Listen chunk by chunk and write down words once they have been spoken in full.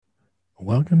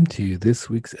Welcome to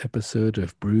this week's episode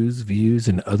of Brews, Views,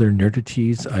 and Other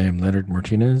Nerdities. I am Leonard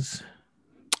Martinez,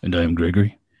 And I am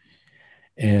Gregory.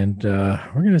 and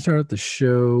we're going to start out the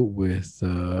show with,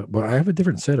 I have a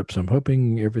different setup, so I'm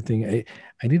hoping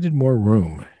I needed more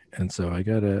room. And so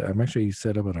I'm actually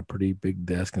set up on a pretty big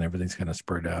desk and everything's kind of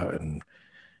spread out and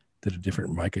did a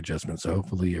different mic adjustment. So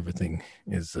hopefully everything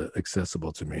is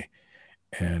accessible to me.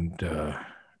 And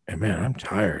man, I'm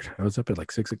tired. I was up at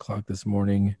like 6 o'clock this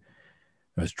morning.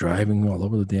 I was driving all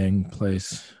over the dang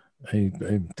place.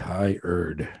 I'm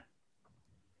tired.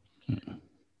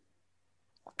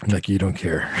 Like you don't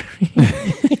care.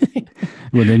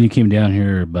 Well, then you came down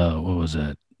here about, what was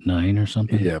that, 9 or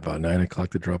something? Yeah, about 9 o'clock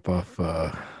to drop off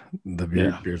the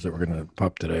beers that we're gonna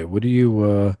pop today. What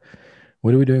are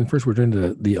we doing first? We're doing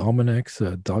the Almanac's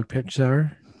Dog Patch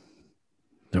Sour.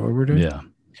 Is that what we're doing? Yeah.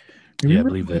 I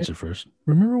believe that's it first.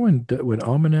 Remember when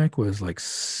Almanac was like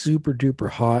super duper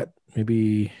hot?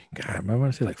 Maybe, God, I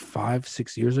want to say like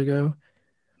 5-6 years ago.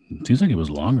 It seems like it was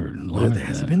longer.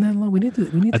 Has it been that long? We need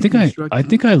to. I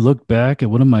think I looked back at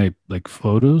one of my like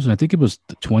photos, and I think it was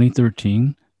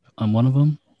 2013 on one of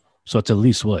them. So it's at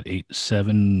least what 8,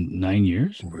 7, 9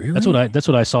 years. Really? That's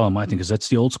what I saw on my thing because that's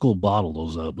the old school bottle.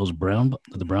 Those brown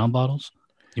bottles.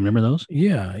 You remember those?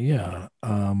 Yeah, yeah.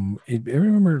 I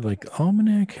remember like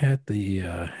Almanac had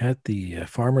the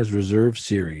Farmers Reserve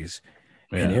series,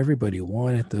 and Yeah. everybody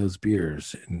wanted those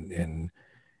beers, and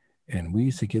we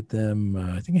used to get them.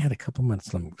 I think I had a couple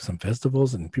months some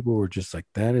festivals, and people were just like,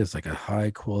 "That is like a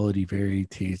high quality, very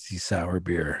tasty sour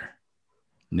beer."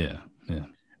 Yeah.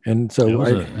 And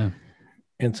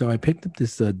so I picked up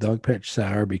this Dog Patch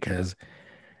Sour because,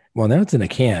 well, now it's in a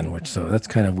can, so that's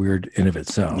kind of weird in of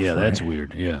itself. Yeah, right? that's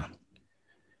weird. Yeah.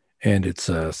 And it's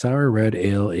a sour red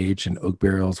ale aged in oak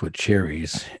barrels with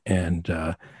cherries. And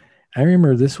I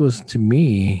remember this was, to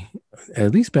me,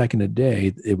 at least back in the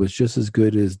day, it was just as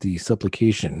good as the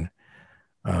Supplication.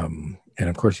 And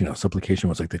of course, Supplication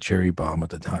was like the cherry bomb at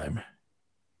the time.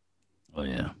 Oh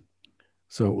yeah.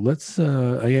 So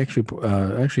I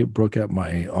actually broke out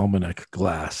my Almanac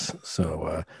glass.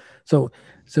 So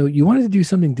you wanted to do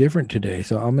something different today.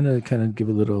 So I'm going to kind of give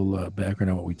a little background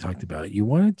on what we talked about. You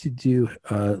wanted to do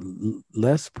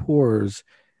less pours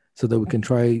so that we can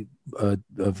try a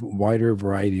wider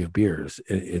variety of beers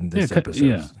in this episode.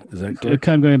 Yeah. Is that correct?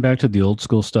 Kind of going back to the old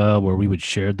school style where we would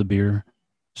share the beer.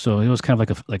 So it was kind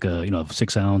of like a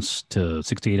 6 ounce to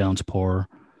 68 ounce pour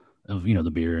of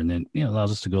the beer, and then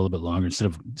allows us to go a little bit longer instead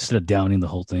of downing the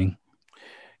whole thing.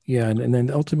 Yeah, and then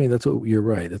ultimately, that's what you're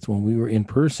right. That's when we were in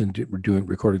person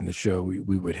recording the show.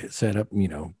 We would set up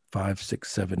 5, 6,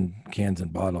 7 cans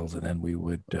and bottles, and then we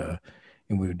would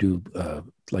do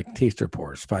like taster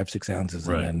pours, 5-6 ounces,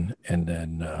 Right.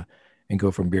 and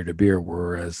go from beer to beer.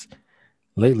 Whereas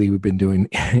lately we've been doing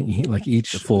like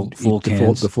each The full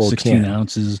cans, the full 16 can.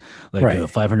 ounces, like Right.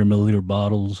 500 milliliter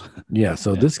bottles. Yeah,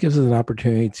 so this gives us an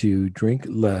opportunity to drink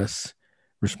less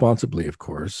responsibly, of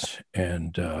course,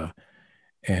 and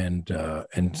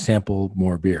sample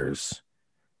more beers.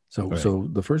 So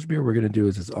the first beer we're going to do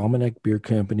is this Almanac Beer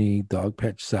Company Dog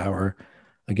Patch Sour.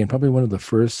 Again, probably one of the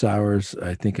first sours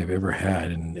I think I've ever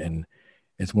had, and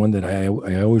it's one that I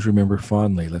always remember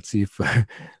fondly. Let's see if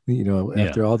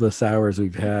after all the sours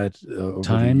we've had over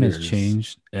Time the has years.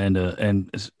 changed, and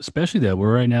especially that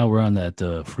we're on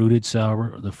that fruited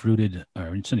sour,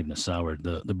 or it's not even a sour,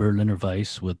 the Berliner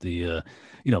Weiss with the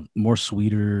more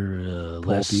sweeter, Pulpy,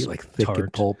 less like thick and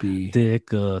tart, pulpy. thick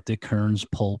Kern's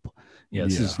pulp. Yeah,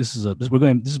 this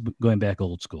is going back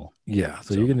old school. Yeah,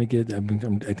 so you're gonna get.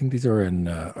 I think these are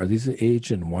these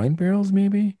aged in wine barrels,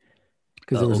 maybe?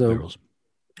 Because there was Oak barrels.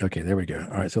 Okay, there we go.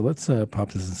 All right, so let's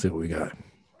pop this and see what we got.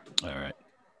 All right.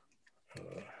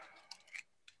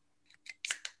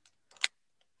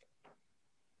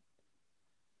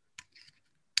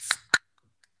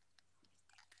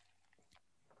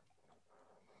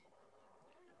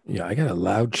 Yeah, I got a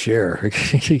loud chair.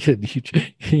 Can you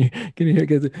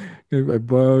hear? I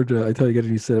borrowed. I thought I got a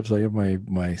new setup, so I have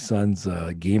my son's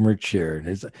gamer chair, and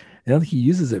I don't think he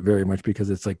uses it very much because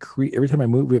it's like every time I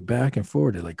move it back and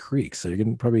forward, it like creaks. So you're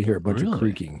gonna probably hear a bunch of Really?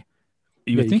 creaking.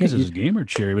 You Yeah, would think as a gamer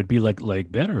chair, it would be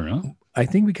like better, huh? I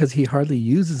think because he hardly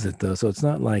uses it though, so it's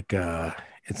not like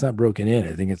it's not broken in.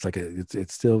 I think it's like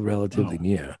it's still relatively Oh,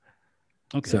 new.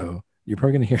 okay. So you're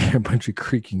probably gonna hear a bunch of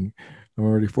creaking. I'm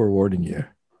already forewarning you.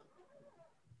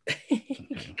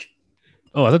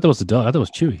 Oh, I thought that was the dog. I thought it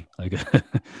was Chewy. Like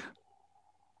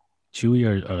Chewy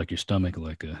or like your stomach,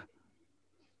 like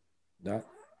Not,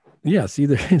 yeah. See,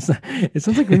 it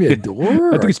sounds like maybe a door.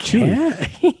 I think or it's a Chewy. cat.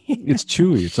 It's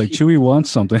Chewy. It's like Chewy wants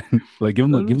something. Like give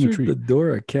him I'm not a sure if treat. the door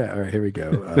or a cat. All right, here we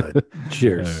go.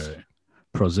 Cheers. All right.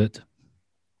 Crozet.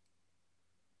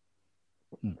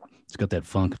 It's got that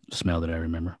funk smell that I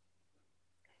remember.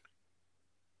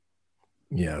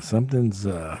 Yeah, something's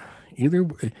either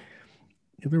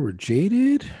either we're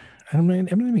jaded. I'm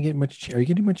not even getting much. Are you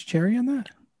getting much cherry on that?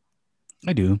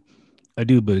 I do,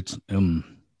 but it's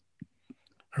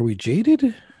Are we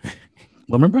jaded?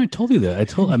 Well, remember I told you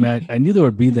that. I mean, I knew there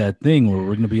would be that thing where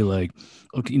we're going to be like,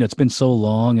 okay, it's been so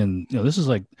long, and this is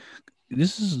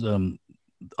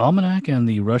Almanac and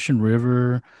the Russian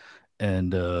River,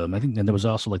 and I think, and there was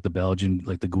also like the Belgian,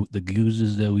 like the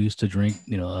gooses that we used to drink,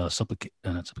 not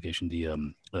supplication,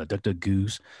 the Duck Duck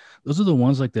Goose. Those are the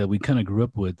ones like that we kind of grew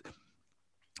up with,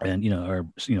 and are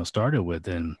started with,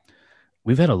 and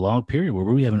we've had a long period where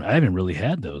I haven't really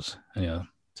had those,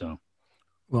 so.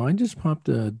 Well, I just popped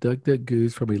a Duck Duck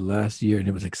Goose probably last year, and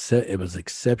it was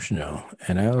exceptional.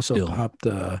 And I also Still.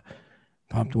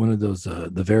 popped one of those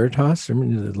the Veritas.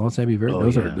 Remember the Los Abbey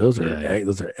Veritas? Oh, yeah.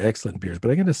 Those are excellent beers.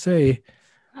 But I gotta say,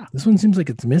 this one seems like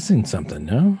it's missing something.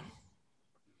 No.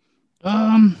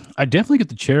 I definitely get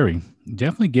the cherry.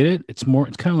 Definitely get it. It's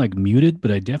kind of like muted,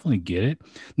 but I definitely get it.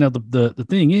 Now the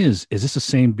thing is this the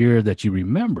same beer that you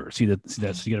remember? That's you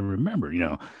got to remember.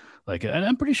 Like, and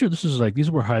I'm pretty sure this is like,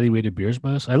 these were highly rated beers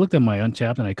by us. I looked at my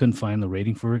Untapped and I couldn't find the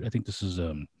rating for it. I think this is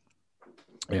I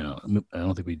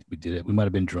don't think we did it. We might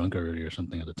have been drunk already or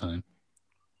something at the time.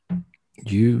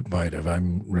 You might have.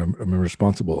 I'm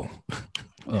responsible.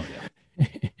 Oh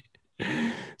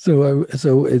yeah. So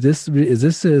is this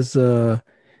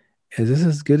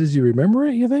as good as you remember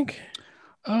it, you think?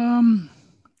 I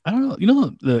don't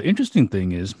know. The interesting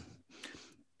thing is,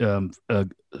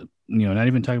 not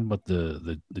even talking about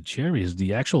the cherry, is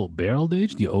the actual barrel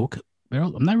age, the oak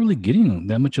barrel. I'm not really getting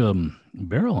that much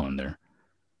barrel on there,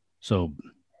 so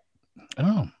I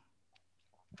don't know.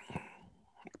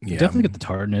 Yeah, definitely get the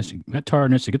tartness. You got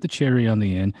tartness. You get the cherry on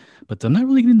the end, but I'm not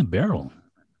really getting the barrel.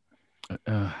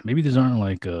 Maybe these aren't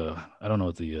like I don't know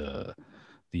what the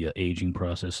aging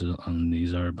processes on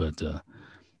these are, but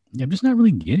I'm just not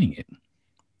really getting it.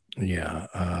 Yeah.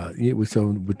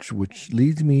 So which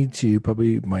leads me to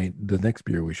probably the next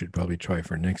beer we should probably try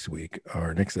for next week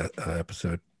or next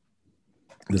episode.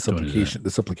 The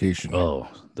supplication. Oh,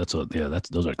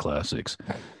 those are classics.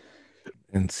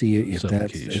 And see if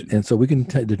that's, and so we can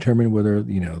determine whether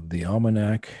the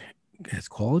Almanac, his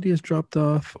quality has dropped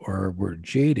off or we're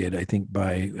jaded, I think,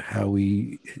 by how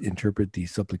we interpret the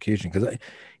supplication. Because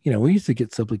we used to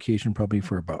get supplication probably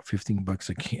for about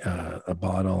 $15 a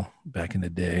bottle back in the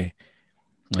day.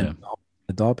 Yeah.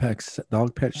 The dog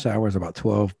patch sour is about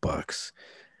 $12.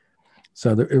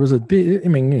 So it was a bit. I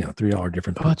mean, $3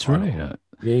 difference. Oh, that's bottle. Right.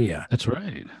 Yeah, that's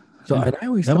right. So and I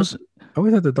always thought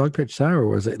the dog patch sour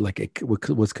was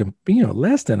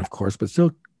less than, of course, but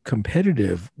still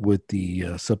competitive with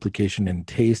the supplication in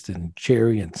taste and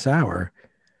cherry and sour.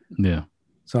 Yeah.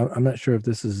 So I'm not sure if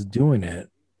this is doing it.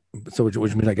 So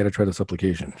which means I got to try the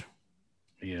supplication.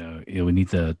 Yeah, we need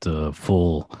that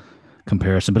full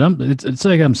comparison. But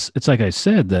it's like I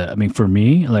said that, I mean, for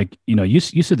me, like, you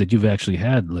said that you've actually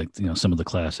had like some of the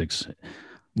classics.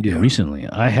 Yeah. Recently,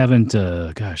 I haven't.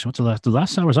 Gosh, what's the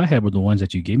last sours I had were the ones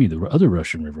that you gave me, the other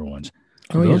Russian River ones.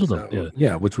 So those are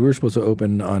which we were supposed to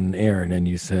open on air, and then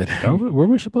you said, were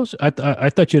we supposed to? I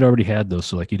thought you'd already had those,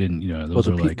 so like you didn't. Those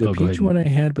are like the peach one I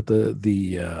had, but the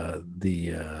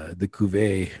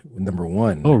cuvee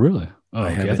 #1. Oh really? Oh,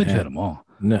 okay. I thought you had them all.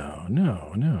 No.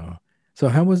 So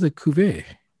how was the cuvee?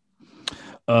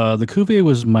 The cuvee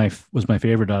was my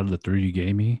favorite out of the three you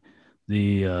gave me.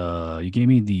 You gave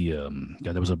me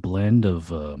there was a blend of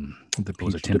the peach,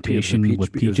 was a Temptation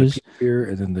with peaches, beer,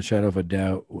 and then the Shadow of a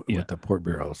Doubt with the port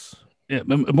barrels. Yeah,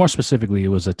 more specifically, it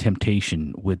was a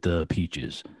Temptation with the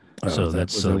peaches. So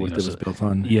that's what it was built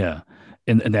on. Yeah,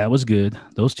 and that was good.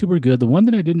 Those two were good. The one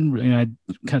that I didn't,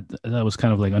 that was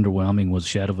kind of like underwhelming was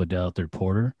Shadow of a Doubt, their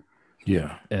porter.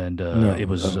 Yeah, and it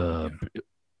was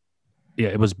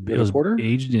it was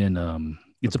aged in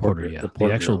It's a porter, yeah.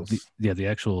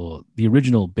 The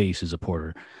original base is a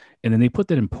porter, and then they put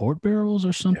that in port barrels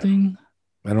or something.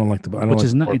 Yeah. I don't like which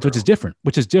is different.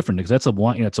 Which is different because that's a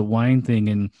wine. It's a wine thing,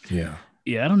 and yeah.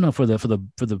 I don't know for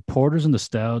the porters and the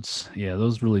stouts. Yeah,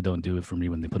 those really don't do it for me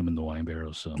when they put them in the wine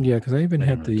barrels. So yeah, because I even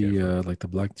had the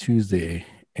Black Tuesday,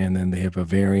 and then they have a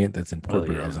variant that's in port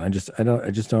barrels, and I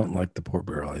just don't like the port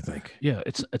barrel. I think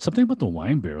it's something about the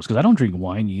wine barrels because I don't drink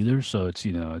wine either, so it's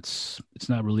it's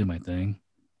not really my thing.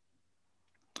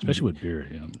 Especially with beer,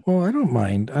 yeah. Well, I don't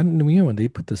mind. When they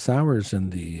put the sours in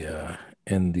the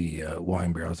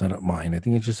wine barrels, I don't mind. I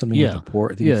think it's just something with the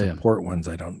port. I think it's the port ones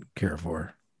I don't care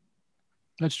for.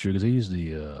 That's true because they use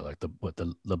the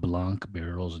the Blanc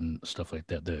barrels and stuff like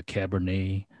that. The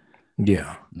Cabernet.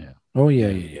 Yeah. Yeah, Oh yeah, yeah,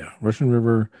 yeah, yeah. Russian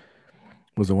River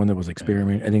was the one that was yeah.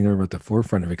 experimenting. I think they were at the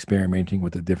forefront of experimenting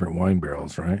with the different wine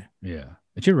barrels, right? Yeah,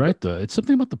 but you're right though. It's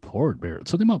something about the port, Bear.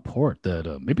 It's something about port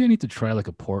that maybe I need to try like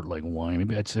a port like wine.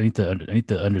 Maybe I need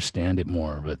to understand it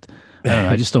more. But I don't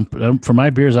know. I don't for my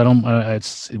beers. I don't.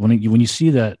 It's when you see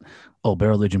that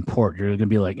barrel aged port, you're gonna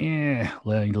be like,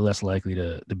 less likely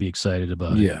to be excited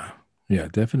about it. Yeah, yeah,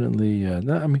 definitely.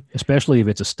 No, I mean, Especially if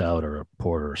it's a stout or a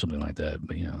porter or something like that.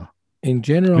 But in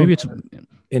general, maybe it's not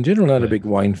a good. big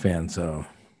wine fan, so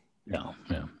No,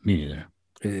 yeah, me neither.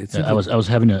 it Yeah, seems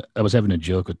like I was having a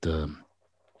joke with the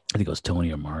I think it was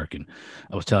Tony or Mark, and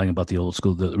I was telling him about the old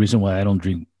school. The reason why I don't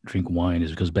drink wine is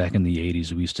because back in the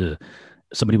 '80s, we used to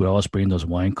somebody would always bring those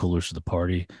wine coolers to the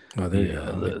party. oh, there you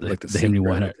go, like The Henry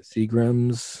Wine, Like the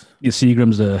Seagrams. the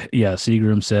Seagram's,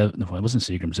 Seagram seven. No, it wasn't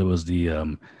Seagram's. It was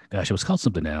it was called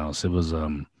something else. The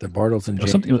Bartles and It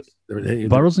was something. James.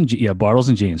 Bartles and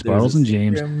James, There was Bartles the and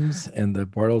James. Seagrams and the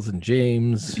Bartles and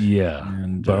James, Yeah,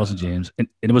 and Bartles and James, and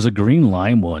it was a green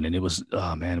lime one, and it was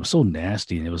oh man, it was so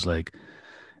nasty, and it was like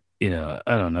I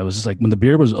don't know. It was just like when the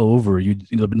beer was over,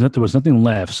 there was nothing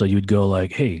left, so you'd go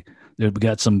like, "Hey, we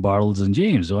got some Bartles and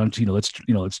James. Why don't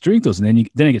let's drink those." And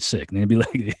then I get sick, and then it'd be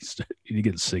like you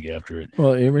get sick after it.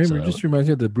 well, it So just reminds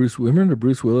me of the Bruce. Remember,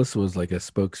 Bruce Willis was like a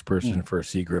spokesperson for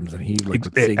Seagrams, and he like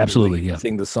would sing absolutely, yeah,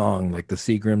 sing the song like the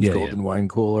Seagrams yeah, yeah, Golden Wine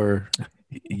Cooler.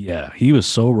 yeah. He was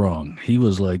so wrong. He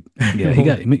was like, yeah,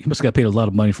 he must have got paid a lot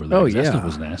of money for that. Oh 'Cause that stuff yeah,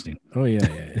 was nasty. oh yeah,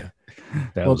 yeah, yeah.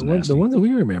 That Well, was nasty. the ones I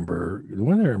remember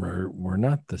were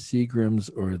not the Seagrams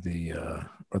or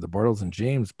the Bartles and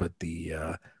James, but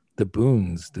the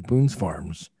Boone's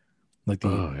Farms, like the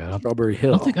Oh yeah, Strawberry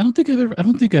Hill. I don't think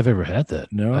I've ever had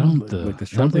that. No, like the I don't think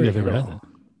Strawberry I've ever had that. Hill.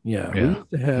 Yeah, Yeah,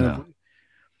 no.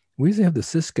 we used to have the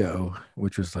Cisco,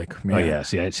 which was like Oh man, yeah,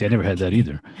 see, I never had that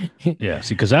either. Yeah,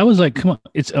 see, because I was like, come on,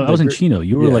 I was in Chino. Yeah,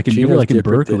 You were Chino's like in different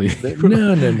Berkeley.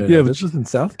 no, no, no, Yeah, no. but This was in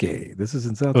Southgate. This is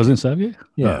in I was in Southgate. Savia. Oh,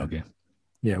 Yeah, okay.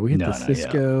 yeah. We had No, the no, yeah.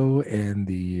 Cisco and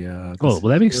the Oh, well,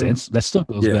 that makes Cisco. sense. That stuff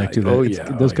goes Yeah. back to that. Oh yeah.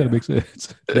 Oh Those kind of yeah. make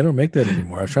sense. They don't make that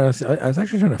anymore. I was trying to. I was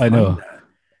actually trying to I find know. that.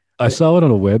 I saw it on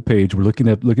a web page. We're looking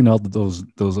at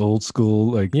those old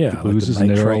school like the Yeah, like boozes, and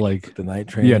they're all like, the Night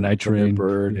yeah, Train, Night Train,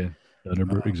 Thunderbird, yeah,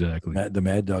 Thunderbird, exactly. The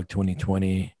Mad Dog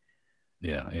 2020.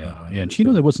 Yeah. And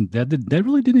Chino, that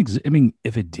really didn't exist. I mean,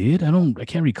 if it did, I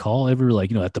can't recall ever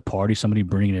like at the party somebody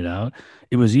bringing it out.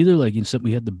 It was either like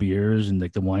we had the beers and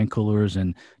like the wine coolers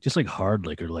and just like hard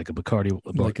liquor, like a Bacardi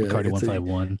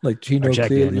 151 like or Chino Jack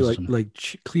clearly Daniels. Or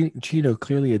something. Chino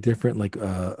clearly a different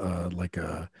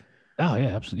Oh yeah,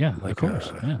 absolutely, yeah, of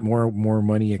course, yeah. more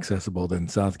money accessible than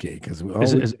Southgate because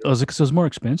Is it 'cause it was more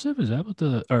expensive? Is that what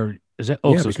the or is that?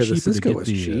 Oh, yeah, so it's because the cheaper to Cisco get was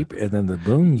the cheap, and then the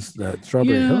Boone's that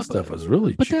Strawberry yeah, Hill stuff was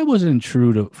really but cheap. that wasn't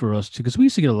true for us too, because we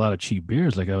used to get a lot of cheap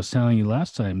beers. Like I was telling you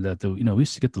last time that we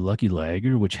used to get the Lucky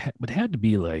Lager, which had to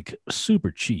be like super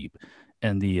cheap,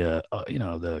 and the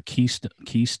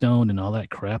Keystone and all that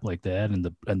crap like that, and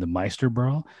the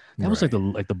Meisterbräu, that was Right.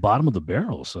 like the bottom of the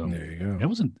barrel. So There you go.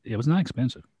 it was not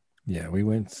expensive. Yeah, we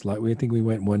went slightly. I think we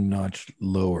went one notch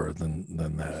lower than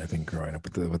that. I think growing up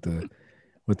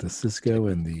with the Cisco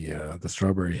and the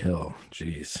Strawberry Hill.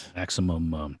 Jeez,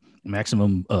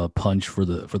 Maximum punch for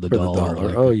the for the dollar. dollar.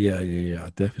 Like, Oh yeah, yeah, yeah,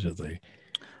 definitely.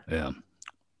 yeah.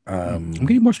 I'm Um,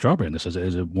 getting more strawberry in this as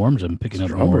it warms. I'm picking up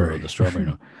more Strawberry. of the strawberry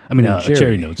note. I mean,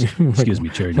 cherry notes. Like- Excuse me,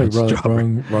 cherry like notes. Strawberry.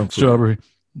 wrong fruit. Strawberry.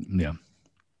 Yeah.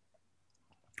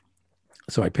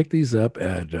 So I picked these up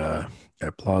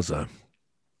at Plaza.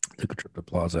 Took a trip to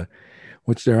Plaza,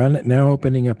 which they're on now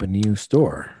opening up a new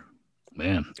store.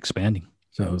 Man, expanding.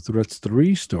 So that's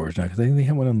three stores now because I think they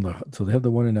have one in so they have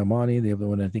the one in El Monte, they have the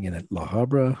one I think in La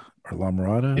Habra or La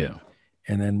Mirada, Yeah.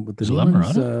 and then with the Is it new La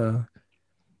ones, Mirada?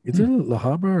 is it La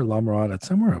Habra or La Mirada? It's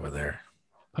somewhere over there.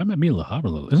 I might be La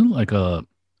Habra. Isn't it like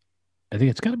I think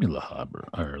it's got to be La Habra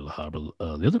or La Habra.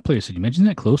 The other place that you mentioned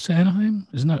that close to Anaheim,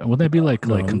 isn't that? Would that be like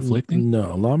conflicting?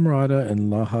 No, La Mirada and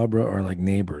La Habra are like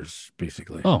neighbors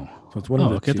basically. Oh, So it's one of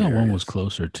the okay. I two thought one areas. was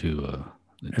closer to.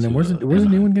 And then where's the new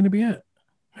Anaheim. one going to be at?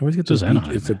 I always get It says the beach.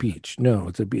 Anaheim, It's a man. beach. No,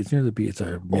 it's a beach. It's near the beach. It's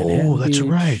a Oh, Manhattan that's Beach,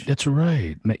 right. That's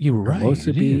right. You were right.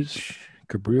 Hermosa It is. Beach,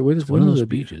 Cabrillo. What is It's one of those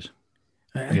beaches?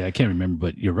 beaches. Yeah, I can't remember,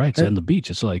 but you're right. It's I, on the beach.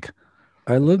 It's like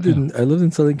I lived yeah.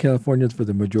 in Southern California for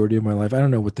the majority of my life. I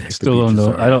don't know what the heck Still the don't beaches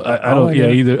know. are. I All don't. Yeah,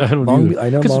 know, either. I don't either. I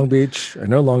know 'Cause, Long Beach. I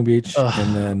know Long Beach,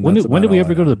 and then when that's did about we all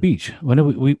ever I go to know. the beach? When did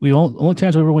we only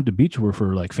times we ever went to the beach were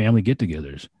for like family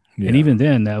get-togethers, Yeah. and even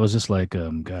then that was just like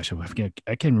gosh,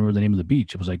 I can't remember the name of the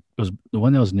beach. It was the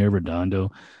one that was near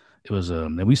Redondo. It was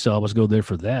and we used to always go there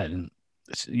for that, and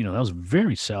that was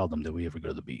very seldom that we ever go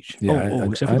to the beach. Yeah,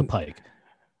 Except for the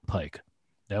Pike.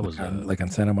 That was Like on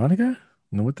Santa Monica?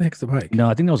 No, what the heck's the Pike? no,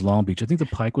 I think that was Long Beach. I think the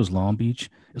Pike was Long Beach.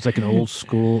 It's like an old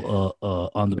school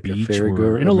on the Like a beach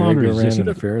where it no longer merry-go-round exists. and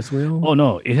a Ferris wheel? Oh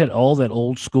no, it had all that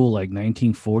old school like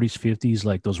 1940s, 50s,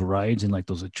 like those rides and like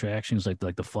those attractions, like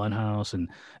the fun house. And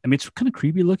I mean, it's kind of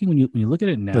creepy looking when you look at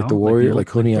it Like the now, like the Warrior, old like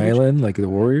Coney footage. Island, like the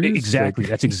Warriors? Like Exactly.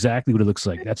 That's exactly what it looks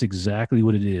like. That's exactly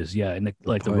what it is. Yeah, and the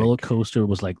like the roller Pike. coaster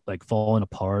was like falling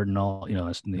apart and all, and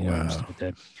Wow. stuff like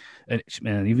that. And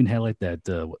man, it even had like that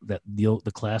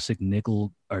the classic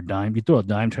nickel or dime. You throw a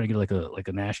dime, trying to get like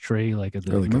an ashtray, like Or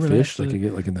you like a remember fish, that? like you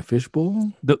get like in the fish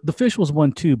bowl? The fish was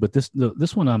one too, but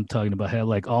this one I'm talking about had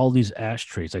like all these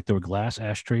ashtrays, like there were glass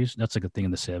ashtrays. That's like a thing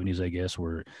in the 70s, I guess.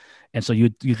 And so you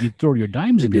throw your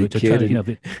dimes You'd be into a it to try kid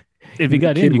to and if you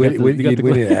got in, you'd the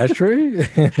win an ashtray? you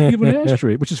have an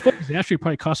ashtray, which is funny. The ashtray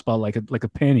probably costs about like a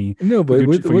penny No, for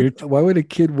but your why would a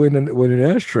kid win an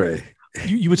ashtray?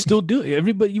 you would still do it.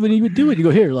 Everybody, when you would do it, you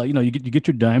go here, like you get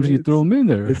your dimes and you throw It's them in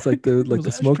there. it's like the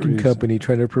Those smoking ashtrays. company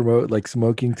trying to promote like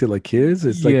smoking to like kids.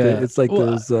 Yeah. It's like Well,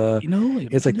 those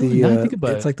now I think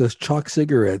about it's it, like those chalk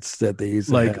cigarettes that they used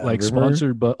to have. like Remember?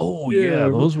 sponsored, but oh Yeah, yeah,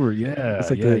 remember? those were It's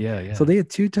like so yeah. they had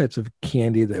two types of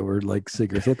candy that were like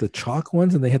cigarettes. They had the chalk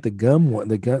ones and they had the gum one.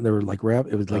 The gum they were like wrap.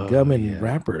 It was like gum Oh and yeah.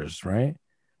 wrappers, right?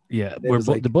 Yeah, It where was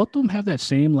like both of them have that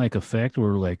same like effect,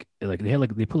 where they had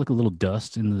like they put like a little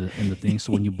dust in the thing,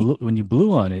 so when you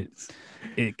blew on it,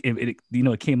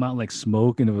 it came out like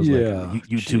smoke, and it was like yeah,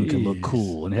 you two can look jeez.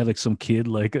 cool, and it had like some kid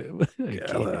like a kid,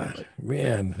 God,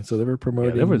 man. So they were yeah,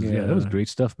 promoting. that was great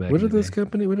stuff back What in are the those day.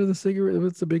 company? What are the cigarette?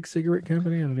 What's the big cigarette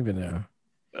company? I don't even know.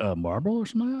 Marlboro or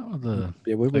something like that? Or the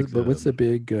Yeah, like but what's the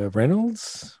big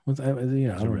Reynolds? I was it don't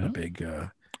know the Reynolds? big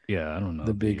Yeah, I don't the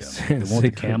know big the one with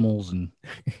the cigarette. camels and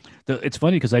it's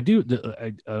funny because I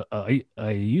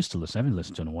used to listen. I haven't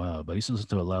listened to it in a while, but I used to listen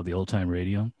to a lot of the old time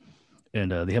radio,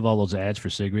 and they have all those ads for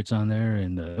cigarettes on there,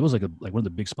 and it was like one of the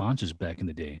big sponsors back in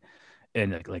the day,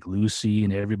 and like Lucy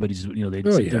and everybody's they'd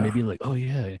Oh sit there and they'd yeah, be like, oh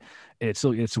yeah, and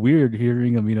it's weird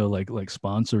hearing them like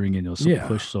sponsoring so yeah,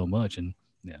 push so much, and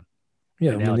yeah,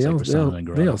 yeah. and I now mean it's like persona non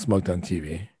they all grata. smoked on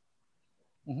TV.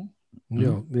 Hmm.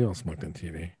 Hmm. They all smoked on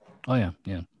TV. Oh yeah.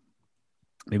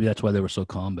 Maybe that's why they were so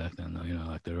calm back then, though.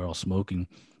 Like they were all smoking,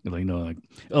 like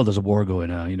oh, there's a war going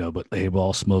on, but hey, we're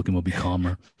all smoking, we'll be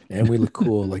calmer. And we look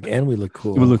cool, and we look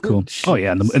It would cool. look cool. Oh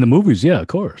yeah, Jeez, in the movies, yeah, of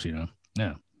course, yeah.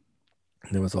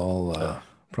 it was all Uh,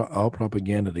 all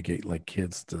propaganda to get like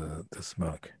kids to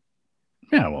smoke.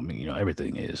 yeah, well, I mean,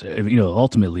 everything is,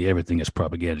 ultimately everything is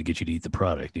propaganda to get you to eat the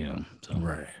product. So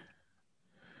Right.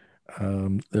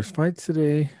 There's fights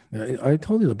today. I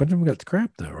told you a bunch of them got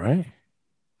scrapped though, right?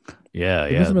 yeah,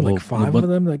 There must yeah. have been like Well, five of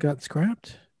them that got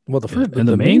scrapped. Well, yeah. And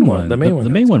the main one, the got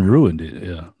main one scrapped. ruined it.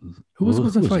 Yeah. Who was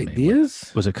supposed to Who was the fight? main one?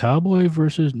 Diaz? Was it Cowboy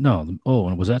versus no? Oh,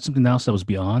 and was that something else that was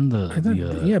beyond I thought,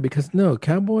 yeah, because no,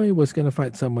 Cowboy was going to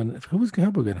fight someone. Who was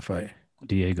Cowboy going to fight?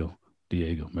 Diego?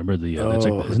 Remember that's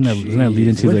like Oh, isn't that lead jeez.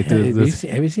 into like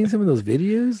Have you seen some of those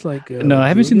videos? Like No, I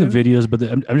haven't seen the Diego? videos, but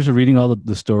I'm just reading all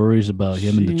the stories about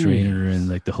him and the trainer and Jeez.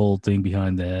 like the whole thing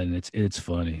behind that, and it's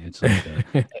funny. It's like,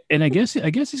 and I guess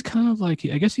he's kind of like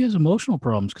I guess he has emotional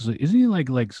problems because isn't he like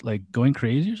going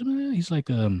crazy or something? He's like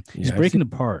he's Yeah, breaking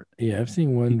apart. I've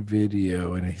seen one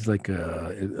video, and he's like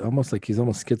almost like he's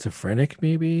almost schizophrenic,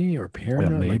 maybe, or Yeah,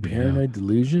 paranoid, like maybe, yeah, paranoid yeah,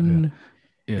 delusion.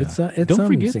 yeah. It's Don't some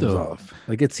forget things though, off.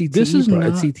 Like it's this CTE, is it's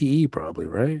not. CTE probably,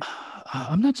 right?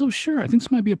 I'm not so sure. I think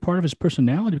this might be a part of his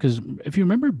personality because if you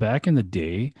remember back in the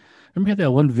day, remember he had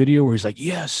that one video where he's like,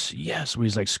 yes, yes, where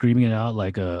he's like screaming it out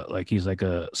like he's like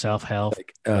a self-help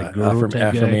Like like guru type guy.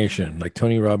 affirmation, like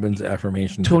Tony Robbins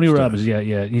affirmation type Tony Robbins, stuff.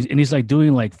 yeah. He's like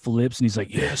doing like flips and he's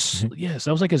like, yes, yes.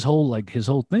 That was like his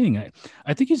whole thing.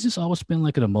 I think he's just always been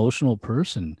like an emotional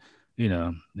person.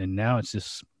 And now it's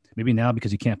just maybe now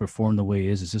because he can't perform the way he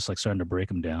is, it's just like starting to break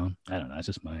him down. I don't know. It's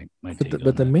just my take on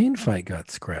But the that. main fight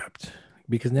got scrapped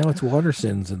because now it's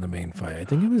Waterson's in the main fight. I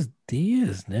think it was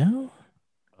Diaz now.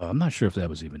 I'm not sure if that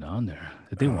was even on there.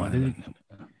 Did they Oh, want? Did they, it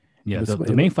yeah, was,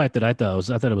 the main fight that I thought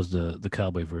it was the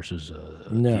Cowboy versus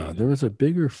no, there Diego. was a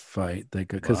bigger fight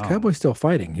because Wow. Cowboy's still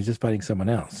fighting. He's just fighting someone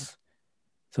else.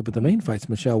 So, but the main fight's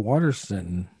Michelle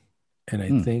Waterson, and I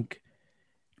Hmm. think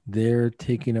they're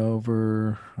taking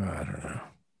over. I don't know,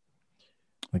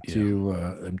 like Yeah.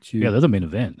 to Yeah, they're the main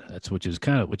event. Which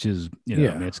is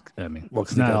yeah. I mean, Well,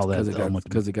 it's not all that much.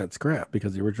 because it got scrapped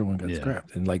because the original one got Yeah.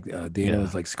 scrapped, and like Dana Yeah.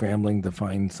 was like scrambling to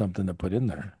find something to put in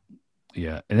there.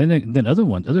 Yeah, and then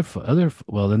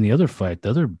well, then the other fight, the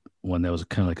other one that was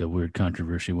kind of like a weird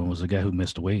controversy one was the guy who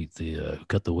missed weight, who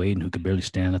cut the weight and who could barely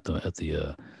stand at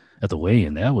the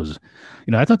weigh-in. That was,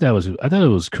 I thought it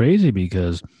was crazy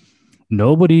because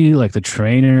nobody like the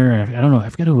trainer. I don't know. I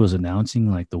forget who was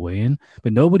announcing like the weigh-in,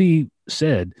 but nobody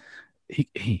said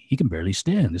he can barely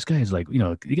stand. This guy's like, you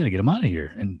got to get him out of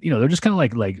here. And they're just kind of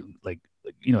like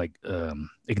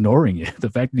ignoring it. The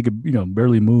fact that he could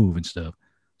barely move and stuff.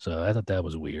 So I thought that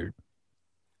was weird.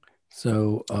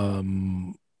 So,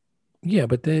 yeah,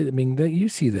 but I mean, you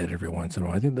see that every once in a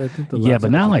while. I think the Yeah, last but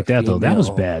time was not like like a that though. That was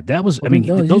female. bad. That was. I I mean, mean,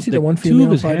 no, did you those see the one two of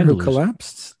female his fighter who handlers.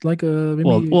 collapsed like Well,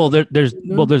 maybe well, a there's week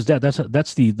well, ago? there's that.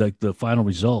 That's the like the final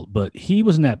result. But he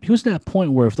was in that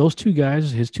point where if those two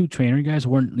guys, his two trainer guys,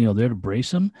 weren't there to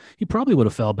brace him, he probably would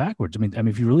have fell backwards. I mean,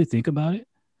 if you really think about it,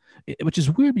 which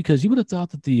is weird because you would have thought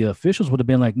that the officials would have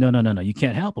been like, no, no, no, no, you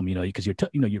can't help him, because you're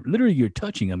literally you're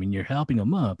touching him and you're helping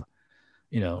him up,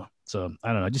 So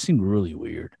I don't know, it just seemed really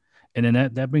weird. And then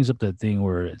that brings up that thing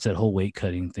where it's that whole weight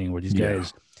cutting thing where these Yeah,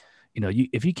 guys,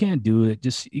 if you can't do it,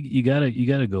 just you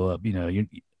gotta go up. You're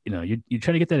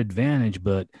trying to get that advantage,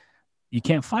 but you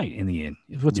can't fight in the end.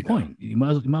 What's the yeah. point? You might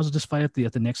as well just fight at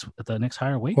the next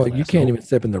higher weight Well, you class. can't even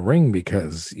step in the ring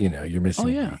because you're Oh missing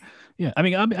yeah, weight. yeah.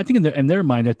 I think in their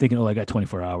mind they're thinking, oh, I got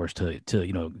 24 hours to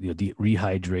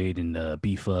rehydrate and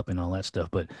beef up and all that stuff.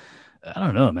 But I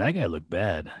don't know, man. That guy looked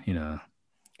bad.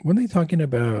 When they talking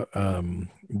about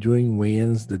doing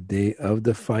weigh-ins the day of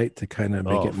the fight to kind of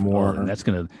make it And more that's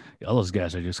gonna all those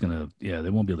guys are just gonna they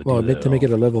won't be able to well, do that at to make all.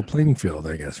 it a level playing field,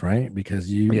 I guess, right?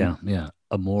 Because Yeah, yeah.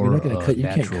 A you're not more going to cut. You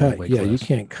can't natural cut. weight Yeah, you class.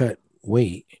 can't cut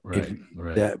weight if Right,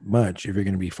 right. that much if you're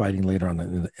going to be fighting later on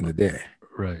in the day.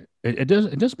 Right. It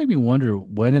does make me wonder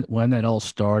when that all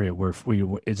started. Where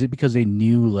is it because they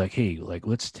knew like, hey, like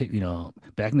let's take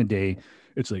back in the day,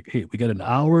 it's like, hey, we got an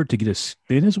hour to get as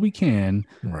thin as we can,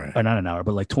 Right. or not an hour,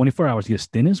 but like 24 hours to get as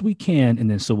thin as we can, and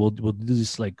then so we'll do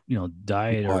this like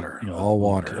diet or Water, all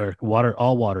water. or water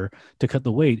all water to cut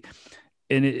the weight,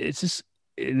 and it's just.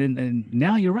 And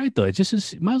now you're right though. It's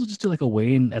just might as well just do like a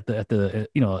weigh-in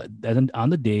on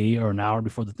the day or an hour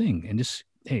before the thing, and just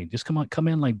hey, just come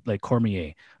in like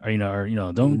Cormier, or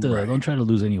don't Right. try to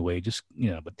lose any weight. Just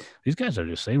but these guys are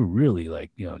just they really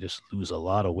like just lose a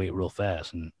lot of weight real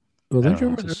fast, and Well, I don't don't you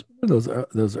know. It's remember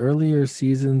just those earlier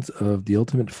seasons of The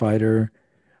Ultimate Fighter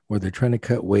where they're trying to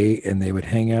cut weight and they would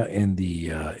hang out in the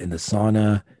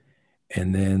sauna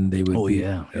and then they would oh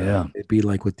yeah, yeah, it'd be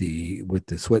like with the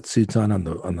sweatsuits on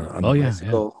the oh yeah, yeah,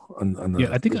 bicycle on yeah.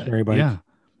 the I think stationary bike. yeah.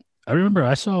 I remember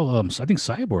I saw I think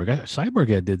Cyborg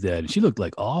had did that and she looked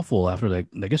like awful after like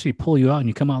I guess they pull you out and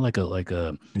you come out like a I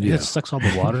guess it Yeah. sucks all the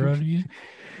water out of you.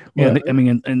 Yeah, Well, I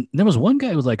mean and there was one guy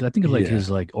who was like I think of like yeah. his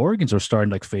like organs are starting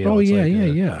to like fail. Oh It's yeah, like yeah,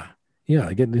 yeah.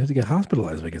 Yeah, they have to get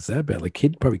hospitalized if it gets that bad. Like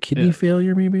probably kidney yeah,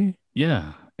 failure, maybe.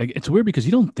 yeah. Like, it's weird because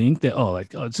you don't think that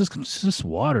it's just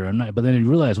water. But then you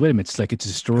realize wait a minute, it's like it's I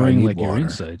destroying need like your water.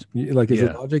 insides. Like, is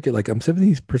it Yeah. logic? Like, I'm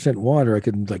 70% water. I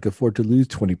can like afford to lose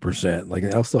 20%. Like,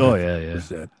 I'll still Oh have yeah,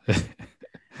 50%. yeah,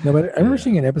 No, but I remember yeah.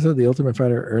 seeing an episode of The Ultimate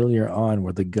Fighter earlier on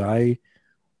where the guy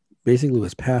basically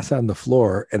was passed out on the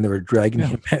floor and they were dragging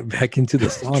Yeah. him back into the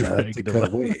sauna to Dragging them cut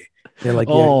out. away. They're like,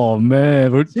 yeah, Oh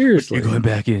man, you're seriously. going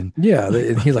back in. Yeah.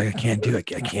 And he's like, I can't do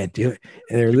it. I can't do it.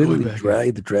 And they're You're going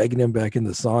literally back in. dragging him back in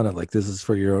the sauna. Like, this is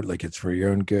for your own, like, it's for your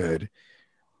own good.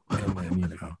 And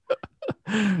then,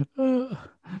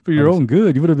 For your obviously, own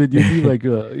good, you would have been. You'd be like,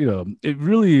 it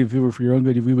really. If it were for your own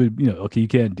good, we would, okay, you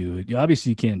can't do it.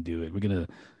 Obviously, you can't do it. We're gonna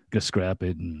scrap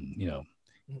it, and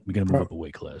we're gonna move pro- up a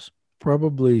weight class.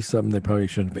 probably something they probably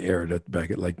shouldn't have aired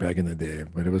back in the day,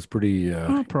 but it was pretty,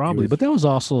 Oh, it probably, was but that was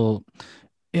also,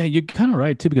 yeah, you're kind of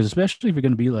right too, because especially if you're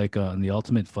gonna be like in the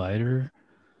Ultimate Fighter,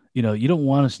 you don't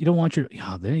want your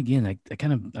yeah, then again that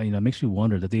kind of makes me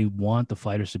wonder that they want the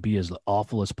fighters to be as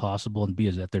awful as possible and be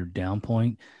as at their down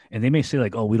point, and they may say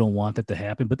like, oh, we don't want that to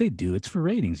happen, but they do. It's for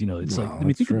ratings. It's like, well, I mean,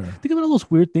 that's think true. think about all those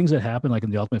weird things that happen like in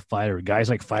the Ultimate Fighter, guys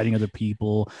like fighting other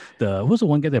people. Who was the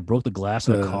one guy that broke the glass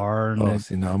in the The car and oh, then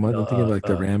see, no, I'm thinking like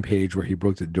the rampage where he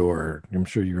broke the door. I'm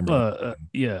sure you remember.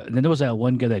 yeah, and then there was that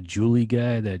one guy, that Julie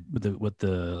guy, that with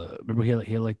the remember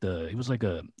he had like the he was like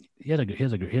a he had a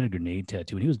grenade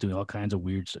tattoo, and he was doing all kinds of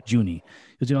weird stuff. Junie,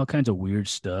 he was doing all kinds of weird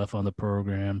stuff on the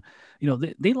program.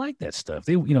 They like that stuff.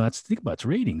 That's think about its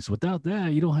ratings. Without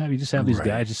that, you just have these Right,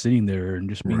 guys just sitting there and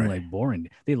just being right. like boring.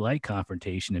 They like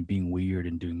confrontation and being weird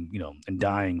and doing and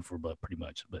dying for pretty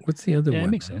much. But What's the other yeah, it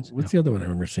one? makes sense. What's the other one I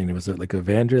remember seeing? It was like a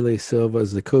Vanderlei Silva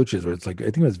as the coaches, where it's like I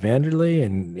think it was Vanderlei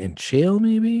and Chael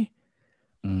maybe,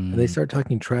 and they Mm, start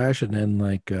talking trash, and then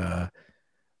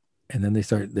and then they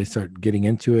start getting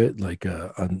into it like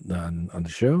on the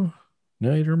show.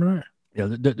 No, you don't remember that? Yeah,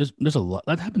 there's a lot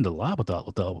that happened a lot with a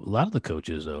lot of the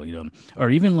coaches though, or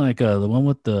even like the one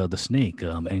with the snake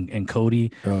and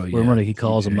Cody, Oh where yeah, remember he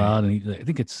calls him TJ. out and I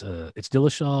think it's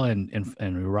Dillashaw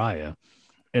and Uriah,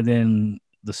 and then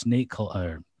the snake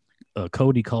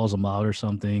Cody calls him out or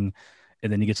something,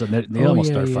 and then he gets they Oh almost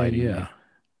yeah, start yeah, fighting. yeah.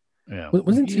 Yeah,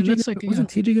 Wasn't and TJ that's like wasn't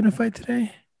TJ gonna fight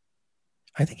today?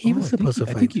 I think he oh was supposed to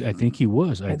fight. I think he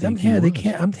was I think he Yeah, they was.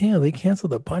 can't. I'm telling you, they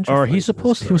canceled a bunch of Or fights on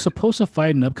this he was card. supposed to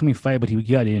fight an upcoming fight, but he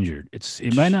got injured.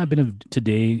 It might not have been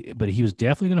today, but he was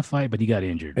definitely going to fight, but he got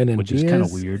injured, And then which is kind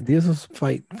of weird. Diaz was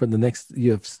fight for the next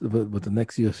UFC with the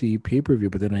next UFC pay per view,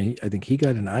 but then I think he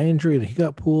got an eye injury and he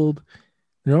got pulled.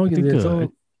 They're all I think it's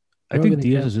all I they're all think getting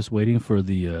Diaz is canceled. just waiting for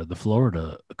the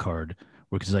Florida card,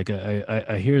 because like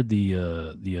I hear the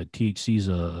THC's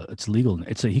it's legal.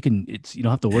 It's he can it's you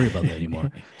don't have to worry about that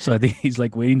anymore. So I think he's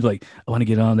like waiting like I want to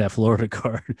get on that Florida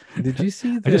card. Did you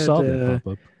see I just that? saw that pop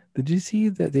up. Did you see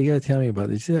that? They gotta tell me about it.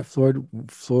 Did you see that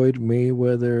Floyd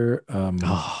Mayweather,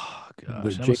 Oh the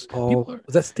gosh, that was Jake Paul? people are.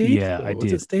 Was that staged Yeah, though? I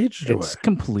Was it did. staged or It's what?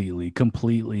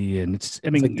 completely, and it's. I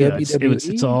It's like mean, it's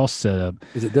WWE. all set up.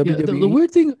 Is it Yeah, the WWE?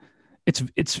 weird thing, it's.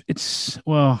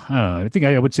 Well, I don't know. I think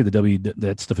I would say the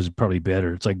that stuff is probably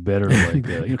better. It's like better, like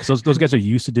because those guys are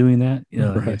used to doing that.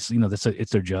 Right. It's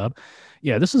it's their job.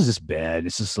 Yeah, this is just bad.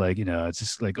 It's just like it's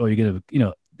just like oh, you're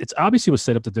gonna it's obviously was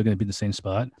set up that they're gonna be in the same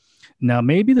spot. Now,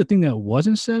 maybe the thing that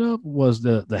wasn't set up was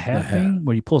the The hat hat. thing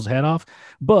where he pulls the hat off,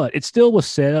 but it still was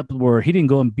set up where he didn't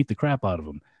go and beat the crap out of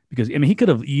him because I mean he could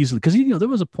have easily because there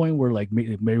was a point where like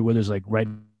Mayweather's like right.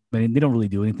 I mean, they don't really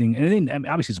do anything, and then I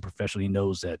mean, obviously, as a professional, he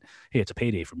knows that hey, it's a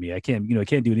payday for me. I can't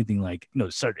do anything like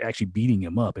start actually beating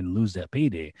him up and lose that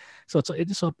payday. So it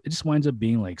just winds up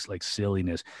being like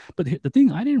silliness. But the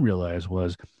thing I didn't realize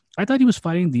was I thought he was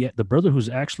fighting the brother who's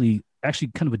actually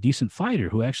kind of a decent fighter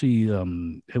who actually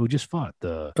who just fought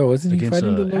the Oh, isn't he against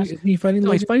fighting the Logan? Isn't he fighting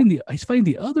no, Logan? he's fighting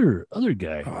the other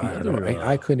guy, Oh, I the don't know. other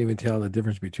I couldn't even tell the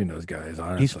difference between those guys, he's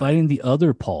honestly. fighting the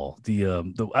other Paul, the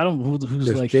I don't know who's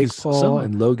There's like Jake his Paul some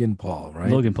and Logan Paul,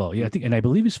 right? Logan Paul. Yeah, I think and I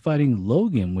believe he's fighting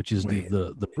Logan, which is Wait,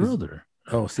 the is brother.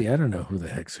 oh, see, I don't know who the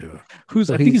heck's who. Who's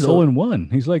So I think he he's so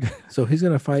 0-1. He's like so he's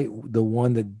gonna fight the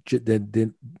one that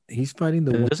did. He's fighting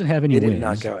the one doesn't have any that didn't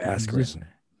knock wins. out He's just Askren.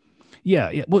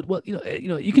 yeah. Well,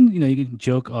 you can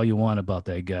joke all you want about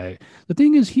that guy. The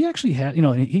thing is, he actually had,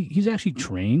 he's actually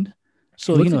trained,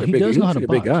 He so looks like a he big. does He know how looks to like a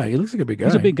big box. guy. He looks like a big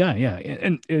He's a guy. big guy, yeah.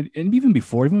 And even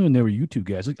before, even when they were YouTube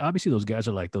guys, like obviously those guys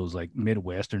are like those like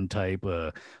Midwestern type,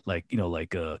 like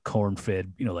corn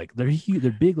fed, like they're huge,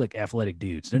 they're big like athletic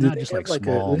dudes. They're Do not they just have like like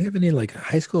a? Do they small. have any like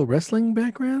high school wrestling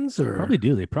backgrounds They or? probably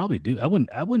do. They probably do. I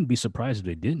wouldn't be surprised if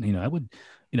they didn't. I would.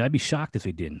 I'd be shocked if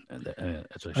they didn't.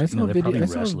 I saw a They're video. probably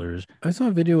wrestlers. I saw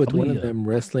a video with one Probably. of them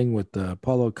wrestling with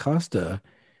Paulo Costa.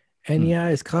 And Hmm. yeah,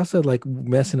 is Costa like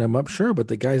messing him up? Sure, but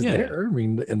the guy's Yeah, yeah. there. I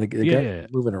mean, and the Yeah, guy yeah.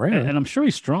 moving And around. I'm sure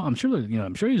he's strong. I'm sure that,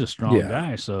 I'm sure he's a strong Yeah.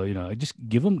 guy. So, just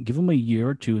give him a year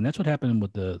or two. And that's what happened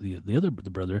with the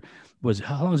brother was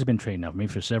how long has he been training now? Maybe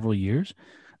for several years.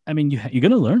 I mean, you're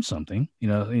going to learn something, I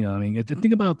mean,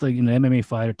 think about the, MMA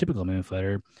fighter, typical MMA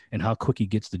fighter and how quick he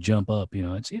gets to jump up, he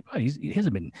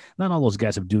hasn't been, not all those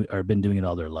guys are been doing it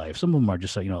all their life. Some of them are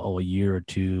just like, a year or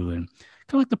two and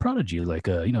kind of like the prodigy, like,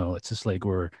 it's just like,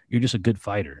 where you're just a good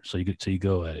fighter. So you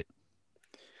go at it.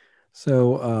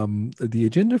 So the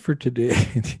agenda for today,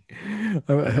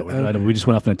 We just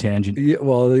went off on a tangent. yeah,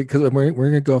 well, because we're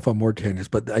gonna go off on more tangents,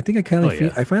 but I think Oh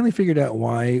yeah. I finally figured out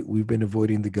why we've been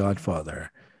avoiding The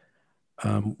Godfather.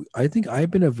 I think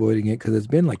I've been avoiding it because it's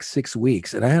been like 6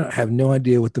 weeks, and have no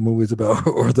idea what the movie's about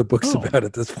or the book's Oh, about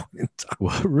at this point in time.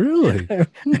 what really?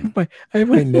 I have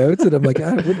my notes, and I'm like,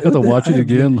 Got to watch it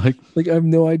again. Like I have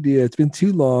no idea. It's been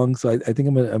too long, so I think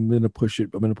I'm gonna push it.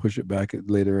 I'm gonna push it back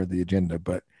later in the agenda.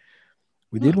 But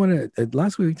we did Huh. want to.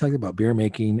 Last week we talked about beer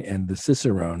making and the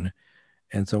Cicerone,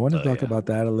 and so I want to Oh talk yeah. about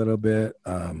that a little bit.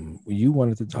 You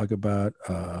wanted to talk about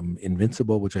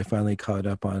Invincible, which I finally caught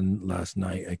up on last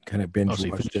night. I kind of Oh, binge so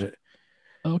you watched finished? it,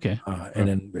 Oh, okay. and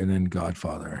Right. then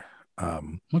Godfather.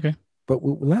 Okay. But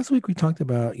last week we talked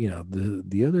about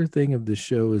the other thing of the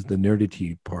show is the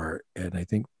nerdity part, and I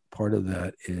think part of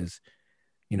that is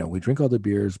we drink all the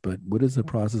beers, but what is the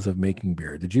process of making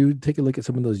beer? Did you take a look at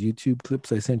some of those YouTube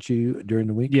clips I sent you during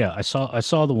the week? Yeah, I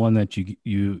saw the one that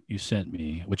you sent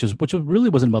me, which really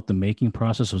wasn't about the making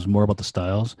process. It was more about the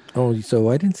styles. Oh, so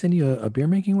I didn't send you a beer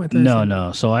making one? I thought I No, sent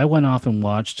no. So I went off and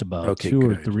watched about okay, two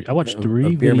or good. three. I watched three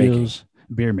Of beer making. videos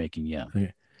beer making. Yeah.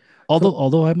 Okay. So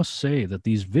Although I must say that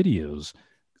these videos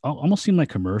almost seem like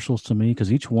commercials to me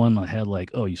because each one I had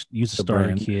like, oh, you use a the starter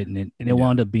brand, kit and it yeah,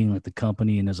 wound up being like the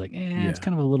company and it's like, it's yeah.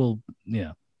 kind of a little,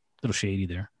 yeah, little shady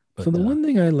there. So But the one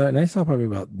thing I learned, I saw probably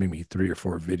about maybe 3 or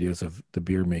 4 videos of the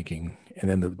beer making, and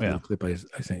then the yeah. clip I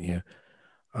sent you.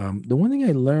 The one thing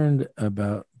I learned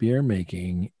about beer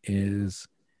making is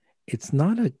it's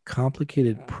not a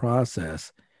complicated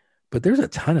process, but there's a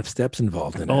ton of steps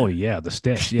involved in Oh it. yeah, the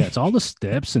steps. Yeah, it's all the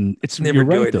steps, and it's Never you're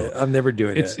right doing though. it. I'm never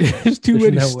doing It's it. it's too There's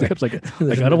many no way. steps. Like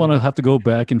There's I don't no want to way. have to go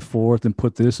back and forth and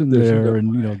put this in There's there no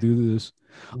and way. do this.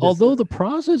 This, Although the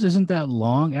process isn't that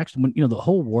long, actually, when the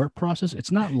whole work process,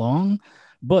 it's not long,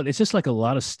 but it's just like a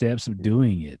lot of steps of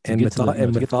doing it to and get to the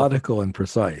to get to the methodical and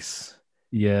precise.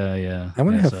 yeah. I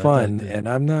want to have So I thought fun, and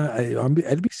I'm not. I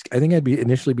think I'd be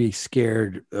initially be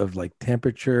scared of like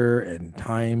temperature and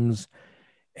times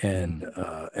mm,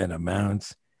 and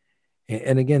amounts.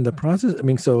 And again, the process. I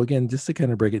mean, so again, just to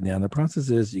kind of break it down, the process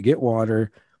is you get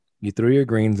water, you throw your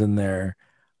grains in there,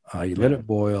 you let yeah. it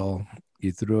boil,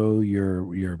 you throw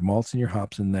your malts and your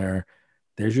hops in there.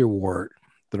 There's your wort.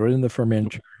 Throw it in the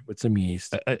fermenter with some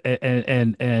yeast.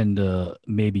 And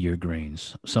maybe your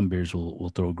grains. Some beers will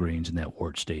throw grains in that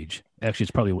wort stage. Actually,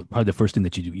 it's probably the first thing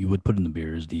that you would put in the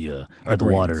beer is the The or the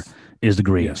water grains. is the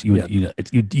Yeah, grains. You yeah, would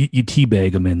you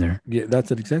teabag them in there. yeah.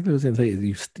 That's exactly what I was going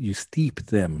to say. You steep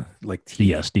them like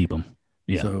Yeah, tea. steep them.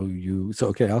 Yeah, So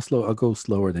okay, I'll go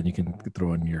slower, then you can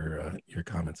throw in your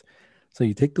comments. So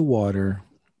you take the water,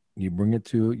 you bring it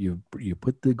to you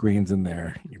put the grains in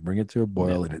there, you bring it to a yeah,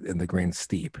 boil, and the grains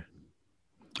steep,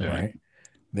 all right, right?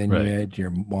 Then you right. add your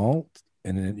malt,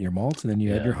 and then your malts, and then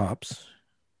you add Yeah, your hops.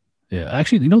 yeah.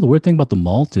 Actually, the weird thing about the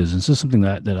malt is this is something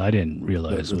that I didn't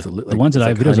realize It's with a, the like ones that it's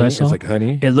I like videos I honey. It's saw. like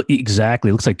honey. It look exactly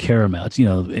it looks like caramel. It's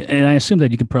and I assume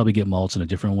that you could probably get malts in a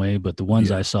different way, but the ones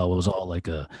Yeah, I saw was all like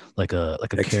a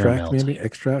extract caramel maybe. type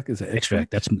Extract is it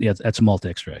extract. extract? That's malt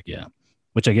extract, yeah.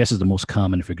 Which I guess is the most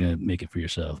common if you're gonna make it for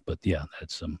yourself. But yeah,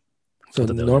 that's So I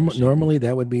thought that was interesting. normally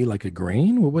that would be like a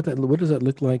grain. What does that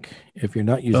look like if you're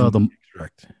not using The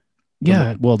extract? The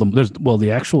Yeah, well, the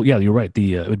actual yeah, you're right.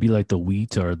 It would be like the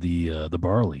wheat or the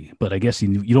barley, but I guess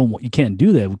you can't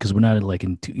do that because we're not like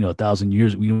in 1,000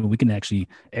 years. We can actually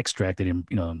extract it and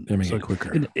they make so it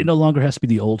quicker. it no longer has to be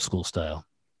the old school style.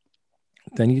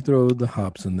 Then you throw the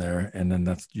hops in there, and then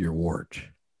that's your wort.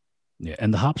 Yeah,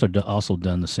 and the hops are also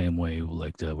done the same way,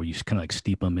 like where you kind of like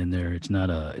steep them in there. It's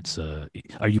not a, it's a,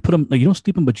 or you put them, like you don't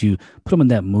steep them, but you put them in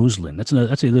that muslin. That's the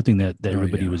other thing that Oh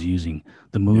everybody yeah, was using,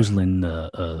 the yeah. muslin,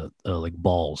 like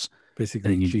balls,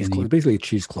 and Basically then you, basically a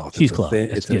cheesecloth. It's a cheesecloth. thin.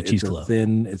 Yes, yeah, It's a cheesecloth.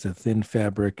 thin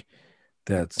fabric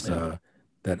that's Yeah,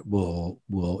 that will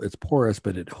it's porous,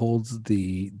 but it holds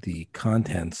the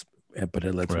contents, but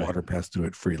it lets right, water pass through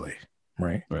it freely,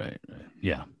 right? right.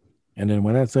 Yeah, And then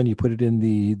when that's done, you put it in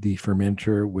the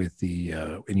fermenter with the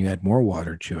and you add more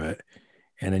water to it,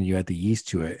 and then you add the yeast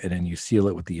to it, and then you seal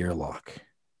it with the airlock.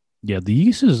 yeah. The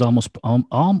yeast is almost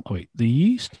wait, the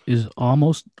yeast is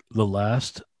almost the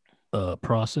last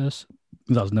process.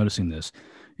 Because I was noticing this,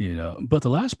 but the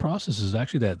last process is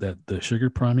actually that the sugar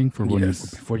priming for when you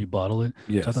Yes, before you bottle it.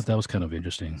 So I thought yes. that was kind of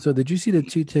interesting. So did you see the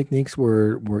two techniques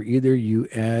where either you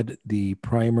add the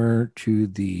primer to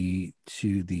the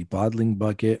bottling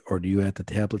bucket, or do you add the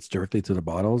tablets directly to the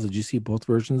bottles? Did you see both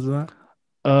versions of that?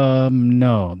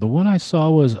 No, the one I saw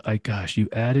was gosh, you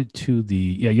added to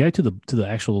you add to the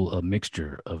actual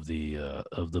mixture of the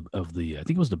I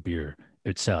think it was the beer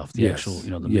itself, the actual, Yes.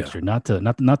 the Yeah. mixture, not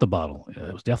the bottle.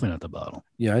 It was definitely not the bottle.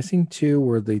 Yeah, I seen two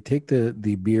where they take the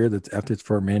beer that's after it's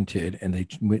fermented, and they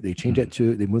change that Mhm.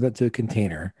 to they move that to a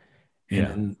container,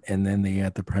 Yeah, and then they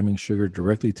add the priming sugar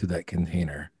directly to that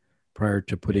container prior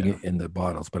to putting yeah. it in the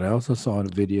bottles. But I also saw a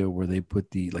video where they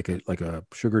put the like a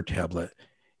sugar tablet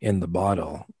in the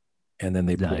bottle, and then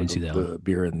they No, I pour didn't see that one. the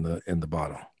beer in the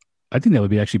bottle. I think that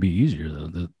would actually be easier though.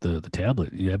 The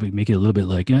tablet, make it a little bit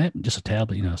like just a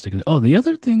tablet, sticking. Oh, the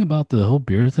other thing about the whole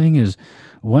beer thing is,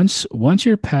 once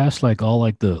you're past like all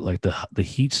the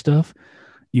heat stuff,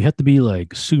 you have to be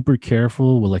like super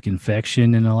careful with like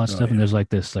infection and all that Oh stuff. And yeah, there's like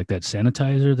this like that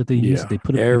sanitizer that they use. yeah. They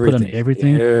put on Everything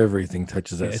everything. everything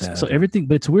touches Yeah, that so sanitizer. everything,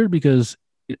 but it's weird because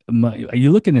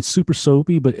you look and it's super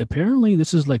soapy, but apparently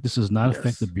this does not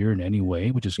affect the Yes, beer in any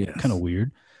way, which is kind of yes.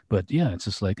 weird. But yeah, it's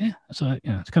just like, so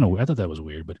yeah, it's kind of weird. I thought that was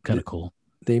weird, but kind Th- of cool.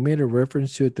 They made a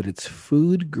reference to it that it's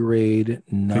food grade,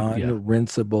 Yeah,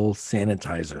 non-rinsable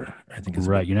sanitizer. I think is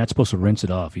what. right. You're not supposed to rinse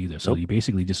it off either. So Nope. you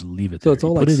basically just leave it So there. it's You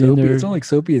all put like it in soapy. It's there. all like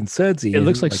soapy and sudsy, It and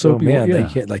looks it's like like, oh soapy. man, they Yeah.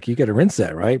 can't like you got to rinse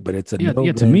that, right? But it's a Yeah. no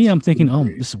Yeah. To me, rinse I'm thinking, food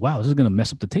grade. this is going to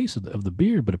mess up the taste of the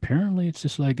beer. But apparently it's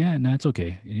just like, no, it's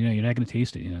okay. You're not going to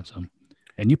taste it, so.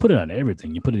 And you put it on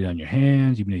everything. You put it on your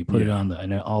hands. You put it Yeah, on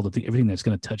and all everything that's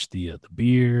going to touch the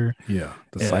beer. yeah.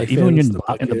 The Even when you're siphons, the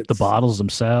in the buckets, bottles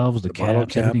themselves, the the bottle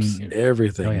caps, caps, everything.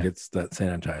 Oh everything yeah, gets that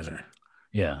sanitizer.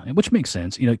 Yeah, and which makes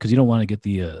sense, because you don't want to get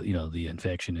the the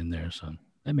infection in there. So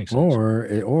that makes sense.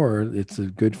 Or it's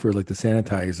good for like the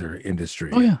sanitizer Oh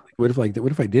industry. yeah. What if I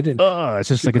didn't? It's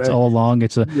just like it's all along.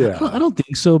 It's I Yeah. don't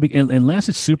think so, unless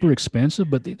it's super expensive.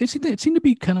 But it seem to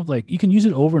be kind of like you can use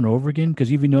it over and over again because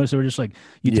if you notice, they were just like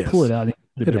you to pull it Yes. out and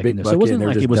put it Hit a back in big there. So it bucket and wasn't they're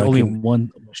like it just was only dunking.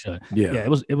 one shot. Yeah.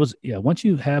 Yeah, it was. Yeah, once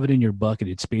you have it in your bucket,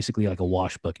 it's basically like a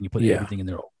wash bucket. You put Yeah. everything in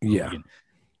there over and over Yeah. again.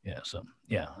 Yeah. So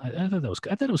yeah, I thought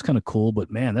it was kind of cool.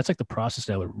 But man, that's like the process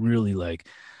that would really like.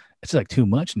 It's like too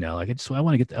much now. Like I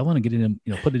want to get it in,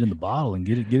 put it in the bottle and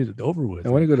get it over I with.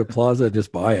 want to go to Plaza and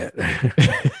just buy it.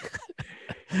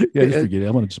 Yeah, just forget it.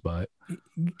 I want to just buy it.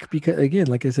 Because again,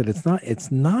 like I said,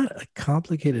 it's not a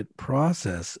complicated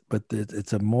process, but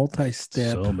it's a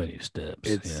multi-step. So many steps.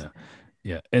 It's Yeah.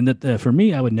 Yeah. And that for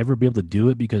me, I would never be able to do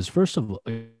it because first of all,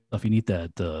 if you need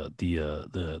that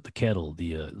the kettle,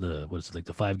 the what is it, like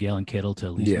the 5 gallon kettle to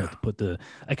at least yeah. to put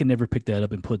I can never pick that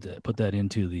up and put that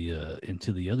into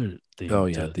the other Oh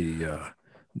thing yeah, to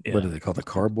what yeah. do they call the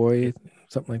carboy,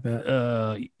 something like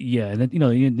that? Yeah, and then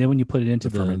then when you put it into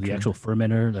The the fermenter. actual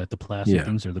fermenter, like the plastic Yeah.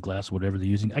 things or the glass, whatever they're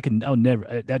using, I would never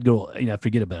that'd go,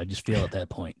 forget about it. I just fail at that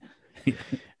point.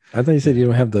 I thought you said Yeah. you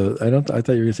don't have the. I don't. I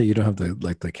thought you were gonna say you don't have the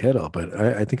like the kettle, but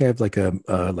I think I have like a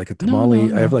No, no,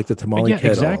 tamale. I have no. like the tamale Yeah,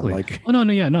 kettle. exactly. Like Oh no,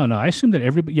 no, yeah, no, no. I assume that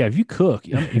everybody, yeah, if you cook,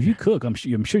 I'm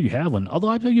sure you have one. Although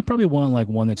I bet you probably want like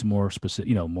one that's more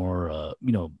specific, more,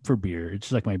 for beer.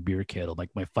 It's like my beer kettle,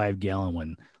 like my 5 gallon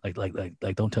one.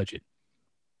 Like, don't touch it.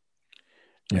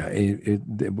 yeah, it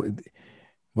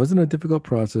wasn't a difficult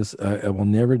process. I will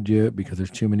never do it because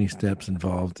there's too many steps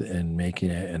involved in making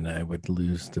it, and I would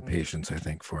lose the patience, I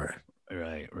think, for it.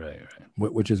 Right, right,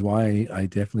 right. Which is why I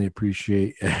definitely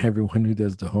appreciate everyone who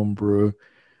does the home brew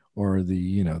or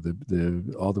the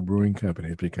all the brewing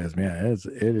companies because man, it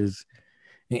is.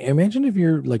 Imagine if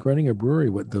you're like running a brewery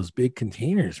with those big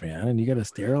containers, man, and you got to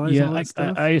sterilize Yeah, all that I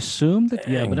stuff. assume that,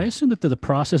 yeah, but I Dang. assume that the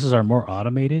processes are more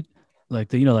automated.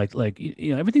 Like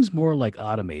everything's more like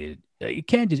automated. It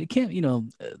can't,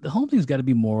 the home thing's got to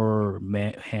be more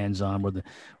hands on. Where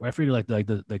I figure those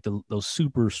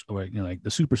or like the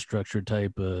superstructure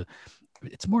type.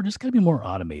 It's more just got to be more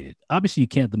automated. Obviously,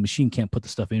 the machine can't put the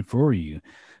stuff in for you,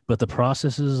 but the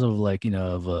processes of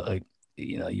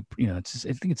it's just,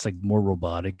 I think it's like more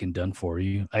robotic and done for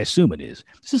you. I assume it is.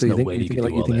 There's just So you no think way you you think could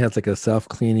like do you all think it that. has like a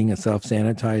self-cleaning, a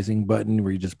self-sanitizing button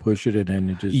where you just push it and then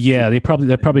it just Yeah, they probably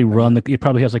like run that? it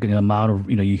probably has like an amount of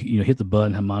you hit the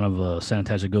button, amount of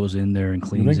sanitizer goes in there and You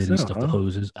cleans think it and so, stuff. The huh?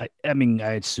 hoses. I mean,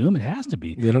 I assume it has to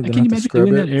be. They don't Can you have to imagine scrub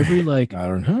doing that it. every I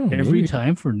don't know. every Maybe.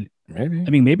 time for? Maybe. I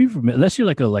mean, maybe unless you're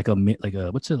like a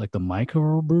what's it, like the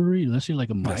microbrewery, unless you're like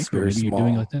a That's micro, very maybe you're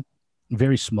doing like small. that.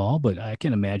 Very small, but I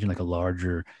can imagine like a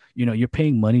larger, you're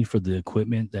paying money for the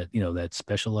equipment that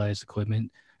specialized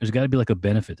equipment. There's got to be like a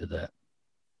benefit to that.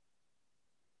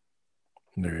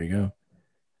 There you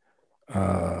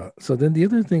go. So then the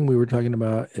other thing we were talking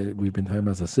about, we've been talking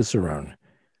about is a cicerone.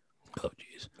 Oh,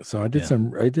 geez. So Yeah.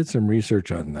 I did some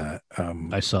research on that.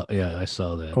 I saw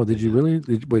that. Oh, did you really?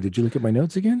 Wait, did you look at my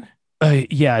notes again?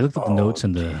 Yeah, I looked at the Oh, notes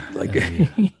and gee, like yeah.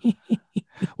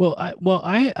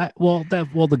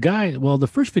 The guy, the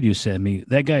first video you sent me,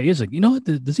 that guy is like, what?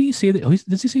 Does he say that?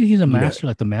 Does he say he's a yeah, master,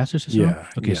 like the master Cicerone? yeah,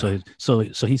 Okay, yeah. so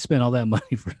he spent all that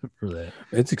money for that.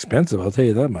 It's expensive, I'll tell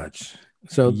you that much.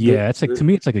 So Yeah, it's like to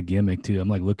me, it's like a gimmick too. I'm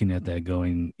like looking at that,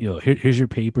 going, here's your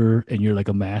paper, and you're like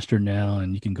a master now,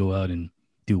 and you can go out and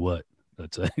do what?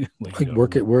 That's like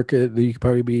work it. You could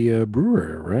probably be a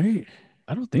brewer, right?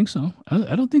 I don't think so.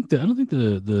 I don't think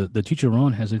the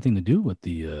chicharron has anything to do with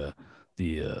being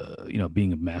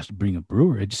a master, being a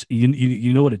brewer. It just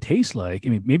you know what it tastes like. I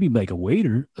mean, maybe like a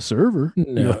waiter, a server.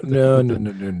 No, no, no, no,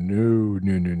 no, no, no,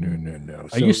 no, no, no, no.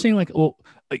 Are you saying like,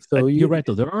 so you're right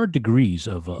though. There are degrees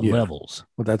of yeah. levels.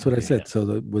 Well, that's what I Okay, yeah. said.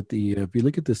 So with the if you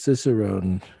look at the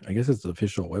Cicerone, I guess it's the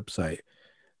official website.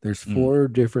 There's Mm, 4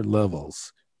 different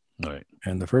levels, all right.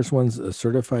 and the first one's a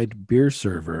certified beer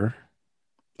server.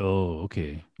 Oh,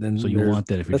 okay. So Then you want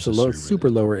that if you're that's just a a low, server super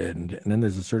then. lower end, and then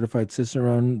there's a certified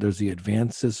Cicerone. There's the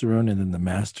advanced Cicerone, and then the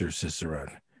master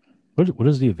Cicerone. What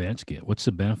does the advanced get? What's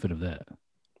the benefit of that?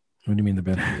 What do you mean the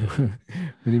benefit? What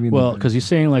do you mean the Well, because you're benefit?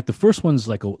 saying like the first one's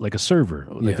like a server.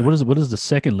 Like Yeah. what does the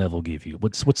second level give you?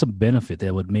 What's a benefit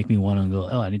that would make me want to go?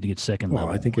 Oh, I need to get second Well,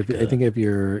 level. I think if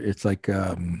you're, it's like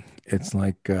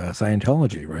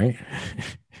Scientology, right?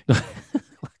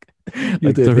 You have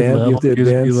like to third advance. You have level. to You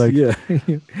just be advance. like, Yeah.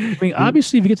 I mean, You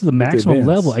obviously, if you get to the have to maximum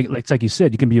level, advance. it's like you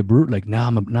said, you can be a brewer. Like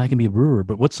now I can be a brewer.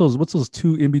 But what's those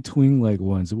two in between like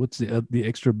ones? What's the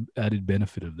extra added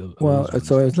benefit of Well, those ones?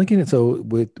 so I was looking at, so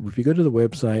with if you go to the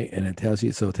website and it tells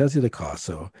you the cost.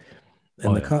 So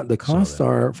and Oh yeah, the saw costs that.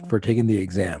 are for taking the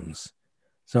exams.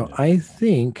 So Yeah. I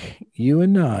think you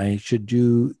and I should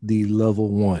do the level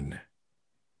one.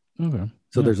 Okay.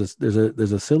 So Yeah.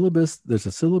 there's a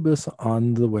syllabus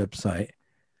on the website.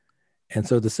 And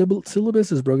so the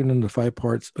syllabus is broken into 5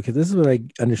 parts. Okay, this is what I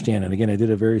understand. And again, I did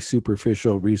a very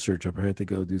superficial research. I had to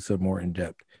go do some more in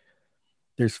depth.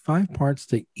 There's 5 parts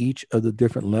to each of the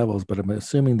different levels, but I'm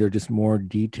assuming they're just more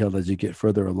detailed as you get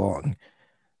further along.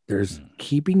 There's Mm.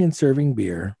 keeping and serving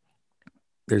beer.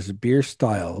 There's beer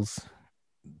styles.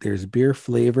 There's beer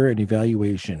flavor and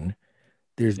evaluation.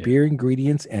 There's Yeah. beer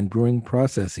ingredients and brewing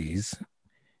processes.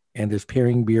 And there's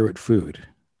pairing beer with food.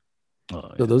 Oh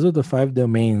So yeah. those are the 5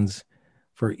 domains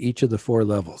for each of the 4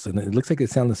 levels, and it looks like it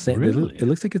sounds the same. It Really?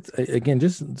 looks like it's again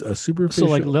just a So like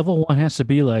superficial. level one has to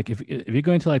be like if you're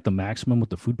going to like the maximum with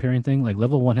the food pairing thing, like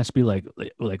level one has to be like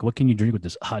what can you drink with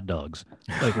this hot dogs?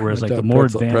 Like whereas like the more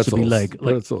advanced would be like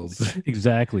pretzels,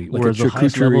 exactly. like a Whereas the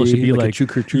highest level should be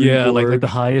charcuterie yeah, like the board,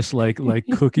 highest like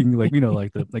cooking like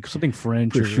like the like something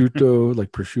French or prosciutto,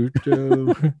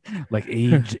 like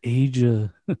age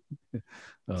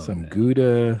oh some man.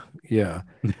 Gouda. Yeah.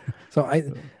 So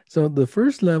so the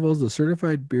first level is the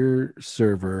certified beer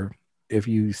server. If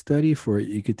you study for it,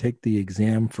 you could take the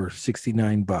exam for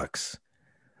 $69.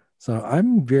 So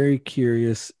I'm very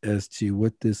curious as to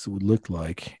what this would look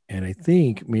like, and I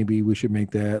think maybe we should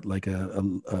make that like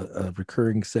a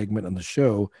recurring segment on the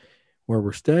show where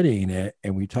we're studying it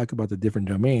and we talk about the different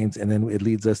domains, and then it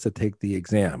leads us to take the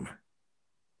exam.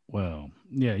 Well,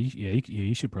 yeah,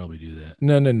 you should probably do that.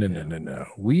 No, no, no, no, Yeah. no, no.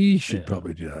 We should Yeah.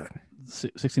 probably do that.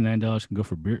 $69 can go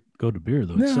for beer, go to beer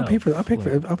though No, itself. Like, I'll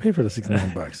pay for the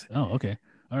 $69. oh, okay.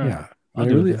 All right. Yeah, I'll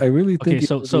do it I then. really Okay, think it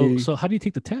would be. so how do you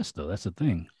take the test though? That's the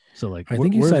thing. So like I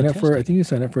think you where's the sign up for. I testing? think you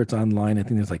sign up for it's online. I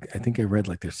think there's like I think I read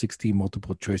like there's 60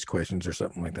 multiple choice questions or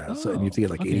something like that. So and you have Oh, to get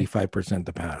like okay. 85%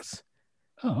 to pass.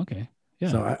 Oh, okay. Yeah.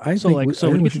 So So like I so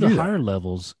when think you we get to should the do that. higher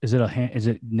levels, is it a is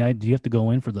it now do you have to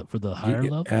go in for the higher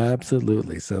levels?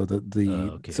 Absolutely. So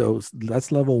Okay.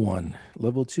 that's level one.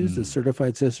 Level two is the Mm,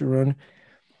 certified cicerone.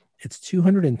 It's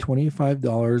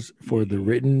 $225 for the yeah.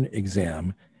 written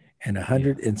exam and Yeah.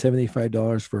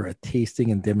 $175 for a tasting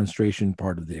and demonstration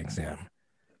part of the exam.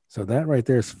 So that right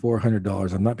there is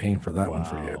 $400. I'm not paying for that one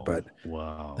for you, Wow. but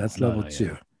Wow. that's No, level no, yeah.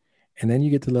 two. And then you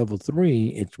get to level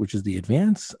three, which is the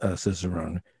advanced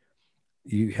Cicerone.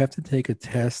 You have to take a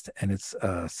test, and it's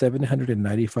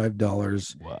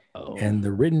 $795, Wow. and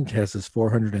the written test is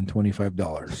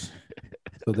 $425.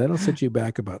 So that'll set you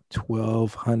back about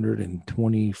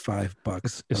 $1,225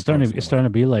 It's approximately. starting to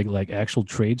be like actual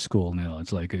trade school now.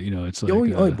 It's like it's Oh,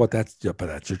 like but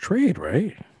that's a trade,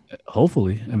 right?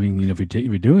 hopefully. I mean, if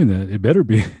you're doing that, it better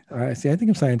be. I see. I think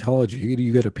in Scientology,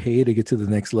 you got to pay to get to the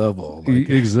next level. Like,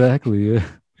 Exactly. Yeah.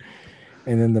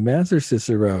 and then the Master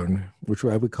Cicerone, which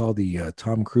I would call the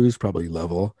Tom Cruise probably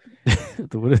level,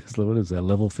 What is that,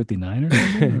 level 59 or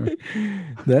something? Or?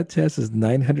 that test is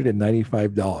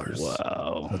 $995. That's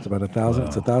Wow. about a thousand.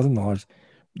 It's a Wow. $1,000.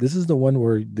 This is the one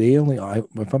where they only,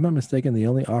 if I'm not mistaken, they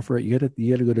only offer it. You got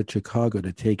to go to Chicago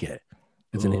to take it.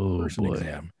 It's an Oh in-person boy.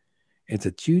 exam. It's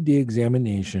a 2-day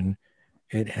examination.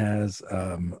 It has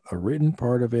a written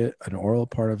part of it, an oral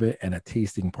part of it, and a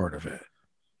tasting part of it.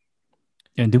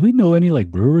 And do we know any like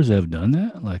brewers that have done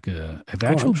that? Like have Oh,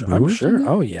 actual I'm brewers done sure. that?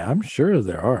 Oh, yeah, I'm sure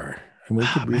there are. And we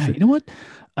Ah could man, research. you know what?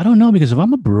 I don't know because if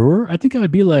I'm a brewer, I think I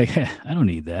would be like, I don't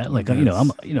need that. Like I'm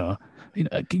That's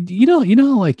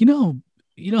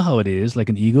you know how it is, like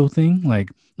an ego thing. Like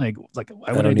why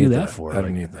I would I don't do need that that. for? I don't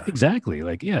Like need that. exactly.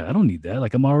 Like yeah, I don't need that.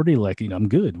 Like I'm already like I'm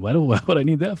good. Why would I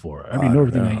need that for? I already I know don't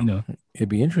everything know. I. It'd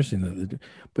be interesting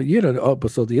but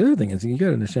but so the other thing is you got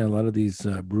to understand a lot of these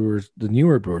brewers, the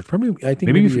newer brewers. Probably, I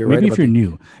think maybe you're right Maybe if about you're the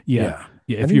new, yeah, yeah.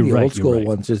 yeah. I If think you're the old right, you're school right.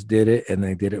 ones just did it and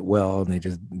they did it well and they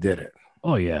just did it.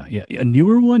 Oh yeah, yeah. A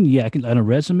newer one, yeah, I can on a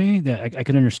resume that I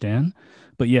can understand.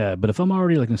 But yeah, but if I'm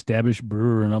already like an established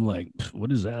brewer and I'm like,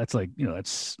 what is that? That's like,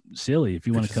 that's silly if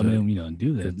you want It's to just come a in, and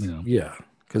do that, it's yeah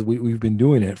because we've been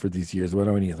doing it for these years. What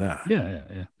do we need that? Yeah, yeah,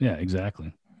 yeah, yeah,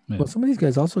 exactly. Yeah. Well, some of these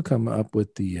guys also come up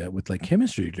with the with like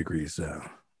chemistry degrees.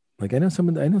 Like I know some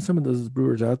of those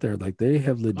brewers out there like they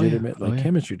have Oh yeah. legitimate Oh like yeah.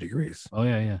 chemistry degrees. Oh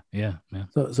yeah, yeah, yeah, yeah.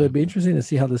 So Yeah. it'd be interesting to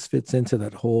see how this fits into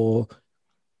that whole,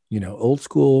 old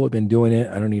school. I've been doing it.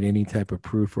 I don't need any type of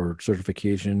proof or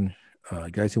certification.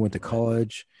 Guys who went to Right.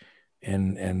 college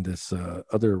and this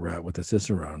other route with the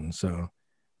Cicerone. So,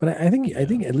 but I Yeah.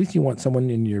 think at least you want someone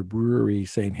in your brewery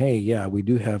saying, "Hey, yeah, we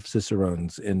do have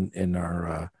Cicerones in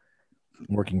our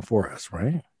working for us,"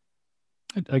 right?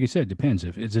 Like I said, it depends.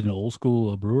 If it's an old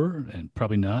school brewer, and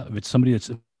probably not. If it's somebody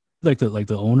that's like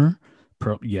the owner,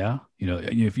 Yeah,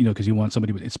 if because you want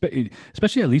somebody,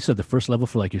 especially at least at the first level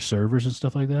for like your servers and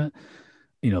stuff like that.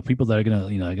 People that are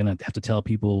gonna have to tell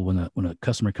people when a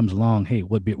customer comes along, hey,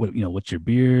 what beer, what's your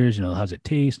beers, how's it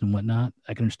taste and whatnot.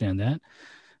 I can understand that,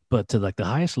 but to like the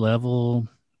highest level,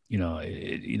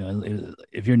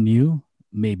 if you're new,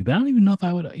 maybe, but I don't even know if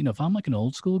I would, if I'm like an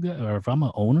old school guy or if I'm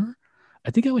an owner, I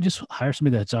think I would just hire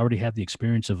somebody that's already had the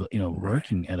experience of Right.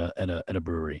 working at a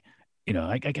brewery.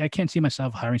 I can't see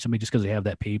myself hiring somebody just because they have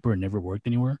that paper and never worked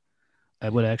anywhere. I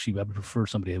would prefer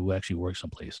somebody who actually works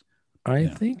someplace. I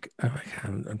Yeah. think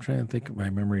I'm trying to think if my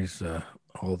memory's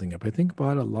holding up. I think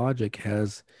Bada Logic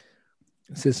has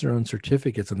Cicerone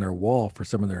certificates on their wall for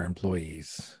some of their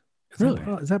employees. Really?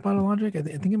 Is that Bada Logic? I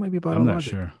think it might be I'm Bada not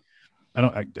Logic. sure. I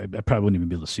don't. I probably wouldn't even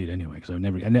be able to see it anyway because I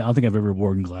don't think I've ever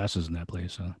worn glasses in that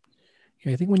place. So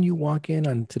Yeah, I think when you walk in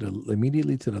onto the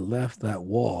immediately to the left, that the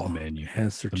wall menu,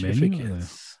 has the menu.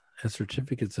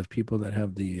 certificates of people that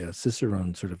have the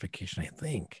Cicerone certification. I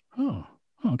think. Oh,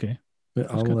 okay. But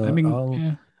That's good. I mean, I'll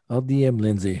yeah. I'll DM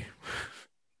Lindsay.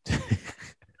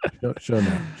 She'll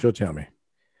know. She'll tell me.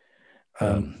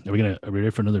 Are we ready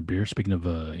for another beer? Speaking of,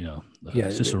 Yeah,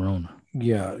 Cicerone.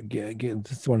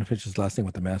 Just want to finish this last thing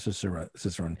with the Master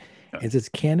Cicerone. Uh, It says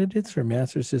candidates for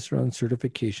Master Cicerone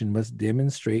certification must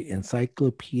demonstrate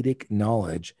encyclopedic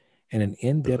knowledge and an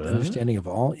in-depth uh, understanding of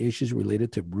all issues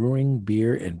related to brewing,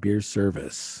 beer, and beer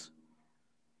service.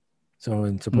 So,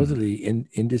 and hmm. supposedly,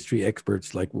 industry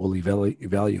experts like will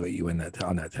evaluate you in that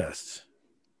on that test.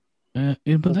 But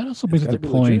that also It's brings up got to the be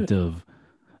legit. point of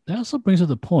that also brings up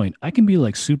the point. I can be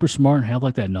like super smart and have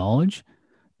like that knowledge.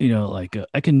 Like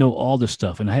I can know all this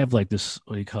stuff, and I have like this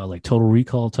what do you call it, like total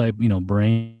recall type,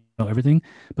 brain, everything.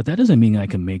 But that doesn't mean I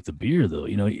can make the beer, though.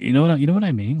 You know what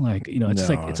I mean? Like, it's No,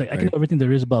 like I can know everything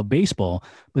there is about baseball,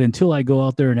 but until I go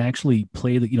out there and actually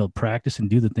play practice and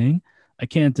do the thing, I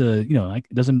can't.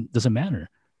 It doesn't matter.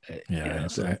 yeah,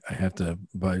 So I have to,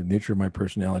 by nature of my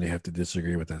personality, I have to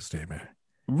disagree with that statement.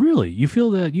 really, you feel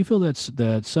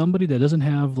that somebody that doesn't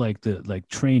have like the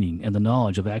training and the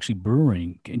knowledge of actually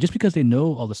brewing, and just because they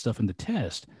know all the stuff in the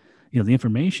test, the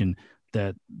information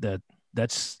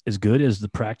that's as good as the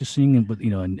practicing and but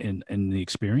and the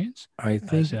experience. I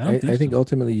say I don't I think think so.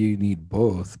 ultimately you need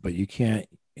both, but you can't.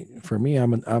 For me,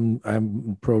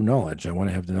 I'm pro knowledge. I want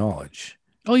to have the knowledge.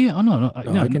 Oh yeah, oh no, no,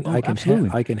 So no, no, oh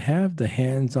absolutely, I can have the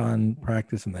hands-on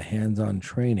practice and the hands-on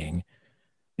training,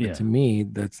 but yeah. to me,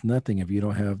 that's nothing if you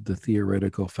don't have the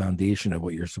theoretical foundation of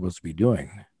what you're supposed to be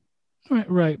doing. Right,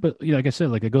 right, but like I said,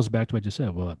 like it goes back to what you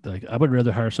said. Well, like I would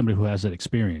rather hire somebody who has that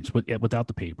experience, without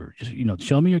the paper. Just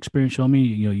show me your experience, show me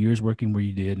years working where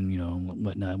you did, and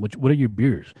whatnot. What are your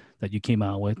beers that you came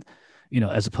out with,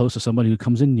 as opposed to somebody who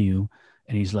comes in new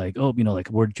and he's like, oh, like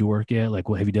where did you work at? Like,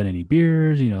 well, have you done any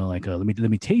beers? Like let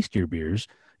me taste your beers.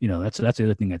 That's the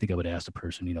other thing I think I would ask the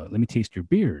person. Let me taste your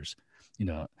beers. You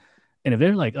know, and if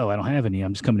they're like, oh, I don't have any,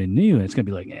 I'm just coming in new, and it's gonna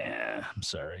be like, yeah, I'm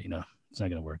sorry, it's not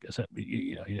gonna work.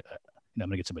 I'm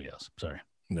gonna get somebody else. Sorry.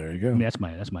 There you I mean, go.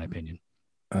 that's my opinion.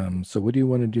 So what do you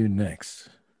want to do next?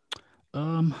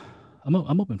 Um, I'm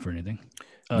open for anything.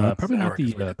 Not Probably not sour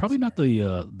because the we did the probably not sour.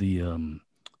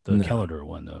 the No, Calendar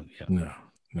one though. Yeah, no.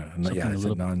 Yeah, something a it's a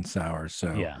little. non-sour.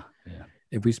 So Yeah, yeah.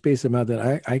 if we space them out,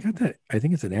 that I got that. I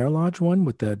think it's an Air Lodge one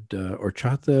with that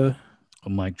horchata A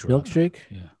mic drop. milkshake.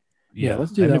 Yeah, Yeah, yeah.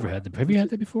 let's do I've that never one. had that. Have you Let's had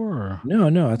do, that before? Or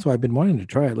no. That's why I've been wanting to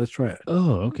try it. Let's try it.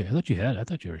 oh, okay. I thought you had. I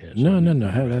thought you already had. So No. I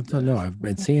never had That's no. that. I've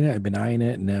been seeing it. I've been eyeing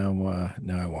it. Now I want it.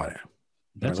 All right,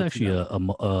 That's let's do actually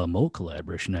that. a Mo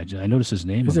collaboration. I noticed his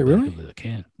name on Is the it back really? of the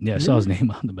can. Yeah, I saw his Really?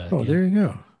 name on the back. Oh, Yeah. there you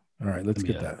go. All right, let's Let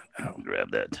me get that out.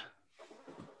 grab that.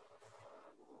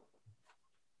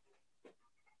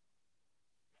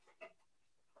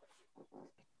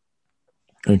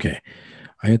 Okay,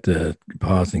 I had to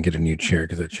pause and get a new chair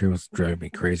because that chair was driving me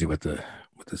crazy with the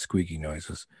squeaky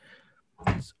noises.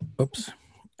 Oops.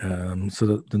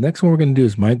 So the next one we're going to do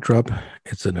is Mic Drop.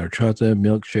 It's an horchata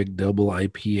milkshake double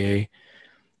IPA.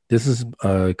 This is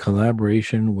a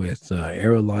collaboration with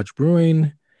Aero Lodge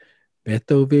Brewing,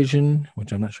 Beto Vision,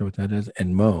 which I'm not sure what that is,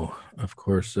 and Mo, of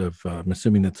course. I'm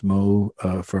assuming that's Mo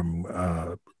from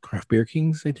Craft Beer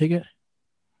Kings. I take it.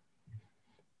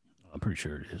 I'm pretty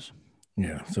sure it is.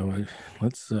 Yeah. So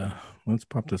let's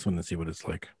pop this one and see what it's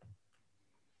like.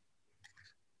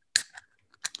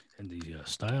 And the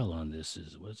style on this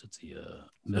is what is it? The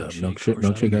The milkshake, milkshake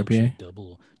horchata IPA. milkshake,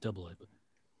 double IPA.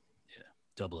 Yeah,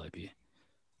 double IPA.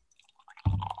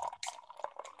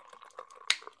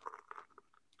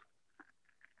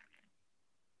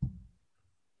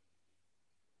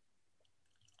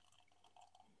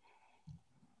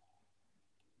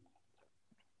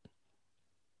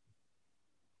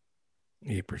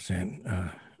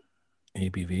 8%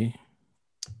 ABV.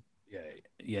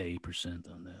 Yeah,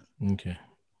 8% on that. Okay.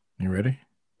 You ready?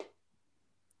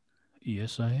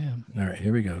 Yes, I am. All right,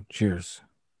 here we go. Cheers.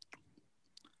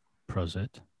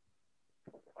 Prosit.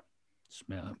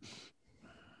 Smell.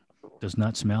 Does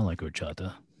not smell like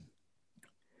horchata.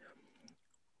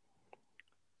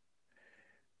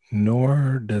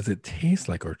 Nor does it taste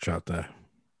like horchata.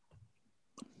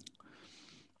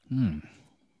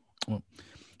 Well,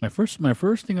 my first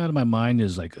thing out of my mind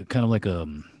is like kind of like a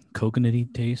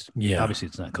coconutty taste. Yeah. Obviously,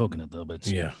 it's not coconut though, but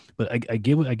it's, Yeah. But I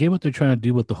get what they're trying to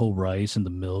do with the whole rice and the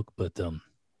milk, but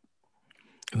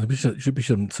Should be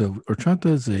some. So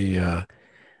horchata is a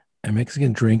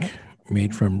Mexican drink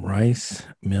made from rice,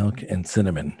 milk, and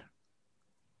cinnamon.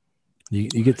 You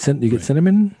get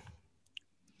cinnamon.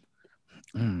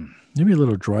 Maybe a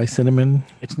little dry cinnamon.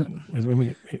 It's not.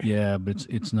 Yeah, but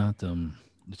it's not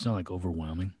like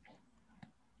overwhelming.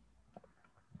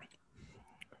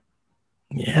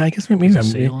 Yeah, I guess maybe I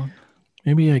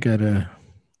gotta.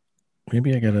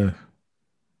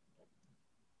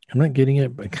 I'm not getting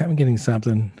it, but kind of getting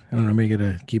something. I don't know. Maybe I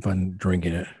gotta keep on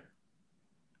drinking it.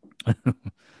 I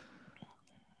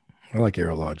like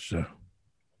Arrow Lodge, so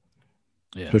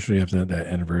yeah, especially after that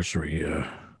anniversary.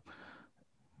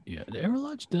 Yeah, the Arrow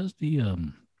Lodge does the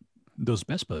those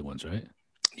Best Bud ones, right?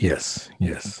 Yes.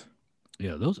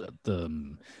 Yeah, those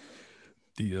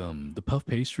the puff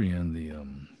pastry and the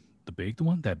baked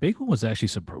one. That baked one was actually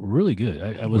really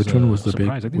good. I was which one was the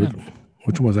surprised. baked?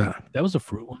 Which one was that? That was a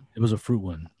fruit one. It was a fruit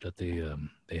one that they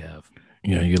have.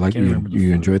 Yeah,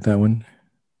 you enjoyed that one?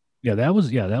 Yeah, that was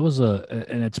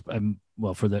and it's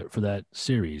well for that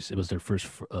series. It was their first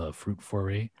fruit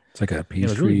foray. It's like a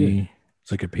pastry. Really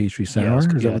it's like a pastry sour.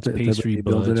 It's pastry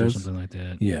buds or something like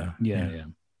that. Yeah.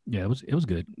 It was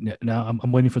good. Now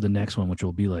I'm waiting for the next one, which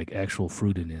will be like actual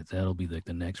fruit in it. That'll be like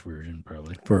the next version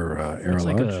probably for Arrow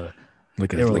Lodge.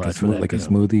 Like a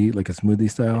smoothie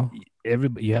style.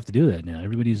 You have to do that now.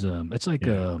 Everybody's it's like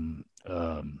the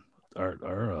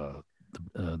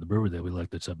brewery that we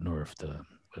like that's up north.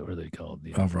 What are they called?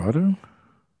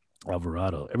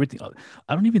 Alvarado. Everything.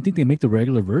 I don't even think they make the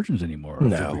regular versions anymore.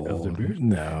 Of the beers.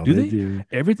 No. Do they? Do.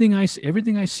 Everything I see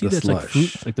that's slush. Like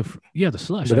fruit, like the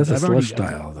slush. But that's a slush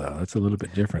style though. That's a little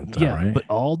bit different. Though, right? But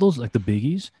all those like the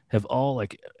biggies have all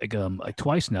like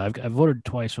twice now. I've ordered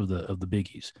twice of the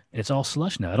biggies. It's all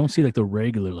slush now. I don't see like the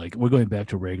regular. Like we're going back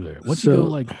to regular. Once you go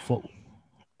like.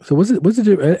 So what's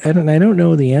the I don't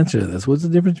know the answer to this. What's the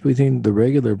difference between the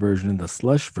regular version and the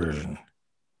slush version?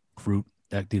 Fruit.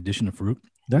 The addition of fruit.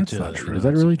 That's not true. Is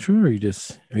that really true? Or are you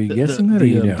guessing that?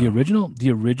 The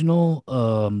original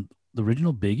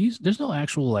biggies. There's no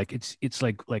actual like it's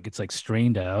like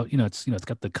strained out. It's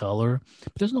got the color,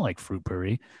 but there's no like fruit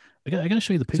puree. I gotta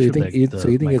show you the picture. So you think it's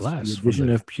the addition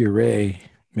of puree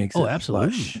makes it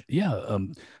absolutely slush? Yeah.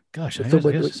 Gosh, and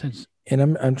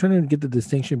I'm trying to get the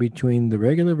distinction between the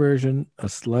regular version, a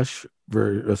slush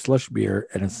beer,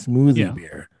 and a smoothie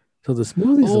beer. So the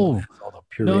smoothies all the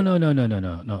puree.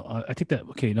 No. I think that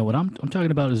No, what I'm talking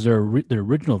about is their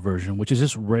original version, which is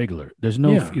just regular. There's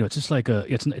no, it's just like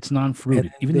it's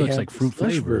non-fruited, even though it's like fruit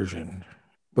flavor version.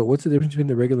 But what's the difference between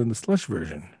the regular and the slush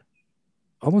version?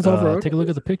 Almost Alvarado. Take a look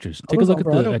at the pictures. Take a look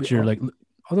at your like.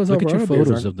 All those look at your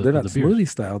photos of the. They're not the smoothie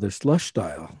style. They're slush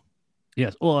style.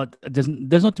 Yes. Well, there's no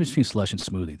difference between slush and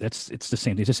smoothie. It's the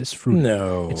same. It's fruit.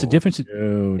 No. It's a difference.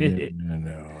 No.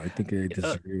 I think I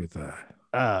disagree with that.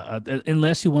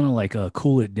 Unless you want to like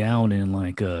cool it down and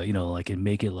like and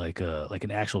make it like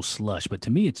an actual slush. But to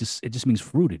me, it just means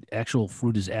fruited. Actual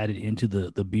fruit is added into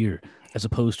the beer, as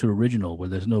opposed to original where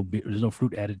there's no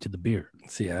fruit added to the beer.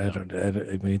 See, I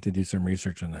need to do some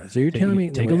research on that. So you're telling me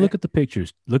take a look at the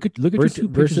pictures. Look at your two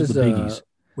pictures of the biggies.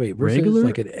 Wait, regular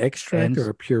like an extract or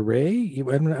a puree?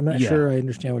 I'm not sure I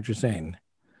understand what you're saying.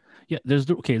 Yeah,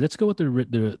 let's go with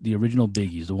the original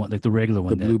biggies, the one like the regular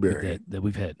one, the blueberry that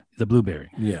we've had, the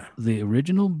blueberry. Yeah, the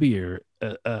original beer.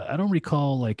 I don't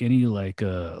recall like any like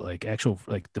actual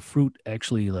like the fruit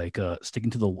actually like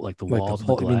sticking to the walls of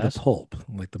the glass. The pulp,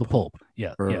 like the pulp.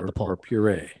 Yeah, the pulp or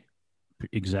puree.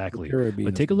 Exactly.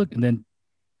 But take a look and then.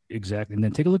 Exactly, and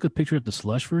then take a look at the picture of the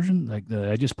slush version, like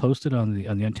I just posted on the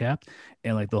Untapped,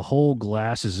 and like the whole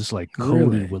glass is just like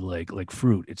coated with like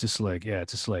fruit. It's just like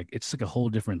it's like a whole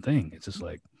different thing. It's just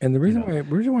like. And the reason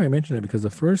why I mentioned it because the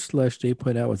first slush they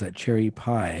put out was that cherry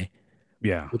pie,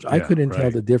 which I couldn't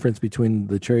tell the difference between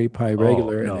the cherry pie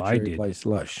regular and the cherry pie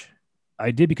slush.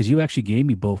 I did because you actually gave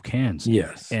me both cans.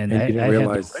 Yes, and I had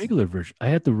the regular version. I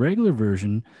had the regular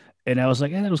version. And I was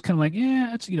like, that was kind of like,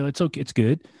 yeah, it's it's okay, it's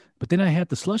good. But then I had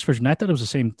the slush version. I thought it was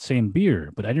the same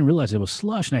beer, but I didn't realize it was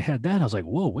slush. And I had that. And I was like,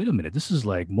 whoa, wait a minute, this is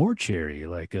like more cherry.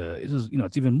 Like, this is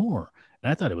it's even more.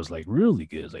 And I thought it was like really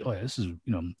good. It's like, oh yeah, this is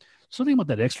something about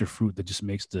that extra fruit that just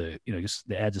makes the just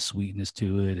that adds a sweetness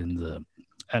to it. And the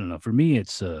I don't know. For me,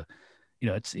 it's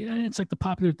it's like the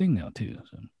popular thing now too.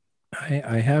 So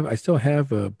I still have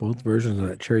both versions of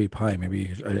that cherry pie.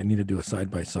 Maybe I need to do a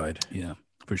side by side. yeah,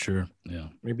 for sure. Yeah.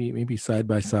 Maybe side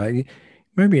by side. It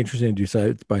might be interesting to do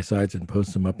side by sides and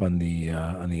post them up on the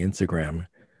Instagram.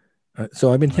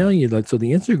 So I've been Right. telling you that. So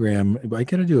the Instagram, I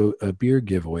got to do a beer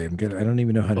giveaway. I don't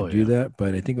even know how to Oh do yeah. that,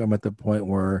 but I think I'm at the point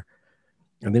where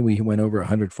I think we went over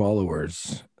 100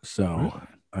 followers. So Really?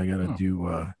 I got to Oh. do.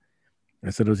 I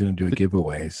said I was going to do a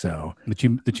giveaway. So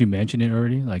Did you mention it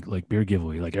already? Like beer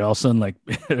giveaway. Like all of a sudden, like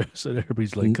so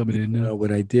everybody's like coming in now. no,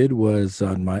 what I did was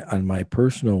on my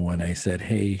personal one, I said,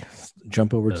 "Hey,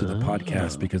 jump over to the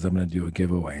podcast Oh, because I'm going to do a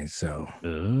giveaway." So, oh,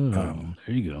 um,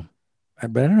 there you go.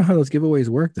 but I don't know how those giveaways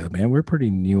work though, man. We're pretty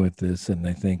new at this, and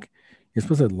I think you're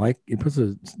supposed to like you're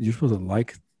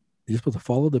supposed to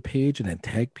follow the page and then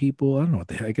tag people. I don't know what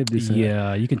the heck I got to do. So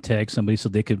Yeah, you can tag somebody so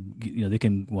they could, they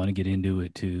can want to get into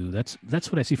it too. That's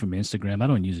what I see from Instagram. I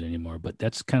don't use it anymore, but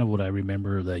that's kind of what I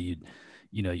remember that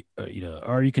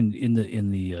or you can in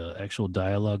the actual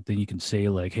dialogue, then you can say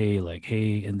like,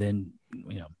 hey, and then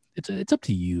it's up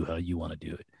to you how you want to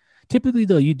do it. Typically,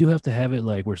 though, you do have to have it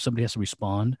like where somebody has to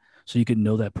respond, so you can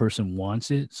know that person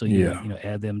wants it. So you yeah,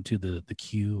 add them to the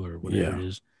queue or whatever yeah, it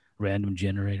is, random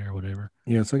generator or whatever.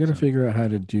 yeah. So I got to So figure out how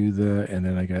to do that, and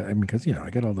then I mean, because I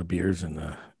got all the beers in I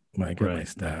got my right, right,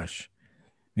 stash.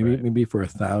 right. Maybe for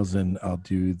 1,000, I'll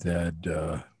do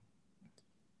that.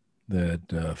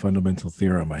 Fundamental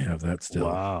theorem. I have that still,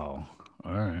 Wow.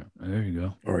 All right. There you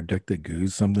go. or Duck the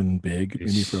Goose, something big,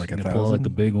 maybe for like You're a gonna pull out like the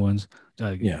thousand. big ones.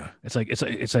 Like Yeah, it's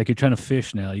like you're trying to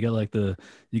fish now. You got like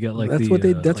that's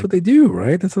like what they do,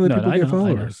 right? That's how the no, people get I know.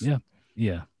 followers. Yeah.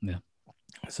 Yeah. Yeah.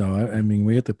 So I mean,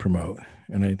 we have to promote,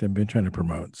 and I've been trying to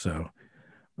promote. So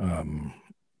um,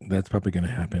 that's probably going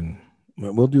to happen.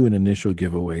 We'll do an initial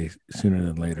giveaway sooner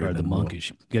than later, Or and the then we'll.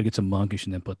 monkish. You gotta get some monkish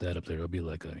and then put that up there. It'll be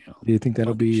like a Do you think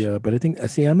that'll be? monkish. But I think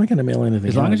see, I'm not going to mail anything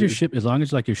out. As long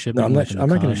as like you're No, shipping like in the I'm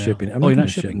not going to ship continental. it. I'm Oh, not you're going not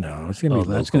to ship. shipping. No, it's going to Oh, be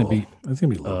that's gonna local. be It's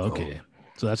going to be oh, local. okay.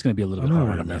 So that's gonna be a little I'm bit not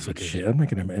harder going to then mess with because shit. I'm not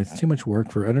going to. It's too much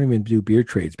work for. I don't even do beer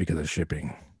trades because of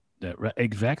shipping. that right,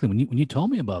 exactly when you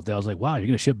told me about that, I was like, wow, you're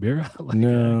gonna ship beer? Like No,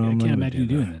 I I'm not can't going to imagine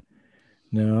do you doing that. that.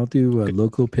 No, I'll do a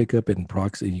local pickup and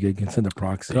proxy. You can send a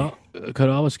proxy. Could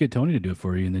always get Tony to do it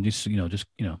for you, and then he can do it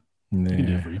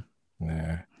Nah, for you.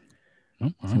 nah. Oh, all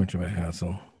Too right. much of a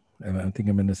hassle. And I think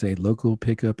I'm going to say local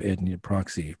pickup and your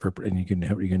proxy and you can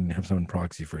have someone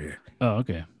proxy for you. Oh,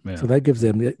 okay. So Yeah.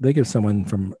 that gives someone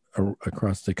from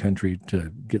across the country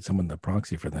to get someone the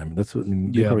proxy for them. That's what I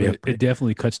mean. They Yeah, probably but have. it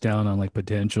definitely cuts down on like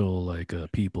potential like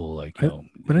people like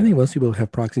But I think most people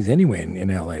have proxies anyway in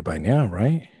LA by now,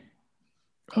 right?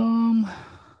 um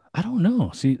I don't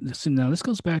know. See now this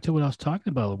goes back to what I was talking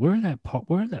about. We're at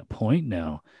that point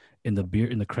now in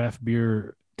the craft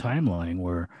beer timeline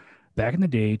where back in the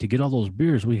day to get all those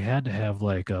beers we had to have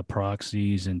like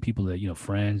proxies and people that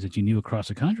friends that you knew across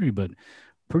the country, but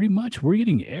pretty much we're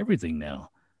getting everything now.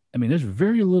 I mean, there's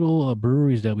very little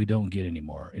breweries that we don't get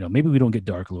anymore. Maybe we don't get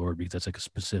Dark Lord because that's like a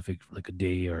specific, like a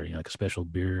day or like a special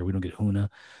beer. We don't get Huna,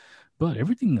 but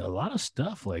everything, a lot of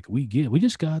stuff like we get. We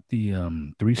just got the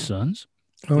Three Sons.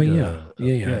 Oh We got yeah,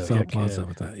 yeah. I yeah, we saw got Plaza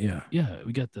with that. Yeah, yeah,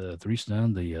 we got the Three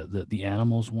Sons, the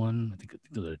animals one. I think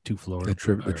they're two Florida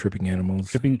the or tripping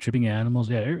animals. tripping animals.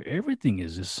 Yeah, everything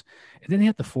is just. And then they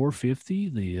had the 450,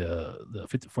 the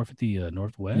 450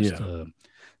 Northwest. Yeah.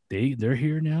 They're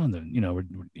here now, and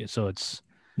then so it's.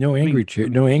 No I angry mean, chair.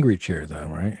 No angry chair though,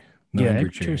 right? No yeah, angry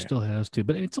Angry Chair chair. still has to,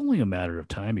 but it's only a matter of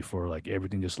time before like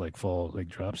everything just like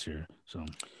drops here. So,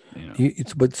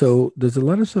 It's but so there's a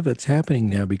lot of stuff that's happening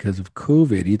now because of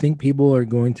COVID. Do you think people are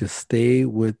going to stay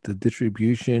with the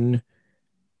distribution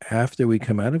after we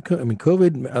come out of COVID? I mean,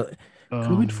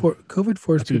 um, COVID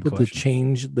forced that's a good people to question.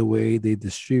 change the way they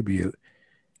distribute,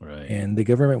 Right. and the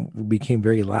government became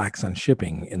very lax on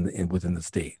shipping within the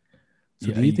state. So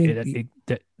Yeah, do you think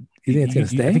that you think it's going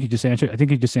to I think you stay? just answered. I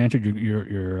think you just answered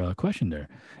your question there.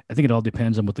 I think it all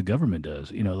depends on what the government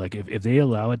does. Like if they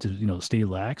allow it to stay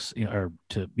lax, or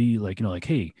to be like like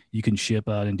hey, you can ship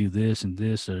out and do this and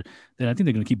this, or then I think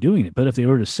they're going to keep doing it. But if they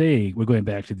were to say we're going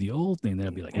back to the old thing, then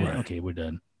I'd be like, Right. okay, we're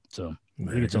done. So I There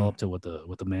think you it's all go. up to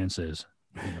what the man says,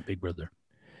 Big Brother.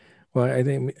 Well, I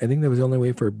think that was the only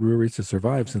way for breweries to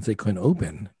survive since they couldn't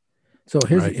open.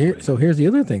 Right. Right. So here's the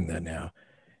other thing then now.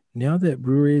 now that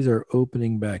breweries are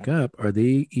opening back up, are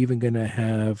they even going to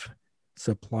have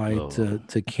supply Whoa.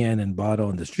 to can and bottle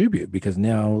and distribute? Because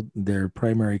now their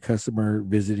primary customer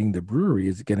visiting the brewery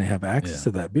is going to have access Yeah.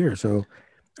 to that beer. So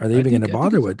are they I even going to think I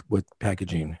think bother it's with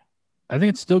packaging? I think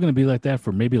it's still going to be like that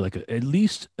for maybe like at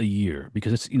least a year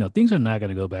because it's things are not going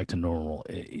to go back to normal.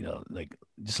 Like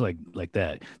just like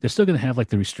that. They're still going to have like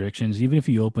the restrictions. Even if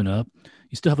you open up,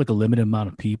 you still have like a limited amount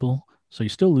of people, so you're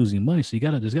still losing money. So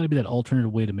there's got to be that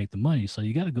alternative way to make the money. So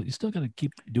you still got to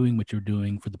keep doing what you're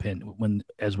doing for the when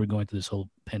as we're going through this whole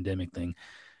pandemic thing.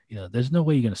 There's no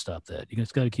way you're going to stop that. You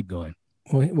just got to keep going.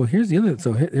 Well, here's the other.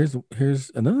 So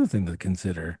here's another thing to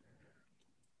consider.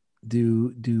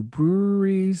 Do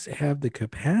breweries have the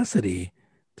capacity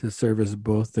to service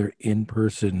both their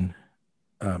in-person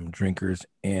drinkers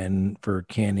and for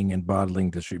canning and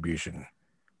bottling distribution?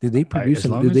 As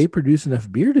long Do they as produce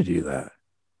enough beer to do that?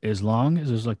 there's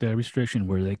like that restriction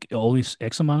where only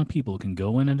X amount of people can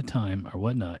go in at a time or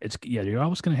whatnot. You're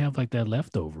always going to have like that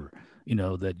leftover,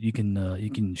 that you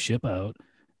can ship out,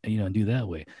 and do that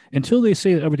way until they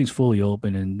say that everything's fully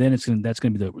open, and then that's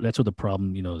where the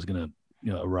problem is gonna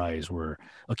arise where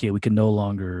okay we can no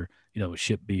longer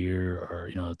ship beer or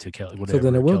to So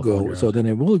then it whatever will go. California. So then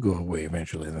it will go away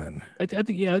eventually. Then I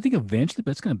think eventually,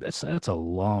 but that's a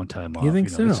long time you off. think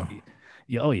It's so?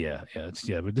 yeah, oh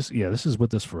but this is with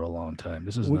this for a long time.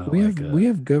 This is not like We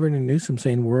have Governor Newsom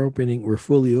saying we're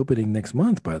fully opening next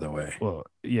month. By the way, well,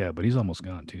 yeah, but he's almost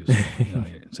gone too. So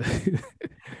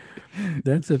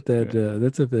that's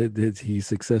if that he's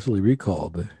successfully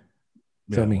recalled.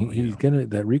 So I yeah, mean, well, he's gonna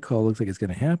that recall looks like it's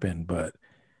gonna happen, but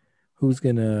who's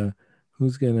gonna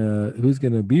who's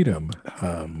gonna beat him?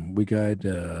 We got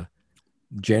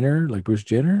Jenner, like Bruce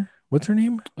Jenner. What's her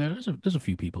name? yeah, there's a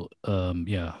few people.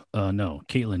 No,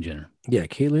 Caitlyn Jenner. Yeah,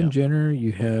 Caitlyn Yeah. Jenner.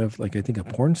 You have like I think a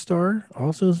porn star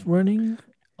also is running.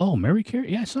 Oh, Mary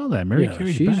Carey. Yeah, I saw that. Mary Yeah,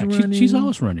 Carey's she's back. She's running.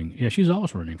 always running. Yeah, she's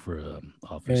always running for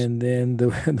office. And then the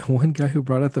the one guy who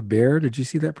brought out the bear. Did you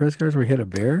see that press conference where he had a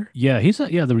bear? Yeah,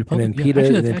 the Republican. Yeah,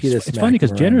 actually, And then PETA it's funny smacked him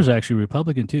because Jenner's around. actually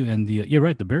Republican too, and you're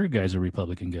right. The Barry guy's a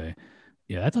Republican guy.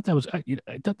 Yeah, I thought that was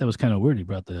kind of weird. He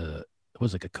brought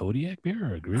was it like a Kodiak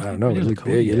bear or a I grizzly don't bear? I know. think It it was a looked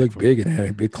big. It Kodiak. looked big and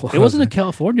had big It wasn't claws. a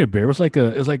California bear. It was like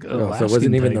Oh, so it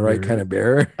wasn't Alaskan even the type right kind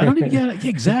bear. of bear. I don't even yeah, yeah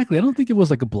exactly. I don't think it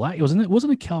was like a black. It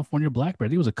wasn't a California black bear. I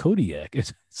think it was a Kodiak.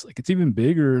 It's like it's even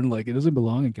bigger and like it doesn't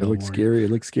belong in It looked California. scary.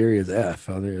 It looked scary as F.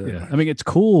 I'll tell you that Yeah, I much. mean it's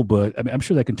cool, but I mean I'm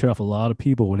sure that can turn off a lot of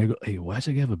people when they go, "Hey, why does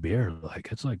it have a bear?" Like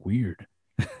it's like weird.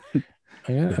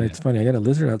 But yeah, It's funny. I got a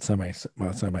lizard outside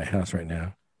my house right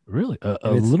now, really, a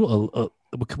and it's little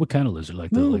what kind of lizard?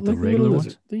 Like no the like a little regular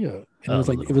lizard. ones? Yeah, and Oh,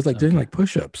 the little it was ones. like doing Okay, like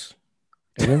push-ups.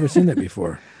 I've never seen that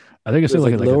before. I think I It said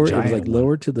was like like a lower. It was like giant one,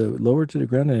 lower to the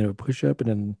ground, and it would push up, and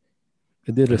then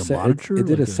like a monitor, It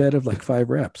did a like a. set of like 5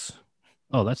 reps.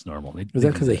 Oh, that's normal. Is They that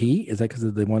do because of that. heat? Is that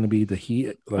because they want to be the heat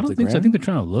I of the don't think so. I think ground? they're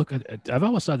trying to look. I've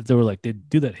always thought that they were like they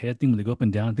do that head thing when they go up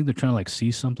and down. I think they're trying to like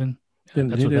see something. Yeah, Then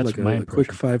they did that's like my a quick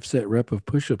impression. 5 set rep of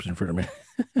push-ups in front of me.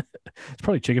 It's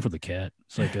probably chicken for the cat.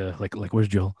 It's like like where's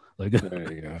Joe? Like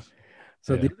There you go.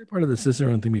 So yeah, the other part of the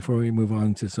Cicerone thing before we move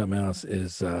on to something else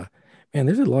is man,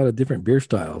 there's a lot of different beer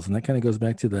styles, and that kind of goes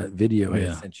back to that video oh I had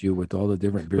yeah. sent you with all the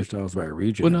different beer But styles by well,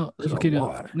 region. no, There's a okay,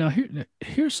 lot.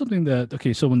 here's something that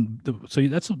okay. So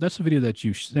that's the video that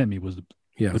you sent me was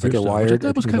Yeah, the it's beer like a style, which I wired. I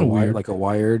thought think was it was kind a of wire, weird. like a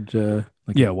wired,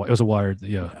 Yeah, it was a wired.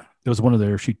 Yeah, yeah. it was one of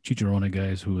their Chicharron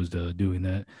guys who was doing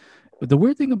that. But the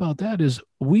weird thing about that is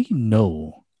we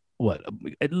know what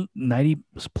 90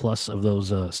 plus of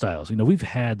those styles. We've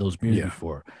had those beers Yeah.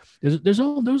 before. There's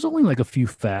only like a few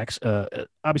facts.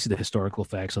 Obviously the historical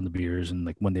facts on the beers and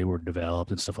like when they were developed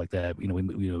and stuff like that.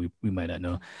 We might not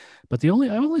know, but I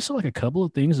only saw like a couple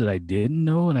of things that I didn't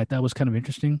know and I thought was kind of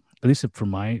interesting, at least from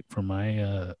my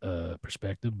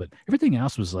perspective. But everything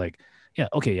else was like, yeah,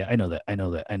 okay, yeah, I know that, I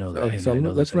know that, I know that, Okay, and so I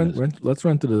know this, let's I know this. let's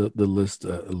run through the list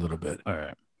a little bit All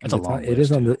right, that's because a it's on long it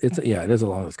is list on too. the it's yeah, it is a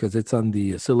long list because it's on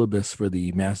the syllabus for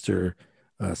the master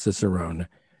Cicerone,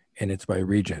 and it's by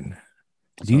region.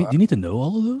 So Do you need to know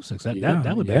all of those? 'Cause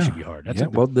that would actually be hard. That's yeah.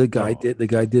 like Well, oh the guy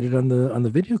did it on the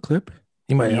video clip.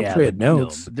 I'm yeah, sure he but had no,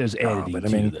 notes. but there's No, editing but I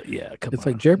too. mean, That yeah, come it's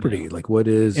like on, Jeopardy. Like, what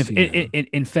is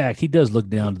In fact, he does look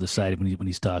down to the side when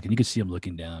he's talking. You can see him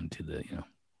looking down to the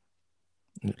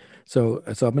So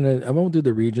I won't do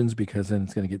the regions because then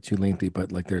it's gonna get too lengthy.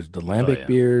 But like, there's the oh lambic yeah,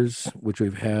 beers, which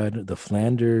we've had, the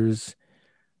Flanders,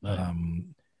 oh yeah.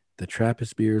 um, the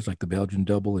Trappist beers, like the Belgian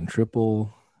double and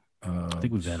triple, I uh,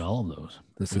 think we've had all of those.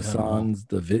 the We've had them all Saisons,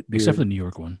 the Vit except for beer, the New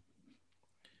York one.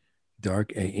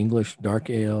 English dark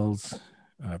ales,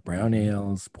 brown Hmm.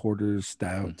 ales, porters, Hmm.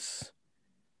 stouts,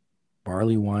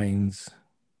 barley wines.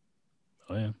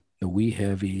 Oh yeah, the wee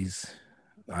heavies,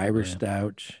 Oh Irish yeah,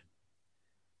 stout.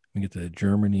 We get the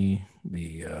Germany,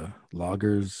 the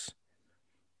lagers,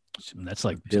 that's the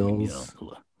like pills,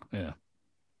 yeah.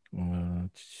 uh,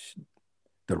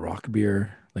 the rock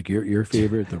beer. Like your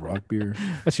favorite, the rock beer.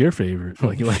 That's your favorite.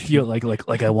 Oh shit!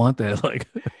 Like I want that.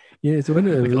 Yeah, it's one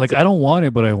of it's, Like I don't want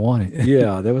it, but I want it.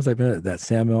 yeah, that was like that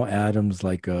Samuel Adams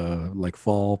like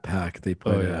fall pack they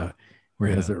Oh put yeah, out where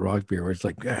it has yeah. that rock beer where it's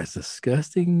like, yeah, it's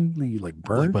disgustingly like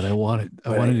Like, but I burnt. want it. I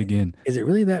But want it again. is it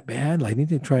really that bad? Like, I need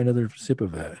to try another sip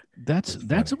of that. That's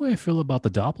That's funny. the way I feel about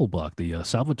the Doppelbock, the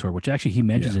Salvatore, which actually he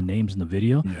mentions Yeah, in names in the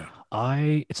video. yeah,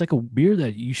 It's like a beer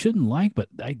that you shouldn't like, but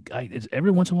it's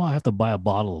every once in a while I have to buy a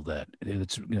bottle of that.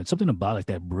 It's it's something about like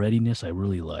that breadiness I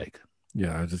really like.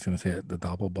 yeah. I was just gonna say it, the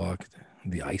Doppelbock,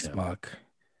 the Yeah, Eisbock,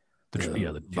 the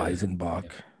yeah, Weizenbock, yeah.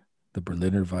 the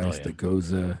Berliner Oh Weiss, yeah. the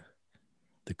Goza,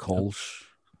 the Yep. Kolsch.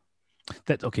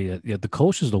 That okay, yeah, yeah. The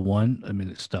Kolsch is the one. I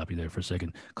mean, stop you there for a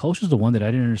second. Kolsch is the one that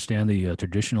I didn't understand the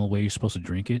traditional way you're supposed to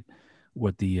drink it,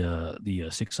 with the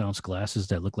 6 ounce glasses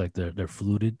that look like they're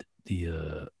fluted.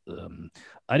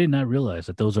 I did not realize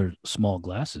that those are small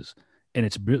glasses, and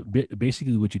it's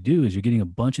basically what you do is you're getting a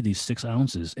bunch of these 6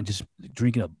 ounces and just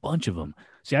drinking a bunch of them.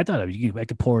 See, I thought I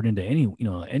could pour it into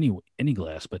any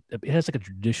glass, but it has like a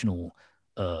traditional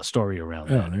story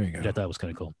around Oh, that, there you which I go. thought was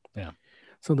kind of cool. Yeah.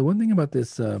 So the one thing about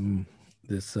this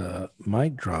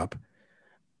mic drop,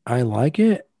 I like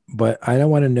it, but I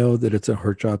don't want to know that it's a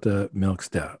horchata milk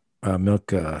stout,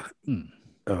 Hmm.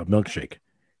 milkshake,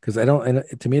 because I don't.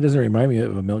 And to me, it doesn't remind me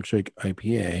of a milkshake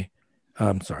IPA.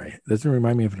 I'm sorry, it doesn't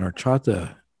remind me of an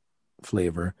horchata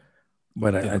flavor,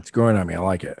 but Yeah. it's growing on me. I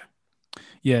like it.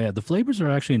 Yeah, the flavors are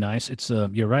actually nice. It's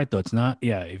you're right though. It's not.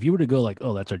 Yeah, if you were to go like,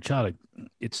 oh, that's horchata,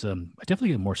 it's I definitely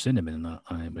get more cinnamon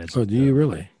on it. But it's Oh, do you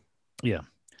really? yeah,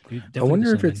 you I definitely get the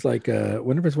wonder if cinnamon. it's like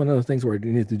wonder if it's one of those things where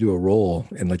you need to do a roll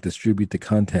and like distribute the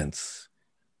contents.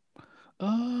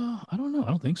 I don't know. I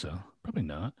don't think so. Probably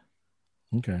not.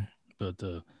 Okay. But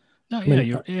no, I yeah, mean,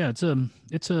 you're yeah. It's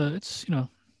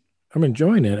I'm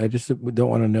enjoying it. I just don't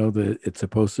want to know that it's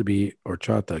supposed to be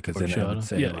horchata because then I would horchata.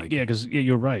 say Yeah, like, yeah, because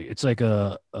you're right. It's like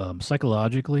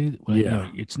psychologically, when yeah,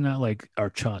 it's not like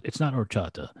horchata. It's not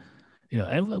horchata.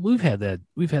 And we've had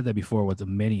that before with the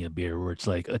many a beer where it's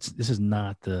like this is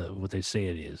not what they say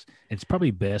it is. It's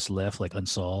probably best left like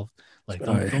unsolved. Like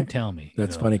don't tell me.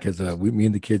 that's funny because me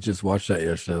and the kids just watched that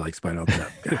yesterday, like Spinal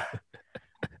Tap.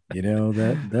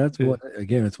 God, that's Yeah. what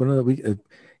again. It's one of the we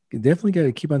definitely got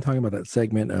to keep on talking about that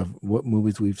segment of what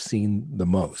movies we've seen the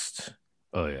most.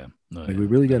 Oh yeah, no Like we yeah,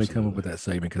 really got to come up absolutely. with that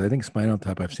segment because I think Spinal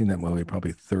Tap. I've seen that movie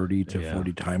probably 30 to Yeah,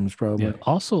 40 times, yeah. probably.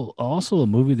 Also a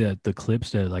movie that the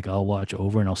clips that like I'll watch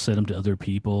over and I'll send them to other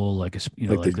people. Like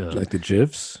Like the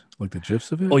gifs, like the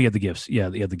gifs of oh it. yeah, the gifts. Yeah,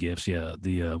 the gifts. Yeah,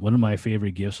 the one of my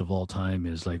favorite gifts of all time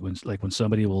is like when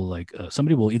somebody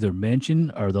will either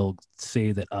mention or they'll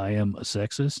say that I am a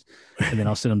sexist, and then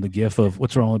I'll send them the gif of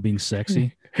what's wrong with being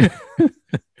sexy.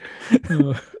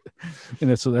 And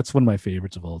that's one of my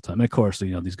favorites of all time. And of course,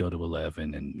 these go to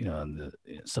 11 and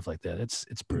stuff like that. It's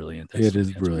brilliant. It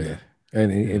is That's one of the brilliant,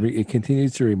 and yeah. it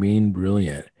continues to remain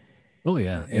brilliant. Oh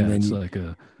yeah, And yeah. then It's like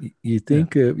yeah. you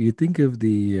think of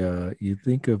the you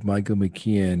think of Michael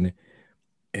McKean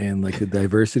and like the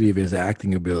diversity of his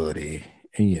acting ability,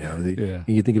 and Yeah. and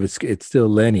you think of it's still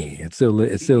Lenny, it's still Well,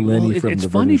 Lenny from it's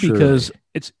Laverne funny and Shirley. because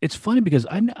it's funny because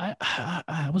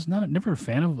I was never a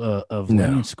fan of Lenny No,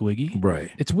 and Squiggy. right?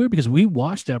 It's weird because we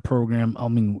watched that program. I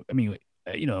mean,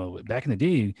 back in the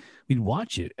day, we'd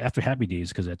watch it after Happy Days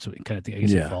because that's the kind of thing. I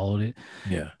guess it Yeah, followed it.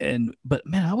 yeah, But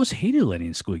man, I always hated Lenny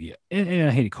and Squiggy, and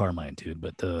I hated Carmine too.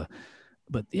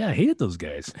 But yeah, I hated those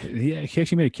guys. He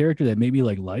actually made a character that made me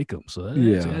like him. So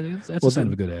yeah. that's a Well, sign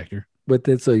of a good actor. but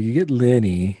then so you get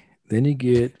Lenny, then you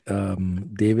get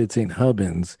David St.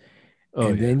 Hubbins, Oh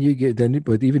and yeah. then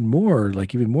but even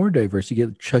more diverse, you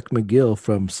get Chuck McGill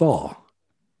from Saul.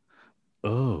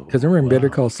 Because Oh remember in Better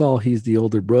wow. Call Saul, he's the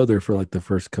older brother for like the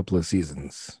first couple of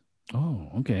seasons. Oh,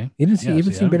 okay. You didn't see, you Yeah,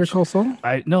 haven't see, seen Better Call Saul?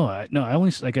 I no, I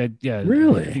only like I yeah, I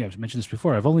Really? think I've mentioned this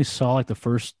before. I've only saw like the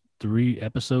first 3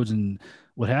 episodes, and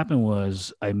what happened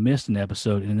was I missed an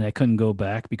episode, and then I couldn't go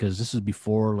back because this is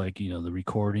before the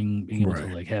recording being able to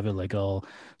Right. like have it like all.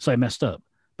 So I messed up.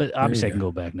 But There you obviously, I can go.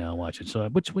 go back now and watch it. So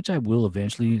which I will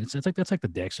eventually. It's like that's like the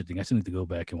Dexter thing. I still need to go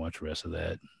back and watch the rest of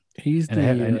that. He's And I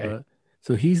have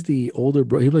so he's the older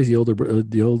bro. He plays the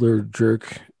older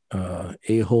jerk,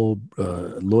 a-hole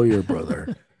lawyer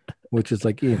brother, which is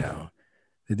like, the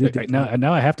dude definitely,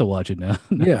 now I have to watch it now.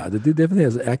 yeah, the dude definitely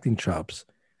has acting chops.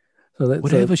 So that's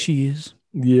Whatever she is,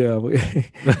 yeah,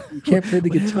 you can't play the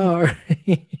whatever guitar.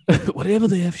 whatever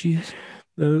the f she is.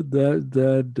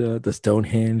 the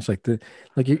Stonehenge, like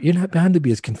you're not bound to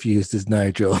be as confused as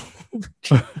Nigel.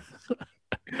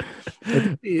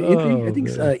 I Oh think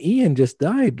man. Ian just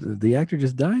died. The actor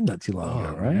just died not too long ago,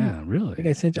 Oh right? man, I think really?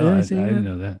 I sent you. No, Did I I say that? didn't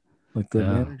know that. Like the No,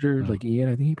 manager, no. like Ian,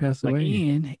 I think he passed Like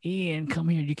away. Ian, come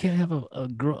here. You can't have a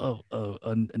girl,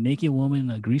 a naked woman,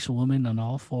 a greased woman on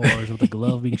all fours with a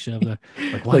glove being shoved.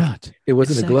 Like, why Like not? it It's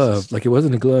wasn't a glove. sexist. Like it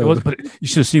wasn't a It was, glove. but you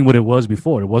should have seen what it was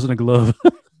before. It wasn't a glove.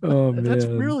 Oh That's man,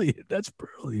 brilliant. That's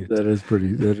brilliant. that is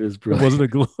pretty. That is It brilliant. wasn't a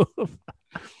glove.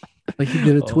 Like he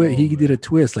did a twist. Oh He did a man.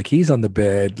 twist. Like he's on the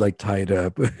bed, like tied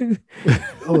up.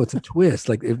 Oh, it's a twist.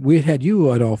 Like if we had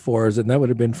you on all fours, and that would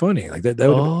have been funny. Like that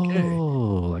would have been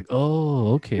okay.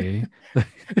 Okay.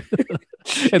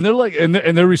 And they're like, and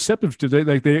they're receptive to it.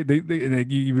 Like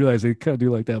and you realize they kind of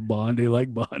do like that bond. They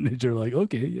like bondage. They're like,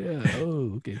 okay, yeah,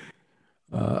 oh, okay.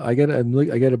 I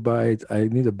gotta buy. I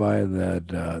need to buy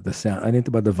that the sound. I need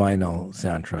to buy the vinyl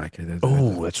soundtrack.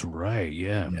 Oh, that's right.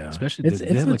 Yeah, Yeah, especially they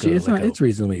it's have not like a it's not like a it's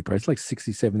reasonably priced. It's like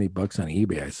 60-70 bucks on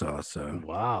eBay. I saw. So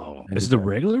wow. I Is it need the to.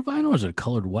 regular vinyl or is it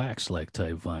colored wax like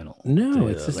type vinyl? No,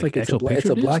 it's The just like like actual it's picture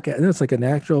a disc? black. No, it's like an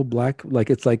actual black. Like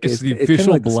It's the it's kind of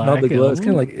official like the smell of the black. glove.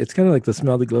 Oh, It's kind of like the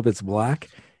smell of the glove. It's black,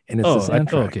 and it's the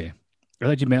soundtrack. okay. I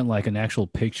thought you meant like an actual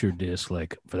picture disc,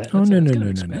 like for that. Oh That's kind of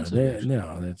expensive, no actually.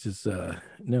 no that's just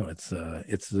no it's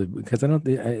the because I don't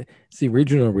think it's the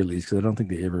original release because I don't think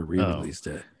they ever Oh, re-released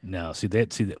it. no.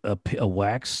 A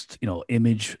waxed,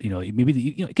 image, maybe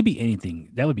it could be anything.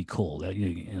 That would be cool.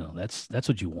 That that's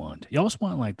what you want. You always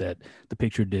want like that, the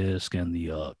picture disc and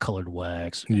the colored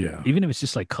wax, Yeah. even if it's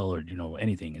just like colored,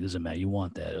 anything. It doesn't matter. You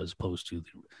want that as opposed to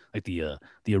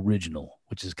the original,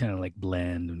 which is kind of like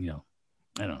bland and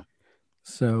I don't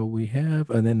So we have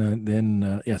and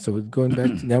then yeah. So going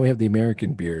back to, now we have the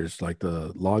American beers like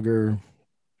the lager,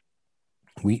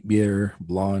 wheat beer,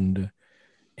 blonde,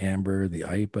 amber, the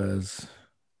IPAs,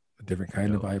 a different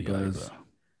kind of know. The IPAs, IPA.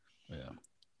 Yeah.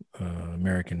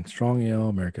 American strong ale,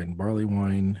 American barley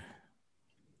wine,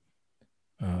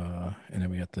 and then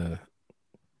we got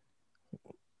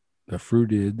the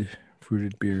fruited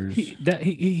beers.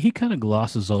 He kind of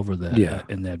glosses over that Yeah,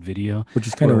 in that video which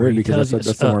is kind of where weird he because tells you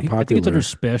that's the more I think it's under popular.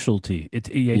 specialty. He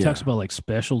talks Yeah, about like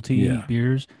specialty yeah.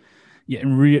 beers. Yeah,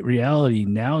 in reality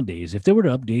nowadays, if they were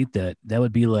to update that, that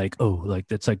would be like, oh, like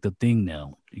that's like the thing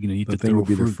now. You The could thing throw would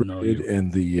be the fruit in all fruited your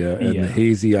and the yeah.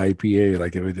 hazy IPA.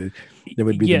 Like that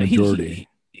would be the Yeah, majority.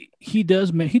 he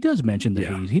does mention the Yeah,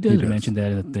 haze. He he does does. mention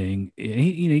that in the thing.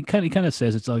 He kind of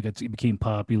says it's like it became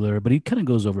popular, but he kind of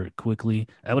goes over it quickly.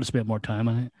 I would have spent more time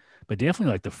on it, but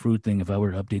definitely like the fruit thing. If I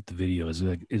were to update the video,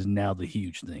 is now the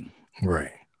huge thing,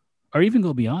 Right. or even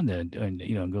go beyond that,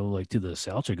 and go like to the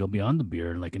seltzer, go beyond the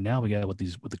beer, and like and now we got with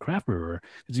the craft brewer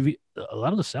because a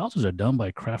lot of the seltzers are done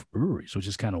by craft breweries, which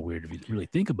is kind of weird if you really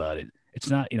think about it. It's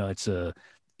not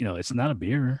it's not a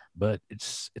beer, but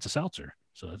it's a seltzer,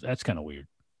 so that's kind of weird.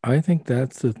 I think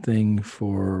that's the thing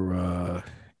for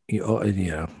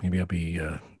maybe I'll be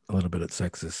a little bit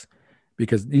sexist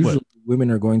because What? usually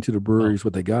women are going to the Oh, breweries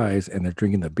with the guys and they're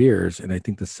drinking the beers, and I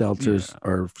think the seltzers yeah.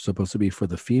 are supposed to be for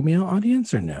the female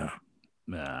audience or no?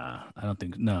 Nah, I don't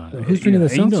think. No, Who's drinking the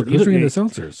and seltzer? Who's drinking the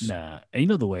seltzers? nah, and you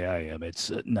know the way I am.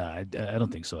 It's nah, I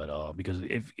don't think so at all. Because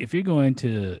if you're going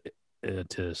to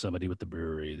somebody with the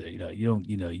brewery, that you don't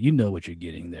you know what you're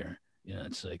getting there.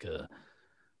 It's like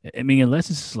I mean, unless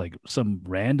it's like some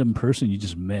random person you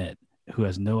just met who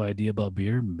has no idea about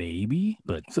beer, maybe.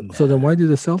 But So then nah, why do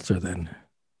the seltzer then?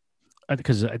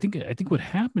 because I think what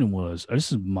happened was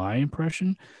this is my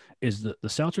impression is that the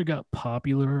seltzer got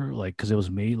popular like because it was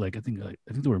made like I think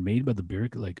they were made by the beer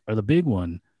like or the big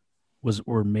one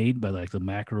were made by like the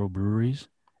macro breweries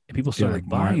and people Yeah, started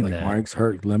buying like that. Mark's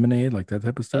Hurt Lemonade, like that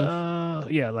type of stuff.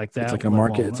 Yeah, like It's that like a like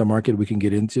market. well It's a market we can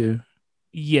get into.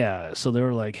 yeah, so they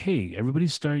were like, hey,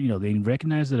 everybody's starting, they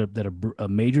recognize that a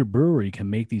major brewery can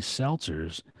make these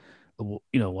seltzers.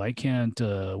 Why can't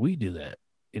we do that?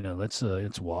 Let's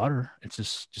it's water.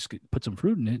 It's put some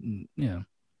fruit in it, and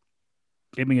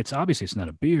I mean, it's obviously it's not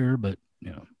a beer, but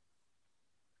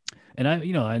and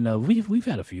I know we've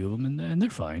had a few of them, and they're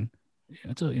fine.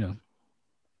 Yeah, it's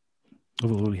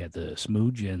we had the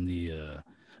Smooge and the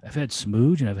I've had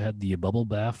Smooge and I've had the Bubble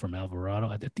Bath from Alvarado.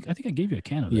 I think I gave you a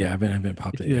can of Yeah, that. I haven't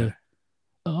popped If it yet. you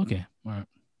Oh, okay, all right.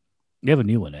 They have a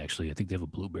new one actually. I think they have a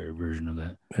blueberry version of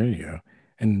that. There you go.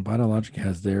 And Biologic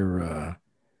has their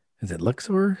is it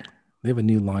Luxor? They have a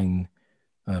new line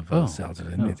of Oh, seltzer.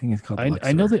 And I no. think it's called I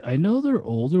know Luxor. that I know their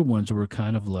older ones were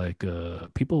kind of like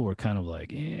people were kind of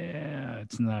like yeah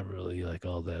it's not really like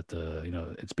all that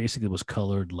it's basically was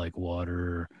colored like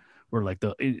water or like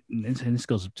and this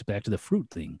goes back to the fruit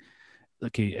thing.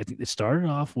 okay, I think it started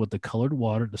off with the colored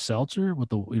water, the seltzer with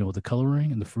the with the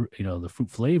coloring and the fruit, the fruit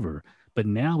flavor. But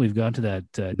now we've gone to that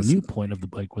This- new point of the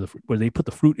like where they put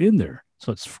the fruit in there,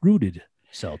 so it's fruited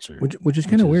seltzer, which is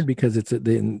kind of weird because it's it's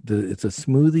a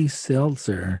smoothie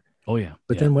seltzer. oh yeah,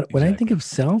 But yeah, then when I think exactly. of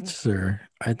seltzer,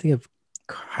 I think of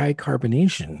high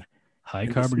carbonation. High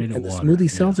And carbonated and the water, smoothie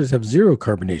yeah. seltzers have zero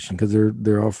carbonation because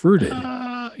they're all fruited.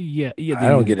 Yeah, I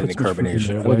don't they get put any so much fruit in carbonation.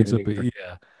 there, I it don't get winds any. up,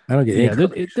 yeah, I don't get any yeah.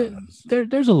 carbonation on those.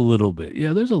 There's a little bit,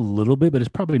 yeah. There's a little bit, but it's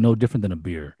probably no different than a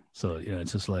beer. So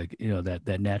it's just like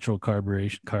that natural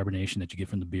carbonation that you get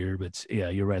from the beer. But yeah,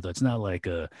 you're right though. It's not like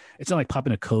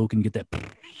popping a Coke and get that.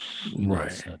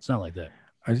 Right. It's not like that.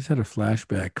 I just had a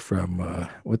flashback from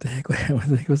what the heck? What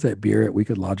the heck was that beer at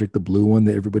Weekend Logic? The blue one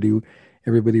that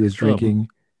everybody was Oh, drinking.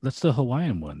 that's the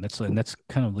Hawaiian one. That's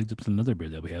kind of leads up to another beer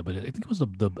that we had. But I think it was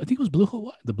the I think it was Blue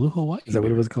Hawaii, the Blue Hawaii Is that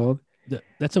what it beer. was called?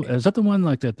 Is that the one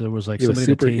like that? There was like It was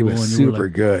somebody at a super. It was table and you were like, super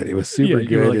good. It was yeah, super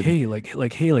you were good. like, And hey,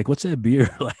 like, what's that beer?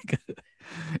 Like,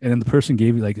 and then the person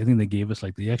gave you like, I think they gave us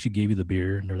like, they actually gave you the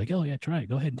beer and they're like, oh yeah, try it.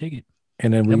 Go ahead and take it.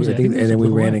 and then That was I it. I think think, it and was a then we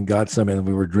Blue ran Hawaii. and got some, and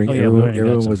we were Oh drinking. yeah, we went and got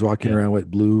Everyone was some. walking Yeah. around with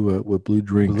blue Blue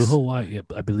drinks. Hawaii. Yeah,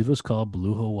 I believe it was called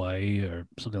Blue Hawaii or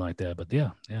something like that. But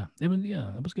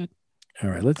it was good. All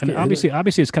right, let's And get obviously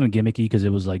it's kind of gimmicky because it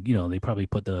was like, they probably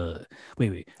put the, wait,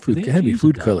 did food. they It had to actually be use the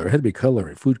food dye? color. It had to be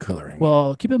coloring. Food coloring.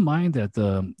 Well, keep in mind that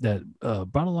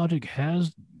Bottle Logic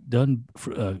has done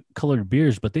colored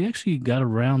beers, but they actually got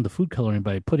around the food coloring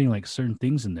by putting like certain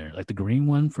things in there, like the green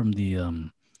one from the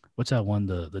what's that one,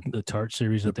 the tart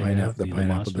series The that they pineapple. have, The the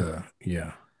pineapple. monster,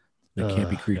 The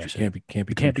campy creature. gosh, Campy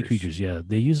the campy creatures. creatures. Yeah,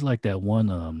 they use like that one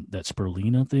that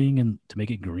spirulina thing and to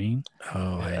make it green.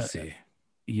 Oh, I Uh, see.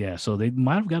 yeah, so they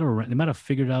might have they might have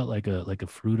figured out like a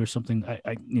fruit or something.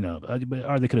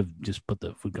 Or they could have just put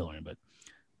the food coloring, but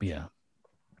yeah.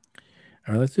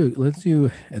 All right, let's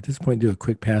do at this point do a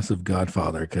quick pass of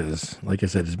Godfather because, like I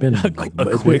said, it's been like A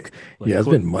it's been quick, like yeah,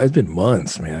 quick, it's been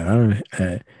months, man. I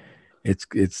don't.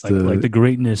 It's like the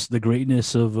the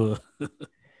greatness of oh,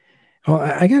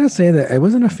 I gotta say that I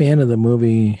wasn't a fan of the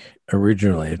movie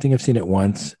originally. I think I've seen it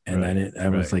once, and right, I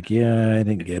was right. like, yeah, I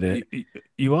didn't get it.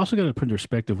 You also got to put in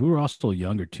perspective. We were also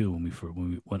younger too when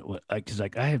we went. Because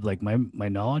like I have like my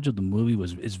knowledge of the movie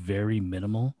is very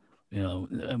minimal. I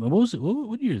mean, what was it?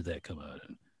 What year did that come out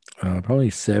in? Probably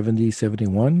 70,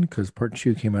 71, because part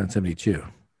two came out in 72.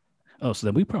 Oh, so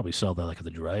then we probably saw that like at the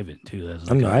drive-in too. I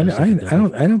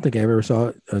don't think I ever saw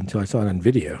it until I saw it on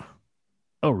video.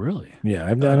 Oh, really? Yeah,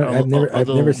 I've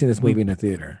never seen this movie in a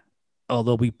theater.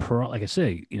 Although like I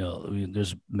say,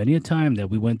 there's many a time that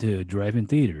we went to drive-in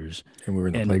theaters And we were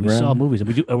in the and we saw playground. movies,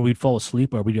 and we'd fall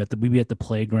asleep, or we'd be at the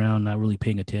playground, not really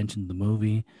paying attention to the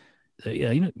movie. Yeah,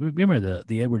 remember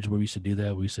the Edwards where we used to do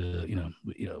that? We used to,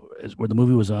 where the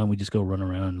movie was on, we just go run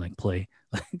around and like play.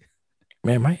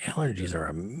 Man, my allergies are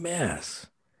a mess.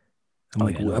 Oh,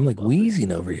 yeah, no, I'm like well,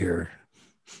 wheezing over here.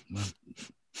 well,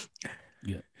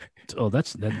 yeah. Oh,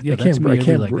 that's that. I Yeah, that's can't. me I every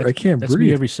can't. like I can't that's me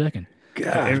breathe. every second.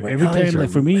 Gosh, my Every allergies time, are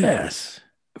like a mess.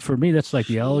 for me, that's like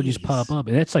the allergies pop Jeez. up,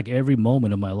 and that's like every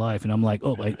moment of my life, and I'm like,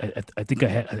 oh, I think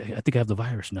I think I have the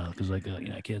virus now because like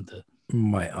I can't.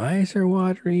 My eyes are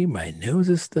watery. My nose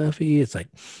is stuffy. It's like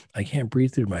I can't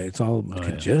breathe through my. It's all Oh yeah.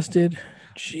 congested.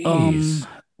 Jeez.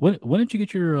 When did you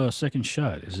get your second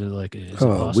shot? Is it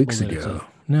Oh, possible weeks that it's ago.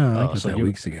 No, I oh got so that you're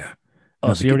weeks ago. oh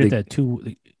No, so you already at that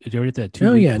you already at that oh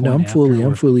 2 week yeah, no, point after I'm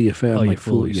where fully. oh I'm you like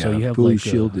full. fully so Yeah, you have fully like so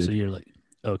shielded. you're like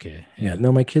okay Yeah, yeah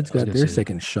no, my kids I was got gonna their say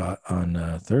second shot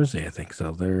on Thursday, I think.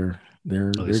 So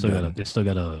oh they're done. they still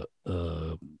got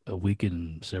a week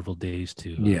and several days to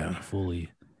Yeah. be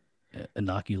fully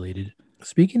inoculated.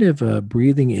 Speaking of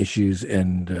breathing issues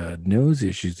and nose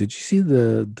issues, did you see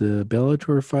the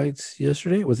Bellator fights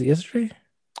yesterday? Was it yesterday?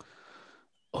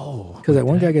 Oh, Because that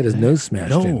one guy got his nose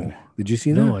smashed in. no, Did you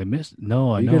see no, that? I missed.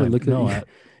 No, I You know. gotta look at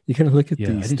you gotta look at Yeah,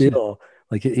 the I didn't see that. still.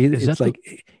 Like Is it's that the? like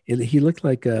he looked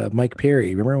like Mike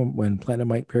Perry. Remember when Platinum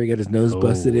Mike Perry got his nose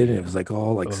busted Oh in, and it yeah. was like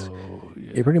all like Oh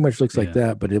it yeah. pretty much looks like Yeah.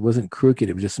 that, but it wasn't crooked.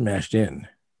 It was just smashed in.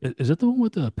 Is that the one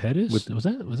with the With Pettis? Was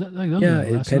that like that was yeah,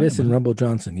 last night? Pettis and Rumble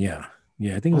Johnson. Yeah,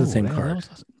 yeah, I think it was the Oh, same that card. was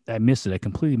I missed it. I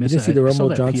completely You missed didn't see it. the I saw Rumble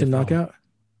that Johnson PFL. knockout?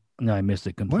 No, I missed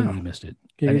it. Completely Wow. missed it.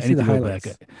 Okay, you I see need the to go back.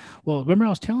 highlights. Well, remember I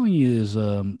was telling you is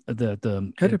that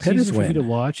How did it's Pettis easy for me to win?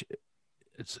 watch.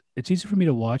 It's easy for me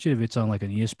to watch it if it's on like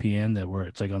an ESPN that where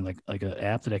it's like on like an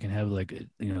app that I can have like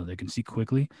that can see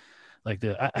quickly. Like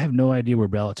I have no idea where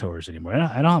Bellator is anymore.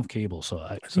 I don't have cable, so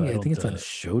I I think it's don't. on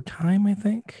Showtime. I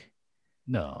think.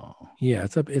 No. Yeah,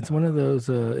 it's one of No. those.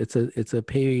 It's a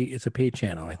pay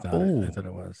channel. I thought it. I Oh, thought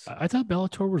it was. I thought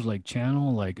Bellator was like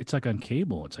channel, like it's like on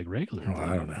cable. It's like regular Oh,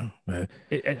 I thing. don't know.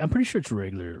 I'm pretty sure it's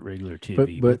regular But TV. But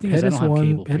the but thing is, I don't have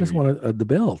cable. Pettis Period. won the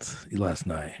belt last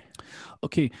night.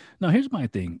 Okay, now here's my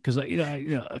thing, because I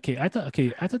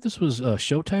thought this was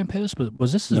Showtime Pettis, but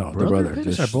was this his No, the brother brother,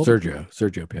 Pettis or just both?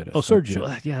 Sergio Oh, Pettis. Sergio.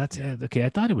 Yeah, Yeah, that's yeah. okay. I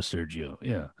thought it was Sergio.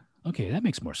 Yeah. Okay, that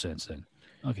makes more sense then.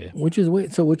 Okay, Which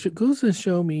goes to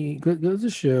show me goes to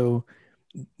show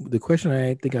the question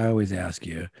I think I always ask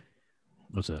you.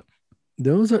 what's that?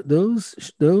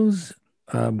 Those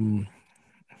um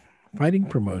fighting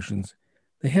promotions,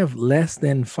 they have less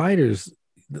than fighters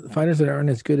that aren't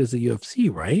as good as the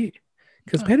UFC, right?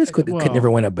 Because Pettis could never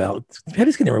Well, win a belt.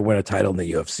 Pettis could never win a title in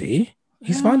the UFC.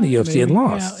 He's fought in the UFC and maybe. Yeah,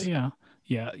 lost.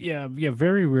 yeah, yeah.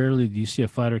 Very rarely do you see a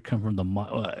fighter come from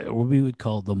what we would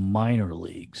call the minor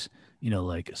leagues.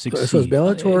 Like So is succeed.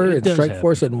 Bellator It and does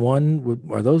Strikeforce happen. and one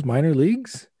are those minor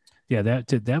leagues? Yeah,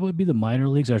 that would be the minor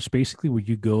leagues. That's basically where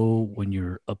you go when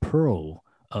you're a pro,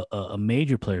 a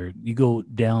major player. You go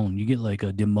down, you get like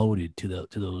a demoted to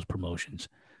those promotions.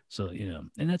 So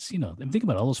and that's I'm thinking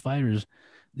about all those fighters,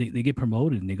 they get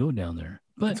promoted and they go down there.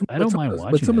 But I don't mind But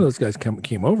watching some of that. those guys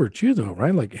came over too, though,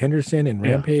 right? Like Henderson and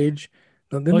Yeah. Rampage.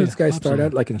 Then Oh those yeah. guys start Absolutely.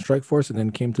 out like in Strikeforce and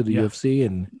then came to the Yeah. UFC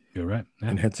and You're right.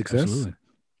 Yeah. had success. Absolutely.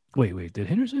 Wait. Did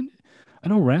Henderson? I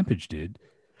know Rampage did.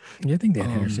 Yeah, I think Dan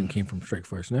Henderson Um. came from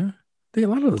Strikeforce. No, I think a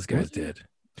lot of those guys Was did.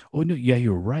 Oh no, yeah,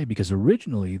 you're right. Because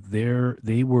originally they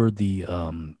were the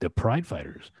Pride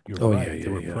fighters. You're Oh yeah, right. They yeah,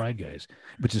 were yeah. Pride guys,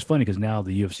 which is funny because now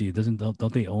the UFC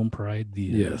don't they own Pride?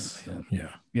 Yes, yeah.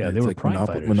 Yeah, they It's were like Pride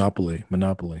fighters.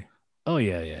 Monopoly. Oh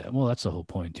yeah. Well, that's the whole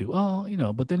point too. Well,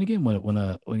 but then again, when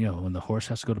the horse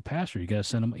has to go to pasture, you gotta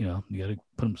send him. You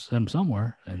gotta send him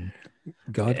somewhere. And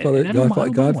I don't mind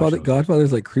watching those guys.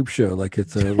 Godfather's like Creep Show. Like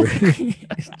it's a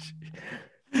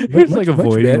It's like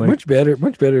avoiding like. much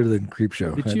better than Creep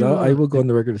Show. Did you? I will go on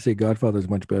the record to say Godfather is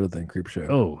much better than Creep Show.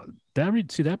 Oh,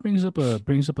 that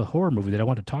brings up a horror movie that I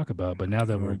want to talk about. But now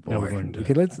that Oh we're boy. going to.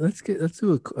 Okay, let's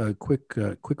do a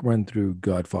quick run through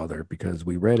Godfather because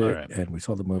we read All it right. and we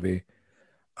saw the movie.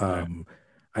 All right.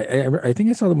 I think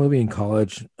I saw the movie in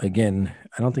college. Again,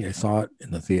 I don't think I saw it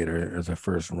in the theater as a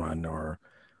first run or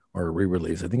a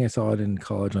re-release. I think I saw it in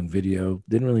college on video.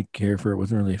 Didn't really care for it.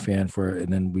 Wasn't really a fan for it.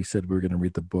 And then we said we were going to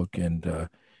read the book and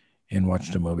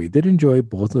watch the movie. Did enjoy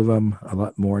both of them a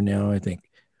lot more now. I think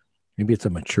maybe it's a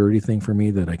maturity thing for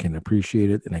me that I can appreciate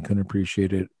it and I couldn't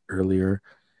appreciate it earlier.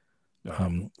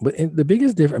 But the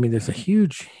biggest difference, I mean, there's a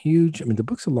huge. I mean, the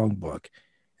book's a long book,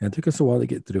 and it took us a while to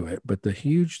get through it. But the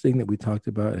huge thing that we talked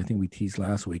about, and I think we teased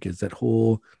last week, is that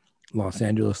whole Los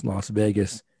Angeles, Las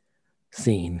Vegas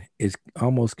scene is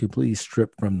almost completely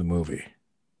stripped from the movie.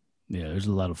 Yeah, there's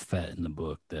a lot of fat in the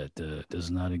book that does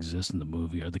not exist in the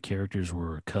movie, or the characters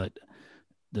were cut.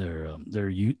 A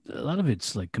lot of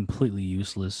it's like completely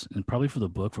useless, and probably for the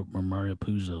book for Mario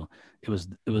Puzo, it was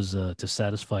to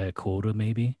satisfy a quota,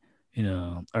 maybe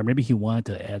or maybe he wanted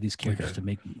to add these characters Okay. to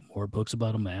make more books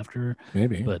about them after.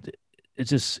 Maybe. But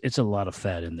it's a lot of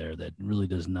fat in there that really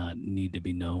does not need to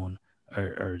be known,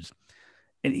 or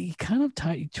and he kind of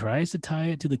he tries to tie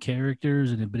it to the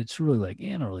characters, but it's really like,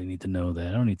 yeah, I don't really need to know that.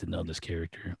 I don't need to know this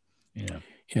character. Yeah.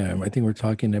 Yeah, I think we're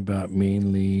talking about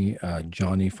mainly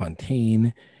Johnny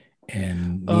Fontaine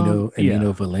and Nino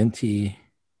Yeah. Valenti,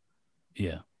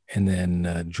 Yeah. and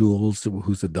then Jules,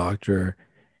 who's the doctor,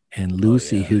 and Oh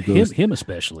Lucy, yeah. who goes Him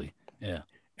especially. Yeah.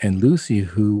 and Lucy,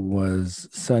 who was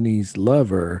Sonny's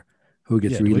lover, who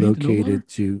gets Yeah. Do we need to know about her? relocated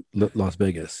to Las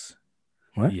Vegas.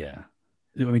 What? Yeah.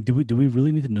 I mean, do we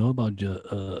really need to know about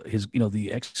his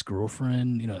the ex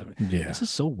girlfriend? Yeah, This is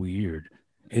so weird.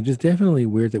 it is definitely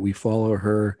weird that we follow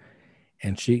her,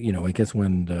 and she, I guess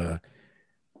when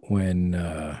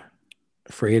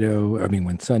Fredo, I mean,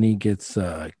 when Sonny gets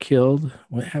killed,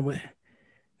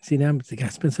 see now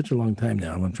it's been such a long time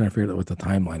now. I'm trying to figure out what the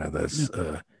timeline of Yeah. this.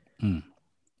 Mm.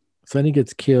 Sonny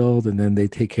gets killed, and then they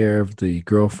take care of the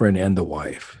girlfriend and the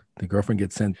wife. The girlfriend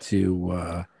gets sent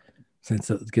to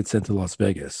Las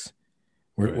Vegas,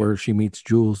 Right. where she meets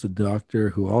Jules, the doctor,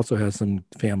 who also has some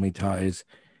family ties,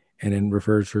 and then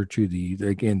refers her to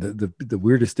the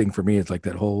weirdest thing for me is like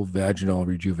that whole vaginal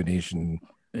rejuvenation.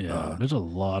 Yeah. There's a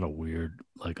lot of weird,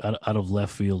 like out of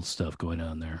left field stuff going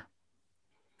on there.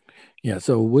 Yeah.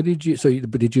 So what did you?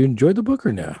 But did you enjoy the book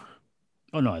or no?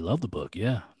 Oh no, I love the book.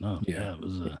 Yeah, no, Yeah. yeah, it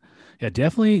was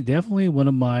definitely one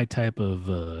of my type of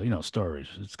stories.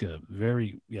 It's got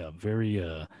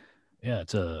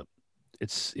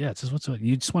it's just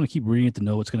you just want to keep reading it to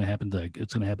know what's going to happen. Like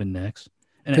it's going to happen next.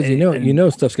 And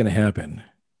Because stuff's going to happen.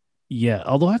 Yeah,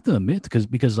 although I have to admit,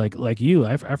 because like you,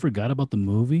 I forgot about the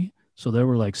movie. So there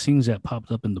were like scenes that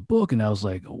popped up in the book, and I was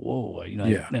like, "Whoa!"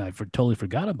 Yeah. Totally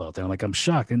forgot about that. I'm like, I'm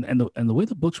shocked, and the way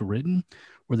the books were written,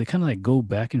 where they kind of like go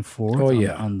back and Oh forth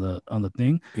yeah. on the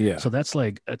thing. Yeah. So that's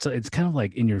like it's kind of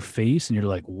like in your face, and you're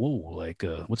like, "Whoa!" Like,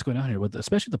 what's going on here? With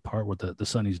especially the part where the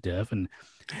son is deaf, and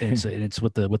it's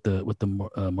with the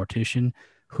mortician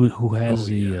who Oh has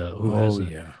yeah. Oh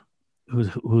yeah.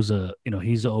 who's a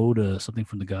he's owed something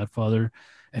from the Godfather,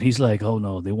 and he's like, oh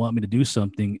no, they want me to do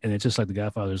something, and it's just like the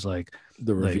Godfather's The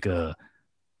like reveal.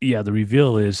 yeah, the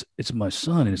reveal is it's my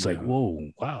son, and it's like, Yeah.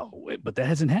 whoa, wow, but that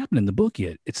hasn't happened in the book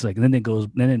yet. It's like, and then it goes,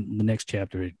 then in the next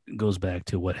chapter it goes back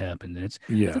to what happened, and I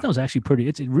thought Yeah. that was actually pretty.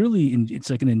 It really it's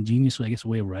like an ingenious, I guess,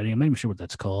 way of writing. I'm not even sure what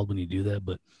that's called when you do that,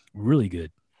 but really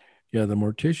good. Yeah, the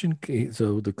mortician.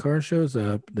 So the car shows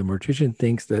up. The mortician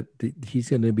thinks that he's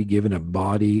going to be given a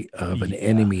body of an Yeah,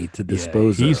 enemy to yeah.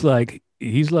 dispose of.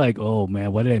 He's like, oh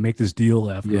man, why did I make this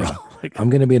deal after Yeah, all? Like, I'm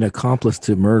going to be an accomplice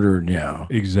to murder now.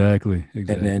 exactly, And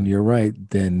then exactly. you're right.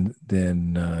 Then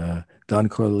Don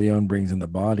Corleone brings in the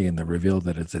body and the reveal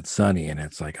that it's Sonny, and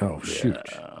it's like, oh Yeah, shoot.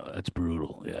 that's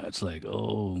brutal. Yeah, it's like,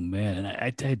 oh man, and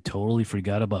I totally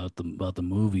forgot about the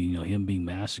movie. Him being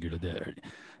massacred there,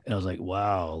 and I was like,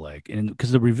 wow, like, and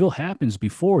because the reveal happens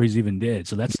before he's even dead,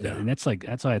 so Yeah, that's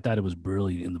why I thought it was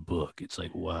brilliant in the book. It's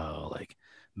like, wow, like,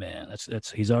 man,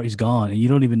 that's he's gone, and you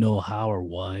don't even know how or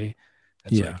why.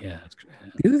 That's yeah. like, yeah,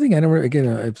 The other thing I never again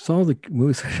I saw the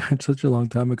movie such a long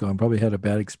time ago and probably had a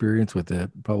bad experience with it,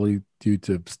 probably due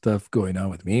to stuff going on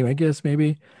with me, I guess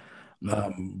maybe. yeah.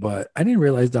 But I didn't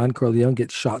realize Don Corleone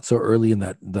gets shot so early in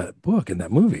that book in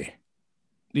that movie.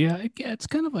 Yeah, yeah, it's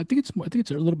kind of. I think it's more. I think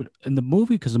it's a little bit in the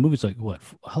movie because the movie's like what?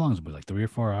 How long is it? Like 3 or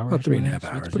 4 hours About or three and a something.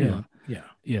 half It's hours. pretty Yeah, long. yeah,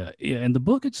 Yeah, yeah. In the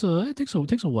book, it takes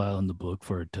a while in the book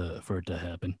for it to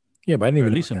happen, yeah. But I didn't or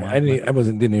at even know. least in I my. didn't. I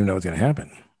wasn't. Didn't even know it was going to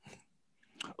happen.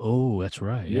 Oh, that's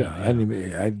right. Yeah, Yeah, I yeah, didn't.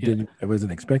 Even, I yeah, didn't. I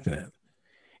wasn't expecting it.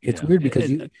 It's yeah. weird because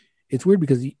you. It's weird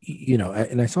because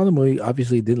and I saw the movie.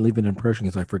 Obviously, it didn't leave an impression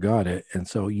because I forgot it. And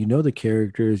so the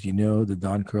characters, the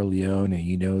Don Corleone,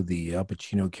 and the Al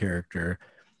Pacino character,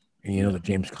 and Yeah, the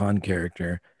James Caan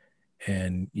character,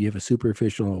 and you have a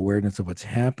superficial awareness of what's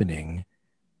happening.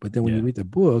 But then when you yeah. read the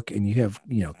book and you have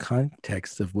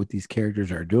context of what these characters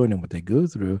are doing and what they go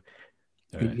through,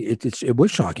 All right. it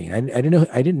was shocking. I didn't know.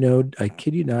 I didn't know. I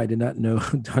kid you not. I did not know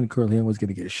Don Corleone was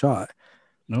going to get shot.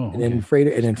 Oh, And then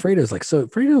okay. Fredo's like so.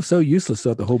 Fredo's so useless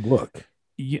throughout the whole book.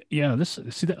 Yeah, yeah. This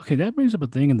see that okay. That brings up a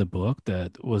thing in the book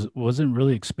that wasn't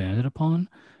really expanded upon,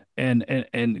 and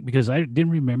because I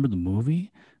didn't remember the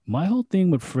movie, my whole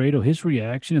thing with Fredo, his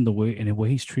reaction and the way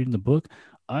he's treating the book,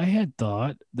 I had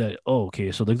thought that oh,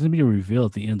 okay, so there's gonna be a reveal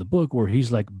at the end of the book where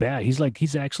he's like bad.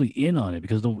 He's actually in on it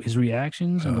because his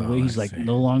reactions and the way Oh, I he's like see.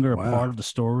 no longer a part Wow, of the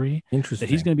story that he's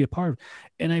interesting. gonna be a part of.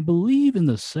 And I believe in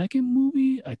the second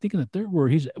movie, I think in the third where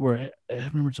I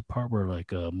remember it's a part where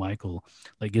like Michael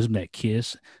like gives him that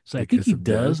kiss. So I The think kiss he of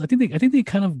death. does. I think they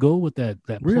kind of go with that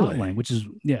plot Really? line, which is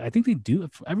yeah. I think they do.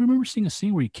 I remember seeing a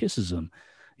scene where he kisses him,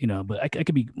 but I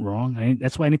could be wrong.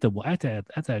 that's why I have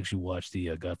to actually watch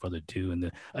the Godfather 2.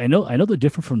 And I know they're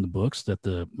different from the books. That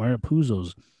the Mario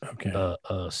Puzo's Okay.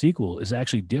 sequel is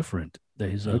actually different. That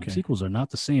his Okay. sequels are not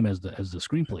the same as the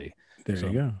screenplay. There you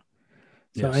So go.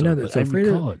 So yeah. I know So that. but I So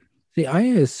Fredo. recall it. See, I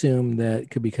assume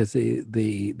that because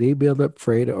they build up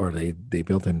Fredo, or they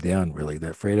built him down really.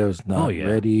 That Fredo's Oh not yeah,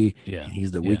 ready, yeah, and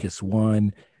he's the yeah, weakest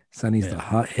one. Sonny's the yeah.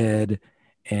 hothead,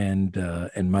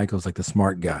 and Michael's like the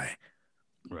smart guy.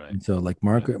 Right. And so like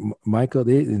Right. Michael,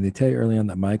 they tell you early on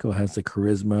that Michael has the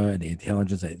charisma and the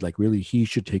intelligence that like really he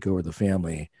should take over the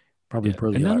family, probably Yeah.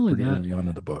 And not only pretty that, early on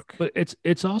in the book. but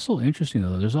it's also interesting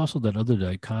though. There's also that other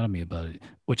dichotomy about it,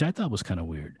 which I thought was kind of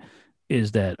weird,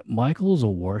 is that Michael's a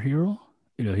war hero.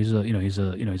 He's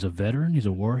a veteran. He's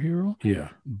a war hero, Yeah.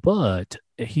 but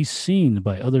he's seen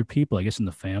by other people, I guess, in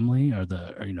the family or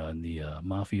in the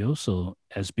mafioso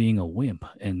as being a wimp.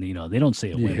 And they don't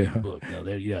say a wimp in the Yeah. book. No,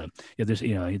 they're yeah. There's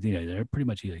they're pretty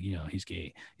much he's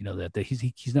gay.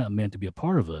 That he's not meant to be a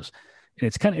part of us. And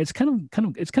it's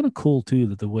kind of cool too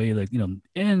that the way like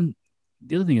and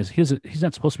the other thing is he's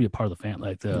not supposed to be a part of the family,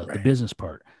 like the Right. business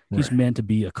part. He's Right. meant to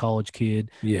be a college kid,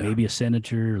 Yeah. maybe a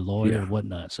senator, lawyer, Yeah.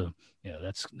 whatnot. So yeah,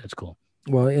 that's cool.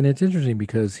 Well, and it's interesting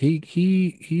because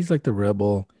he's like the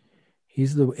rebel.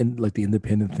 He's like the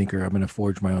independent thinker. I'm going to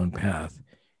forge my own path.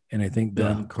 And I think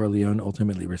Yeah. Don Corleone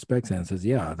ultimately respects that and says,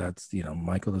 yeah, that's,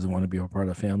 Michael doesn't want to be a part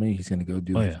of the family. He's going to go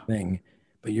do Oh his yeah. thing.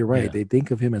 But you're right. Yeah. They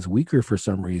think of him as weaker for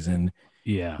some reason,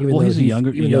 Yeah. even Well, though he's a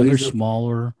even though younger, he's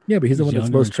smaller. yeah, but he's the He's one that's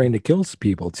younger most and small. trained to kill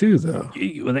people too, though.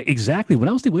 Well, exactly. When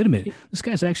I was thinking, wait a minute, this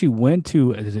guy's actually went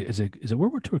to is it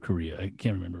World War II or Korea? I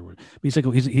can't remember. But he's like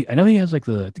I know he has like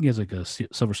I think he has like a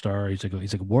Silver Star. He's like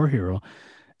a war hero.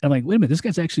 And I'm like, wait a minute, this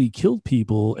guy's actually killed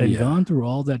people and Yeah, gone through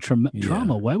all that yeah,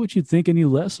 trauma. Why would you think any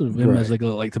less of him as right.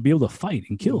 like to be able to fight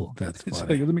and kill? That's It's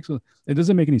funny. like it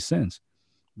doesn't make any sense.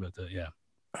 But yeah.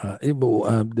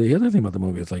 The other thing about the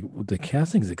movie is like the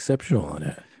casting is exceptional on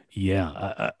it.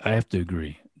 Yeah, I have to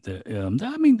agree.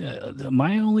 I mean,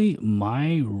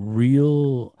 my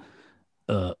real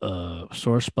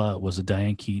sore spot was the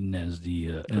Diane Keaton Oh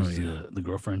as yeah, the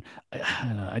girlfriend.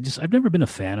 I've never been a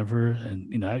fan of her,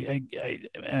 and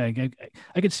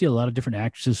I could see a lot of different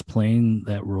actresses playing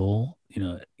that role.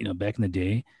 Back in the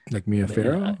day. like Mia But, you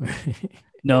know,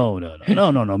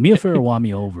 Farrow. no. Mia Farrow won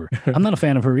me over. I'm not a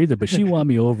fan of her either, but she won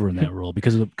me over in that role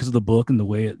because of the book and the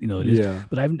way it is. Yeah,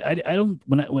 But I don't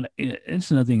when it's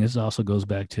another thing. This also goes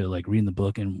back to like reading the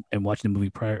book and watching the movie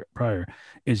prior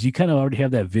is you kind of already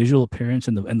have that visual appearance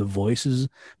and the voices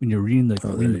when you're reading oh,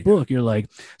 there the you go. book. You're like,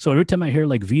 so every time I hear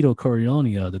like Vito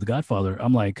Corleone, the Godfather,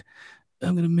 I'm like,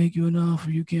 I'm gonna make you an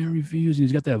offer you can't refuse. And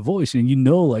he's got that voice, and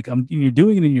like you're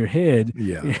doing it in your head.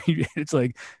 Yeah, It's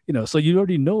like so you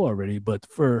already know already. But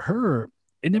for her,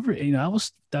 it never. I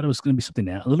always thought it was gonna be something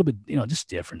a little bit, just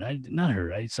different. Not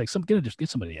her. It's like just get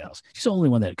somebody else. She's the only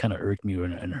one that kind of irked me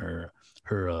in her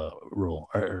role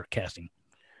or casting.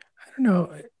 I don't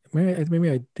know.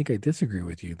 Maybe I think I disagree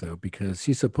with you though because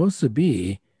she's supposed to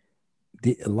be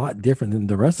a lot different than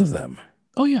the rest of them.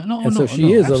 Oh yeah, no, And so no, she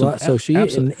no, is a lot. So she,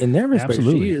 absolutely, in that respect, she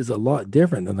absolutely. is a lot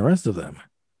different than the rest of them.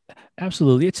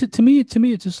 Absolutely. It's to me,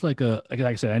 it's just like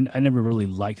I said, I never really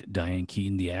liked Diane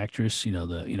Keaton, the actress,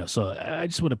 so I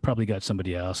just would have probably got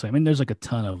somebody else. I mean, there's like a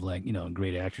ton of like,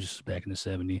 great actresses back in the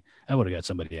 70s. I would have got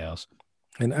somebody else.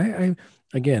 And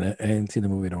again, I hadn't seen the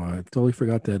movie in a while. I totally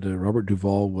forgot that Robert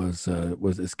Duvall was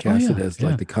is Oh casted yeah. as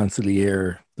like Yeah. the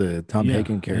consigliere, the Tom Yeah.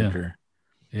 Hagen Yeah. character,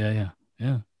 Yeah. Yeah.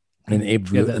 Yeah. and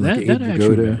Yeah. That, Like that, Abe that I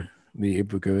actually Vigoda, remember. the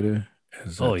Abe Vigoda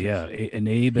as Oh yeah. And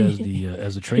Abe as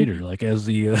the traitor, like as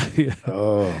the,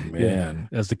 oh yeah, man,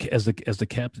 as the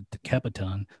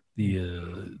capitan,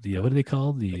 the what do they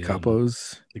call the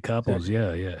capos. the capos?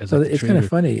 Yeah. Yeah. As So like the it's kind of traitor.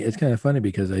 funny. It's kind of funny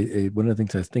because one of the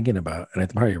things I was thinking about, and I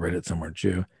probably read it somewhere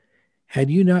too. Had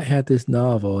you not had this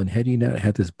novel and had you not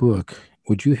had this book,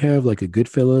 would you have like a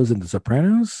Goodfellas and The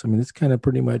Sopranos? I mean, it's kind of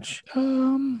pretty much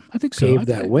I think so. paved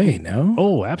that way, no?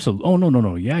 Oh, absolutely. Oh, no, no,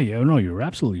 no. Yeah, yeah. No, you're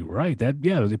absolutely right. They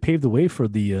paved the way for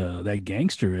that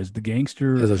gangster as the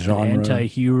gangster, As a an genre.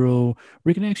 anti-hero.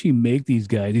 We can actually make these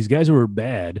guys who are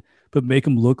bad, but make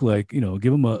them look like,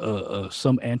 give them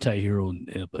some anti-hero,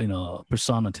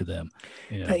 persona to them.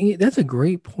 Yeah. That's a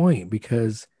great point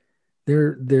because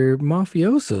they're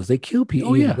mafiosos. They kill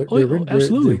people. Oh yeah. They're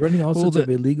Absolutely. running all Well, sorts of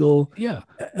illegal yeah.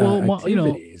 Well,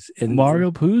 activities, and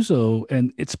Mario Puzo,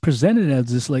 and it's presented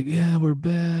as this like, yeah, we're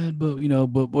bad, but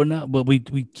we're not. But we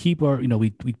keep our,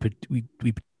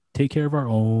 we take care of our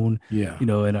own, yeah,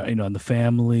 and and the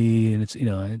family, and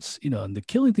and the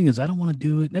killing thing is, I don't want to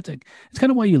do it. That's like, it's kind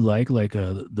of why you like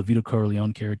the Vito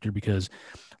Corleone character, because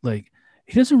like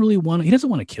he doesn't want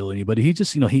to kill anybody. He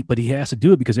just, but he has to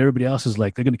do it because everybody else is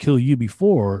like, they're going to kill you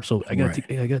before. So right.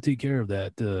 I got to take care of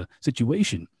that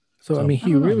situation. So I So mean, I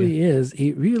don't know, man.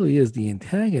 he really is the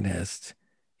antagonist.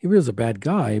 He really is a bad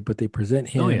guy, but they present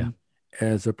Oh yeah. him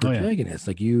as a Oh yeah. protagonist.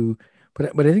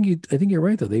 But I think you're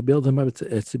right though. They build him up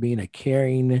as to being a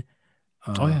caring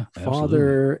Oh yeah. Absolutely.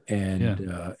 father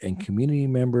Yeah. and community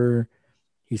member.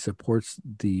 He supports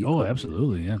the Oh,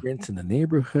 absolutely. Yeah. immigrants in the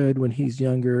neighborhood when he's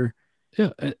younger.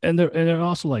 Yeah, and they're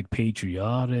also like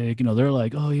patriotic. They're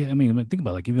like, oh yeah. I mean, think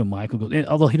about it, like even Michael goes.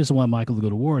 Although he doesn't want Michael to go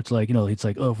to war, it's like, it's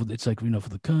like, oh, it's like, for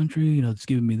the country. It's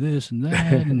giving me this and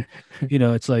that, and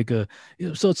it's like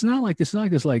so it's not like this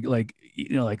like like,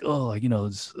 oh, like,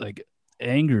 it's like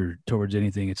anger towards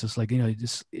anything. It's just like,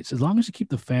 it's as long as you keep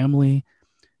the family,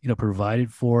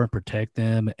 provided for and protect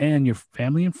them and your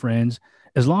family and friends,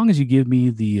 as long as you give me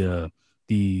the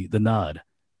nod,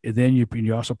 and then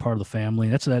you're also part of the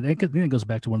family. I think it goes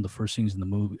back to one of the first things in the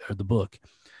movie or the book,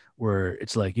 where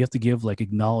it's like you have to give like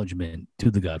acknowledgement to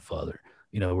the Godfather.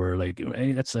 Where like,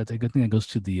 hey, that's a good thing that goes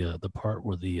to the part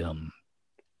where with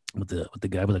the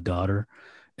guy with the daughter,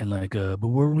 and like, but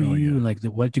where were Oh you? yeah, And like,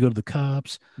 why did you go to the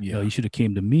cops? yeah, You should have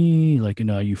came to me. Like,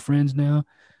 are you friends now?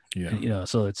 yeah. And,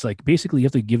 so it's like basically you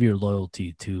have to give your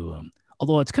loyalty to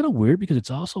Although it's kind of weird because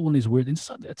it's also one of these weird. It's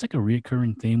like a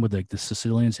reoccurring theme where like the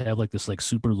Sicilians have like this like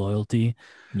super loyalty,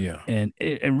 Yeah. and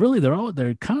really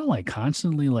they're kind of like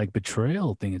constantly like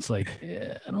betrayal thing. It's like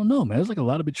I don't know, man. There's like a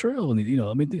lot of betrayal, and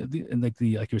I mean, and like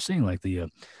like you're saying, like the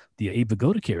Abe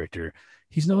Vigoda character,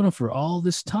 he's known him for all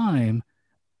this time,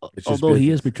 It's just although he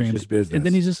is business. It's betraying, just and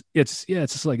then business. he's just it's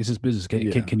just like it's just business.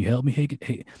 Yeah. Can you help me, Hagen?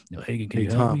 Hey, Hagen, can Hey you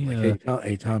help Tom, me? like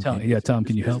hey Tom, Tom, can yeah, it's Tom,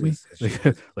 can just you help me? business. It's just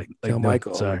business. Like Tell no,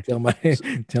 Michael, sorry.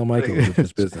 tell Michael it's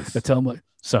just business. I tell him like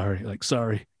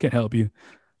sorry, can't help you.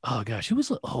 Oh gosh, it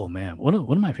was oh man, one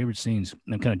of my favorite scenes.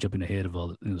 And I'm kind of jumping ahead of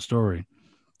all in the story.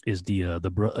 Is the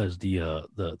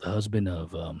husband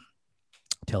of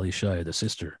Talia Shire, the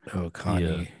sister, Oh, the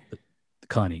Connie.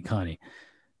 Connie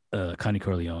Connie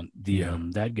Corleone, the Yeah.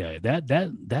 that guy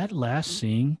that last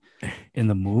scene in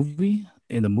the movie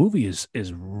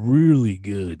is really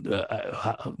good.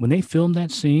 When they filmed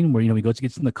that scene where he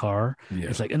gets in the car, Yeah.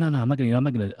 it's like no, I'm not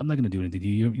gonna do anything to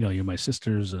you. You're my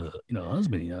sister's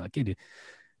husband. I can't do.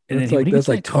 And then when he That's gets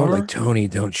in like that car, Tony,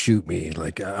 don't shoot me.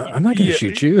 Like I'm not gonna yeah,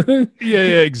 shoot you.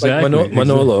 yeah, Like exactly,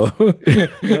 Manolo.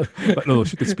 no,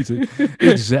 shoot this pizza.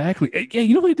 Exactly. Yeah,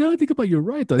 you know what? Now I think about you're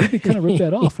right though. I think they kind of ripped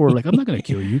that off. Or like, I'm not gonna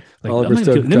kill you. Like, I'm Oliver not gonna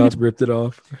kill. Stone And then he cop gets ripped it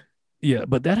off. yeah,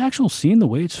 but that actual scene, the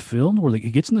way it's filmed, where like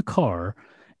he gets in the car,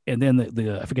 and then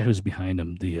the I forget who's behind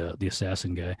him, the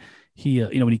assassin guy. He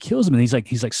when he kills him, and he's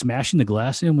like smashing the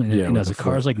glass in, Yeah, and with as the the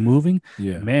car's foot. like moving.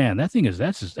 Yeah. Man, that's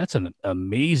an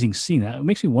amazing scene. It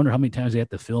makes me wonder how many times they have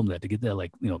to film that to get that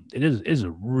it is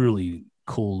a really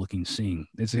cool looking scene.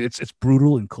 It's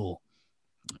brutal and cool.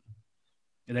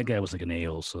 And that guy was like an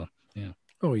AO, so yeah.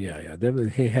 Oh yeah.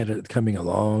 He had it coming a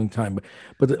long time,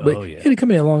 but Oh he yeah. had it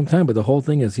coming a long time. But the whole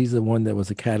thing is he's the one that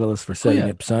was a catalyst for Oh setting yeah.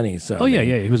 up Sonny. So Oh I yeah, mean,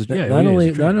 yeah. He was oh not yeah, he's a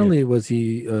only traitor. Yeah. was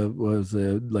he was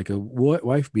like a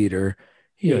wife beater,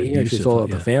 Yeah, he actually abusive. sold out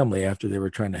the Yeah. family after they were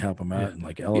trying to help him Yeah. out and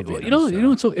like Well, elevate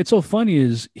him. So it's so funny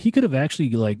is he could have actually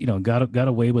got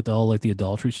away with all like the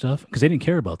adultery stuff because they didn't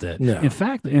care about that. no, In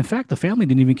fact, the family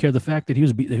didn't even care the fact that he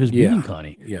was beating yeah,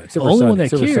 Connie. yeah, The only one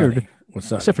that cared, With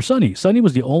Sonny, except for Sonny. Sonny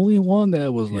was the only one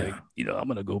that was yeah. like, I'm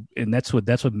gonna go, and that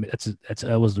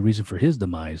was the reason for his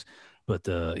demise. But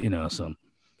so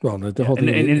Well, the yeah, whole and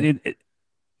thing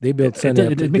they built Sonny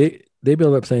up. it make They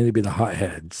built up Sonny to be the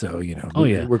hothead. So oh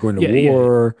yeah, we're going to yeah, yeah,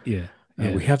 war. yeah, We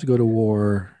yeah. have to go to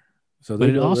war. So But they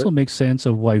it built also it. makes sense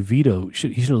of why he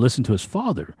should have listened to his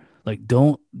father. Like,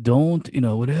 don't,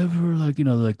 whatever,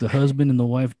 like the husband and the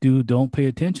wife do, don't pay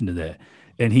attention to that.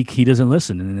 And he doesn't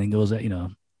listen. And then goes that,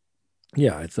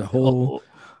 Yeah, it's a whole oh,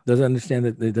 doesn't understand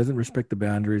that it doesn't respect the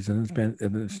boundaries and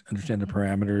understand the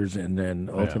parameters, and then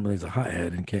yeah, ultimately he's a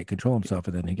hothead and can't control himself,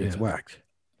 and then he gets yeah. whacked.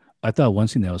 I thought one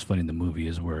scene that was funny in the movie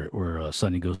is where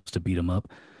Sonny goes to beat him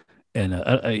up. And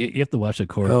you have to watch Oh the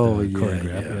yeah, choreograph.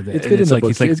 yeah. And It's good in it's the like book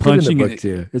he's too. like It's good in the punching book it.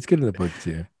 too. It's good in the book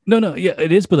too. No, yeah,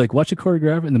 it is. But like, watch the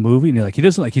choreograph in the movie, and he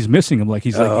doesn't like he's missing him. Like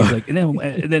Oh,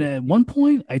 and then at one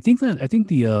point, I think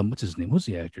the what's his name? Who's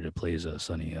the actor that plays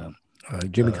Sonny?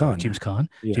 Jimmy Kahn. James Caan.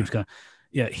 Yeah. James Caan.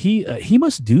 Yeah, he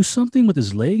mmust do something with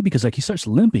his leg because like he starts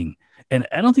limping, and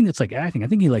I don't think that's like acting. I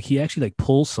think he actually like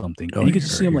pulls something, Oh, and you can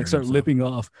just see him he like hurt start himself. limping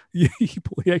off.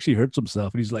 He actually hurts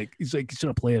himself, and he's trying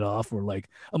to play it off, or like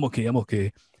I'm okay.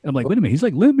 And I'm like, wait a minute, he's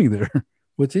like limping there.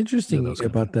 What's Yeah, that interesting was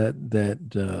kind of about that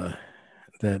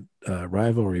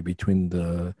rivalry between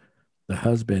the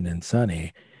husband and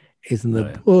Sonny is oh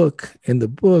yeah, in the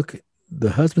book,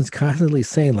 the husband's constantly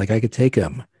saying, like, I could take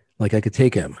him, like I could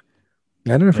take him.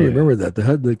 I don't know if you oh yeah. remember that.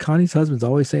 The Connie's husband's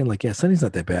always saying, like, yeah, Sonny's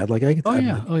not that bad. Like I could Oh I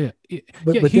yeah, mean, oh yeah, yeah.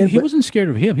 but Yeah, but then he but wasn't scared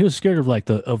of him. He was scared of like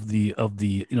the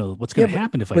what's yeah, gonna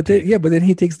happen if I but then take him. but then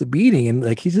he takes the beating and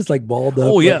like he's just like balled up.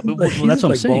 Oh yeah, Like well, he's that's just what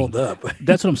I'm like saying. balled up.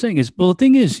 That's what I'm saying is, well, the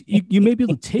thing is, you may be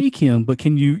able to take him, but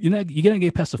you're not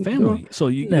get past the No, family. So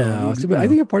no. So, but I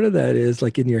think a part of that is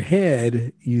like in your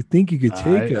head, you think you could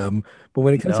take I him, but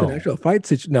when it comes to an no. actual fight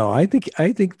situation, no, I think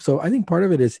so. I think part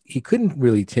of it is he couldn't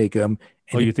really take him,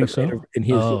 Oh, and you think so?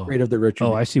 he was afraid of the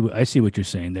Oh, retribution. I see what you're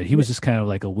saying. That he Yeah, was just kind of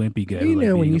like a wimpy guy who you like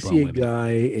know, when beating you up see on a women. guy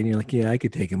and you're like, yeah, I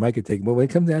could take him, but when it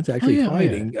comes down to Oh actually yeah, oh yeah,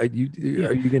 fighting, yeah.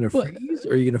 are you gonna But freeze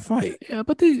or are you gonna fight? yeah,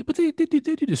 they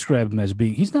do describe him as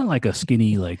being. He's not like a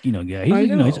skinny like guy. He's I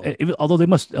know. although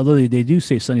they do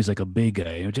say Sonny's like a big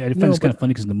guy, which I find No, is kind but of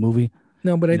funny because in the movie,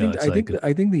 no, but it's like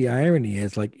I think the irony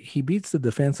is like he beats the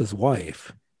defenseless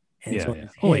wife, and yeah, so in yeah.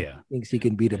 his Oh head yeah, he thinks he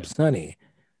can beat up yeah, Sonny.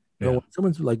 But yeah. when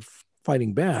someone's like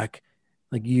fighting back,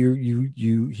 like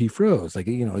he froze. Like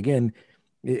again,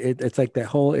 it's like that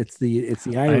whole it's the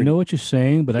I irony, know what you're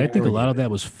saying, but the I think a irony lot of of it.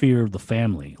 that was fear of the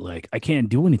family. Like I can't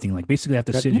do anything. Like basically, I have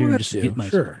to That sit well, here and that just get too, my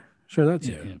sure, that yeah,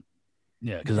 too. yeah.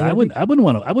 Yeah, because And I wouldn't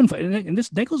want to. I wouldn't. And this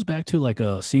that goes back to like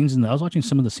scenes. And I was watching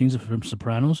some of the scenes from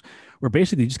Sopranos, where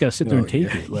basically you just gotta sit there oh and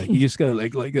take yeah, it. Like you just gotta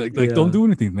like don't yeah. do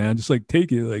anything, man. Just like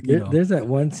take it. Like There's that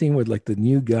one scene with like the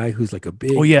new guy who's like a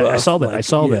Oh big yeah, I buff, saw that. I like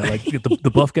saw that. yeah. Like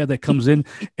the buff guy that comes in,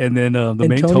 and then the And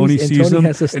main Tony sees Tony him,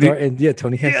 has to and he, start, and yeah,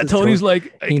 Tony has yeah, to. Tony's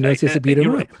like, He knows he has to beat him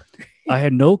you're right. up. I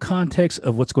had no context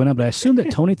of what's going on, but I assume that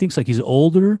Tony thinks like he's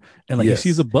older, and like he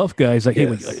sees a Yes, buff guy. He's like, "Hey,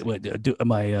 yes,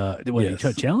 am I? What, are you trying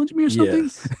yes, to challenge me or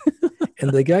something?" yes.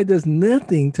 And the guy does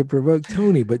nothing to provoke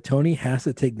Tony, but Tony has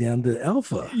to take down the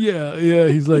alpha. Yeah, yeah.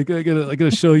 He's like, I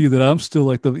gotta show you that I'm still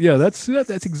like the. Yeah, that's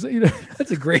exactly.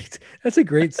 That's a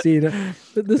great scene.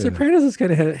 The Yeah. Sopranos has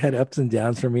kind of had ups and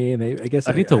downs for me, and I guess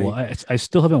I need to watch. I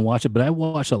still haven't watched it, but I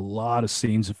watched a lot of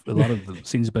scenes, a lot of the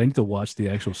scenes. But I need to watch the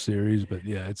actual series. But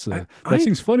yeah, it's that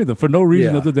seems funny though, for no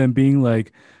reason yeah, other than being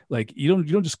like you don't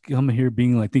just come here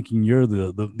being like thinking you're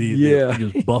yeah.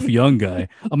 the buff young guy.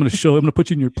 I'm gonna put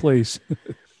you in your place.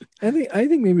 I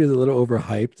think maybe it's a little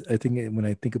overhyped. I think when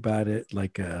I think about it,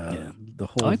 like Yeah, the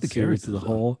I whole like the series as a characters though.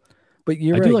 whole. But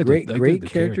you're I do right. like Great, I do great the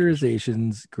characters.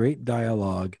 characterizations, great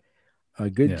dialogue, a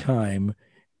good Yeah, time,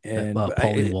 that and but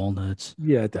Paulie Walnuts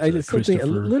yeah, with I just still think a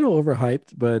Christopher. little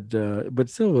overhyped, but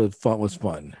still was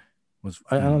fun.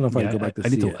 I don't know if I'd go Yeah, back to I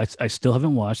need see to. it. I still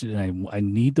haven't watched it, and I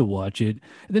need to watch it.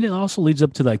 And then it also leads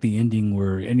up to like the ending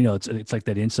where, and it's like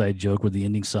that inside joke where the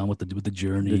ending song with the The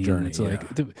journey, and journey, it's yeah, like,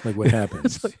 like what it's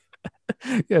happens. like,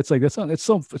 yeah, it's like that sounds.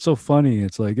 It's so funny.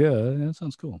 It's like, yeah, that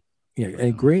sounds cool. Yeah, But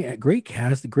and great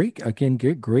cast, great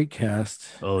cast.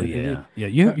 oh And yeah, yeah.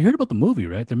 uh, You heard about the movie,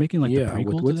 right? They're making like the yeah, with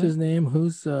prequel to what's that. his name?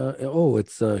 Who's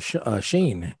it's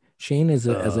Shane. Shane is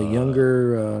as a Uh,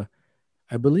 younger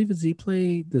I believe is he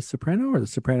played the Soprano or the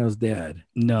Soprano's dad?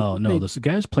 no, He no. played This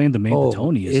guy's playing the oh,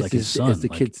 Tony is like his it's son. the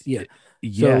Like, kids. Yeah.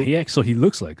 yeah, So so he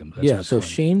looks like him. That's yeah, what's so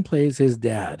funny. Shane plays his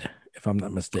dad, if I'm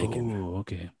not mistaken. Oh,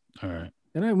 okay, all right.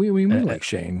 And we Uh, like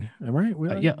Shane. Am I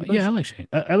right? yeah, yeah, I like Shane.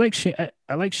 I like Shane.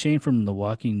 I like Shane from The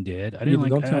Walking Dead. You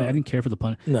don't I tell didn't care for the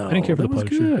pun. I didn't no, care for that the was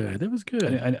Punisher. good. That was good.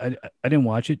 I didn't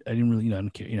watch it. I didn't really, I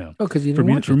don't care. Oh, because you didn't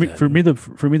watch it then.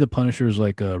 For me, the Punisher is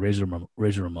like Razor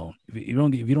Ramon. If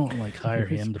you don't like hire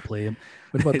him to play him,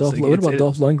 What about it's Dolph? like What about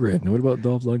Dolph Lundgren? What about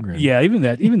Dolph Lundgren? yeah,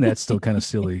 even that's still kind of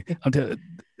silly.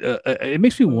 It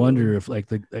makes me wonder if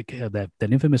that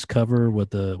infamous cover with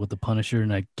the Punisher,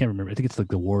 and I can't remember. I think it's like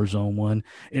the Warzone one.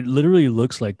 It literally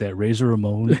looks like that Razor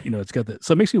Ramon. It's got that.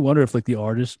 So it makes me wonder if like the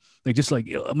artist, like just like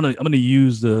I'm gonna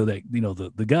use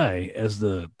the guy as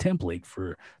the template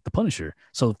for the Punisher.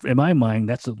 So in my mind,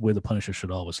 that's the way the Punisher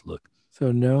should always look.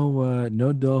 So no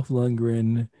Dolph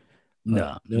Lundgren,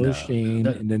 No, no Shane,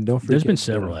 That, and then don't there's been forget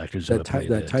several actors who have played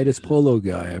that that. Titus Polo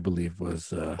guy, I believe,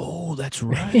 was. Oh, that's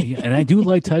right. Yeah. And I do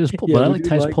like Titus Polo, Yeah, but I we like do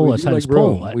Titus like Polo we as do like Titus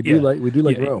Polo. Rome. We do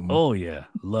like Yeah. Rome. Oh yeah,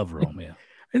 love Rome. Yeah,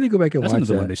 I need to go back and that's watch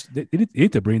another that. one. They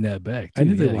need to bring that back I too.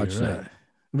 need to Yeah, watch you're that. right.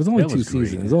 It was only That two was great.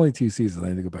 seasons. It was only 2 seasons. I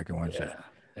need to go back and watch that.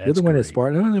 Yeah, The other that's one is great.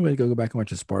 Spartacus. I'm going to go back and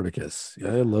watch Spartacus. Yeah,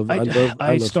 I love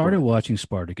started Spartacus. watching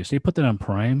Spartacus. They put that on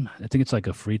Prime. I think it's like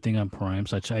a free thing on Prime.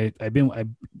 So the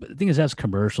thing is, it has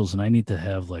commercials, and I need to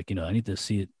have I need to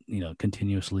see it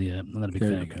continuously. I'm not a big There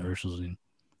fan you of go. commercials.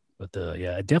 But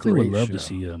yeah, I definitely would Great love show. to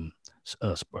see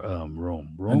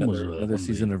Rome. Rome was Another one of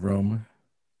season of Rome.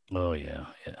 oh yeah,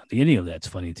 yeah. The ending of that's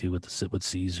funny too with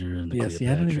Caesar and the Yeah, see,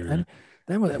 I don't Cleopatra. even.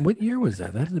 That was what year was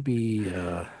that? That had to be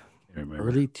I remember.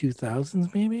 early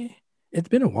 2000s, maybe. It's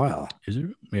been a while. Is it?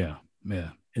 Yeah, yeah.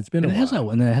 It's been And a it has while.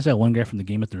 and it has that one guy from the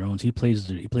Game of Thrones. He plays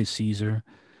Caesar.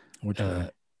 Which Uh, one?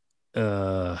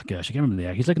 gosh, I can't remember the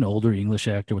actor. He's like an older English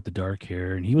actor with the dark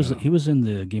hair, and Oh. he was in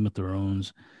the Game of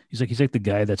Thrones. He's like the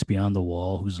guy that's beyond the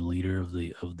wall, who's the leader of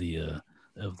the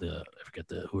I forget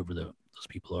those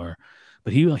people are,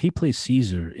 but he plays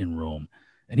Caesar in Rome,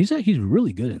 and he's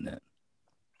really good in that.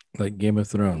 Like Game of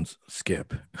Thrones.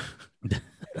 Skip.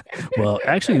 Well,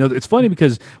 actually, it's funny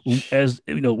because as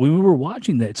when we were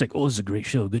watching that, it's like, oh, this is a great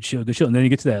show, good show, good show. And then you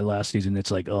get to that last season,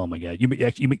 it's like, oh my god, you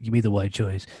made the wise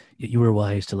choice. You were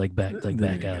wise to There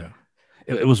back you out. go.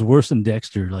 It was worse than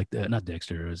Dexter, not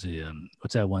Dexter. It was the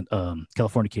what's that one?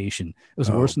 Californication. It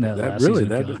was worse than that last really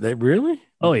season. that really?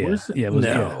 Oh yeah, Worse than- yeah, it was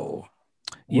no.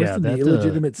 Worse yeah. than That the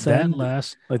illegitimate son, that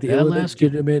last like the that last.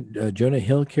 illegitimate Jonah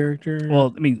Hill character.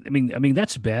 Well, I mean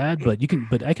that's bad,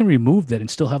 but I can remove that and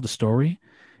still have the story.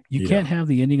 You Yeah. can't have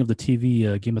the ending of the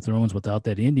TV Game of Thrones without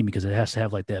that ending because it has to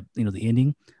have like that, the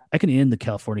ending. I can end the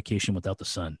Californication without the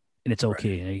son. and it's Right.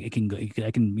 okay. It can go.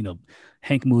 I can,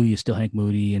 Hank Moody is still Hank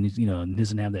Moody, and he's, and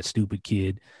doesn't have that stupid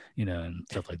kid, and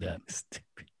stuff like that.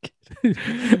 Stupid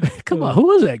kid. Come on, who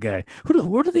was that guy?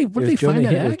 Where It did was they find Jonah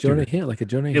that Hill. It was Jonah actor? Hill, like a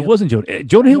Jonah It Hill. wasn't Jonah.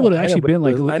 Jonah Hill would have I know, actually but been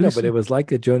like, I know, but it was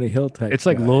like a Jonah Hill type it's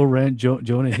like guy. low rent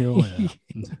Jonah Hill. Yeah.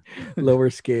 Lower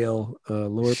scale,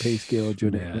 lower pay scale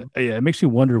Jonah Yeah, Hill. yeah. It makes me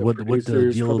wonder The what the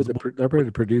producers, deal probably is. probably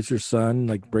the producer's son,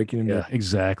 like breaking into Yeah,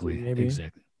 exactly, maybe.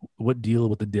 exactly. What deal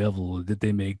with the devil did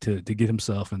they make to get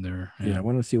himself in there? Yeah, Yeah. I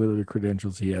want to see what other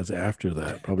credentials he has after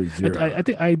that. Probably zero. I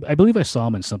think I believe I saw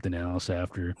him in something else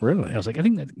after. I Really? was like, I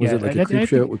think that, Was yeah, it like a I think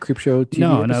Creep Show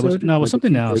TV episode? no, it was Like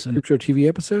something a else, and Creep Show TV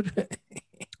episode?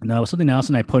 no, it was something else,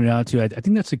 and I pointed out too. I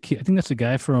think that's a kid. I think that's the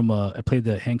guy from I played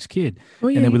the Hank's kid, Oh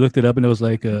and yeah, then we looked it up, and it was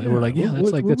like, and we're yeah. like, yeah,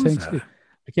 What that's was Hank's that? kid.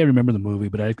 I can't remember the movie,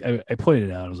 but I pointed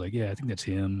it out. I was like, yeah, I think that's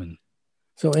him, and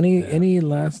So yeah. any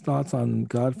last thoughts on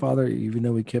Godfather? Even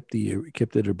though we kept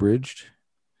it abridged.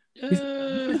 What is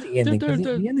the There, ending? there, Because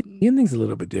there, the ending's a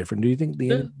little bit different. Do you think the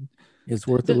there, ending is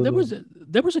worth a there little? was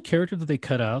there was a character that they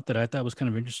cut out that I thought was kind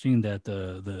of interesting. That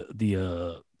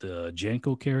the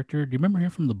Janko character. Do you remember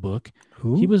him from the book?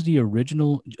 He Who? was the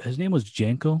original. His name was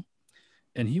Janko,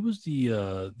 and he was the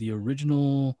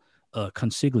original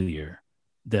consigliere.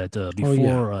 That Oh yeah,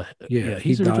 before, yeah. yeah,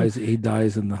 he's the original. He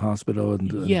dies in the hospital,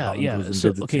 and Yeah, Don yeah. goes and So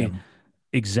visits okay, him.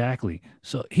 exactly.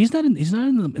 So he's not in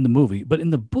the movie, but in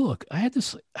the book, I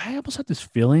almost had this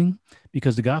feeling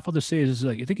because the Godfather says is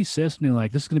like I think he says something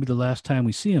like this is going to be the last time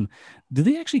we see him. Did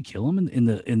they actually kill him in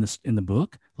the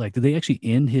book? Like, did they actually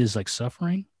end his like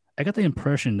suffering? I got the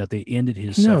impression that they ended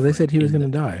his No, they said suffering he was in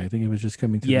going the to die. I think it was just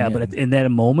coming to yeah, the but end. in that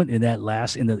moment, in that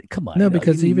last, in the come on, No,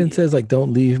 because he even says like,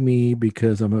 "Don't leave me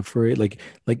because I'm afraid." Like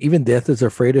even death is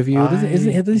afraid of you. Doesn't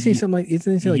he say something like?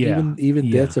 Isn't he say like yeah, even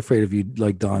yeah. death's afraid of you?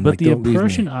 Like Don, But like the don't leave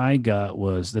impression me. I got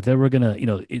was that they were gonna,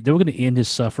 they were gonna end his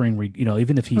suffering,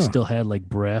 even if he Huh. still had like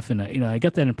breath. And I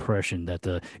got that impression that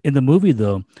in the movie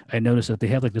though, I noticed that they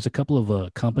have like there's a couple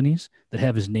of companies that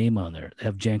have his name on there,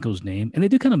 have Janko's name, and they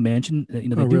do kind of mention, Oh,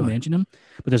 they do really? mention him.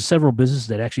 But there's several businesses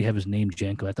that actually have his name,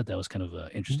 Janko. I thought that was kind of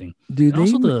interesting, Do and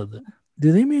they also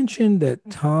do they mention that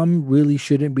Tom really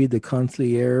shouldn't be the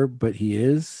consigliere, but he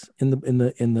is in the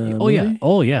movie?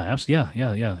 oh yeah, absolutely,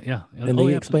 yeah. And Oh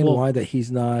they yeah, explain well, why that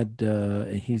he's not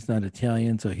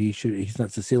Italian, so he's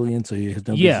not Sicilian, so he has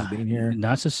no business yeah, being here.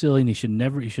 not Sicilian. He should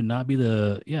not be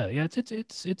the yeah.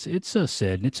 It's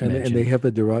said and it's And they mentioned. have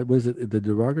was it the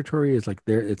derogatory is like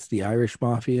there it's the Irish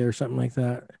mafia or something like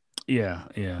that, Yeah,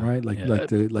 yeah, right? yeah.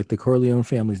 Like the Corleone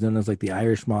family is known as like the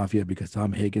Irish mafia because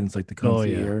Tom Higgins like the Oh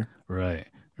yeah, consigliere. right,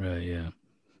 right, yeah.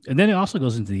 And then it also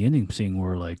goes into the ending scene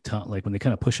where like like when they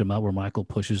kind of push him out, where Michael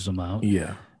pushes him out,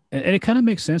 Yeah. and it kind of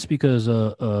makes sense because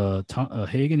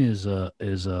Hagen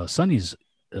is Sonny's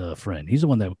friend. He's the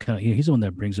one that he's the one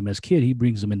that brings him as kid. He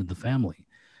brings him into the family.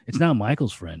 It's not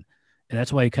Michael's friend, and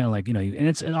that's why he kind of like and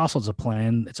it's also it's a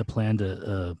plan. It's a planned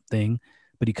thing.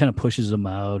 But he kind of pushes him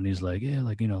out, and he's like, "Yeah,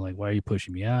 like like, why are you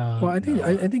pushing me Well, out?" I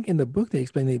think in the book they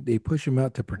explain they push him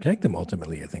out to protect him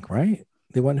ultimately, I think, right?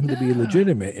 They want him to be Yeah.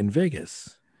 legitimate in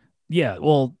Vegas. Yeah,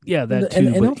 well, yeah, And that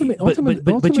too.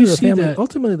 But you see that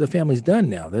ultimately the family's done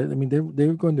now. I mean,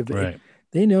 they're going to right,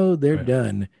 they know they're right.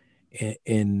 done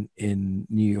in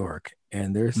New York,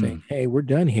 and they're saying, Mm. "Hey, we're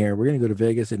done here. We're going to go to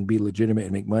Vegas and be legitimate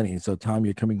and make money." And so, Tom,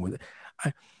 you're coming with it.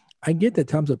 I get that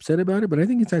Tom's upset about it, but I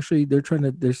think it's actually they're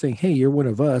saying, "Hey, you're one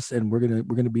of us, and we're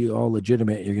gonna be all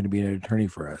legitimate. You're going to be an attorney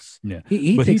for us." Yeah,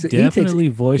 He but he takes it definitely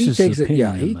voices his yeah,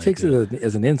 opinion he like takes it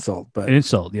as an insult, but an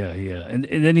insult. Yeah, yeah, and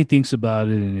then he thinks about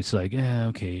it, and it's like, yeah,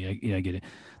 okay, I get it.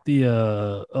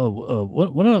 The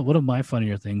one of my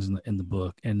funnier things in the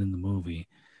book and in the movie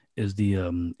is the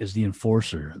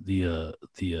enforcer,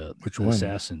 which the one?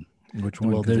 assassin. Which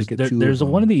one? Well, Because they get two of there's a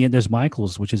one in them. the end. There's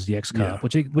Michael's, which is the ex Yeah, cop,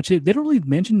 they don't really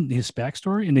mention his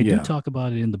backstory, and they do yeah, talk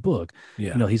about it in the book.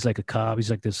 yeah, He's like a cop. He's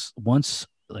like this once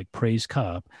like praised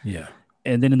cop, yeah,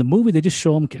 and then in the movie they just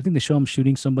show him. I think they show him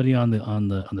shooting somebody on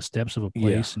the steps of a yeah.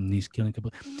 place, and he's killing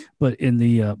people. But in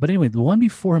the but anyway, the one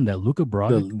before him, that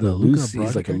The the Luca loose, he's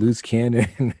Braga like a character, loose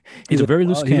cannon. he's a very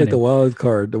loose He's like cannon, the wild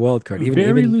card.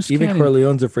 very loose Even cannon.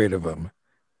 Corleone's afraid of him.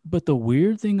 But the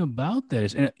weird thing about that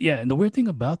is, and the weird thing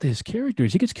about his character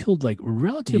is he gets killed like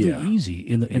relatively Yeah, easy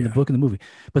in the yeah, book and the movie.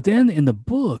 But then in the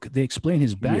book, they explain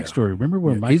his yeah. backstory. Remember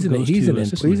where Yeah, Michael goes to he's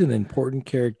Sicily? an important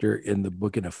character in the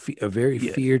book and a very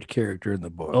Yeah. feared character in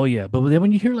the book. Oh yeah. But then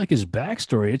when you hear like his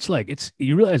backstory, it's like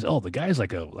you realize, oh, the guy's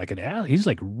like he's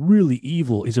like really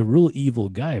evil. He's a real evil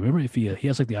guy. Remember if he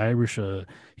has like the Irish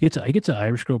he gets an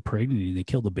Irish girl pregnant and they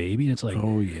kill the baby, and it's like,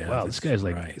 Oh yeah, wow, this that's guy's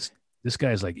like right. this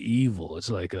guy's like evil. It's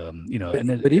like But and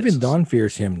then but it's even just, Don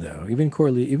fears him though. Even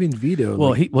Corley, even Vito,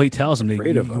 well, like he tells him that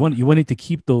afraid of you him. want to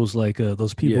keep those like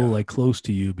those people Yeah, like close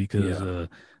to you because yeah,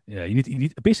 yeah, you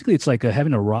need basically it's like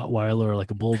having a Rottweiler or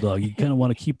like a bulldog. You kind of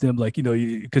want to keep them like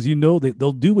because you know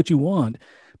they'll do what you want,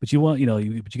 but you want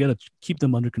but you got to keep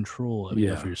them under control, for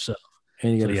yeah. yourself.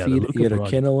 And So yeah, the you Luca gotta Brasi,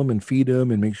 kennel them and feed them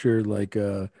and make sure like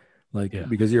yeah.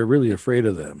 because you're really afraid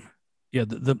of them. Yeah,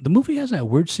 the movie has that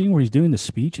weird scene where he's doing the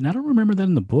speech, and I don't remember that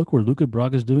in the book where Luca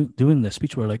Braga's doing the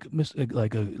speech where like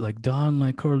Don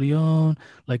like Corleone,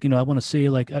 like I want to say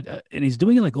like and he's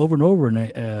doing it like over and over,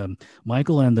 and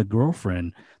Michael and the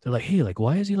girlfriend they're like, hey, like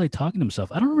why is he like talking to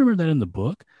himself? I don't remember that in the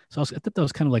book, so I thought that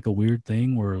was kind of like a weird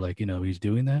thing where like he's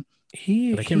doing that,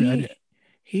 He but I can't.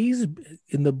 he's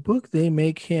in the book they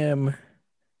make him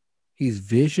he's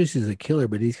vicious, he's a killer,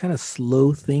 but he's kind of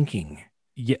slow thinking.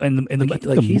 Yeah, and I think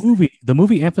Like he's the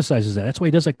movie emphasizes that. That's why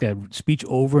he does like that speech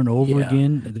over and over yeah.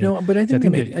 again. No, but I think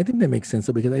that I think that makes sense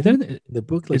though, because I is that think in the, the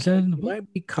book is like that in the he book?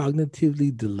 might be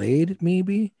cognitively delayed,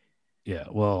 maybe, Yeah,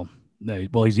 well, no,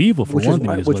 well, he's evil for which is one thing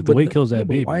why because which like the but way he kills no, that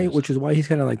but baby why is which is why he's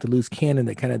kind of like the loose cannon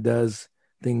that kind of does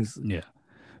things. yeah.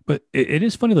 But it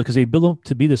is funny though because they build him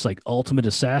to be this like ultimate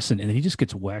assassin, and he just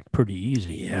gets whacked pretty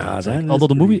easy. Yeah, It's like that is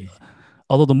pretty.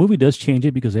 although the movie does change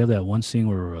it because they have that one scene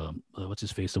where what's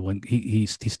his face the one he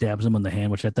stabs him on the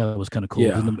hand, which I thought was kind of cool.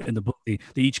 Yeah. In the book, they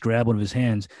each grab one of his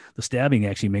hands. The stabbing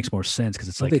actually makes more sense because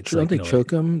it's Don't like they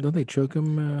choke him? Don't they choke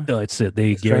him? no, it's they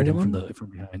garrot Strangle him him? from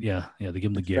behind. Yeah, yeah, they give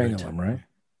him the They strangle garrot. him, right?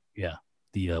 Yeah,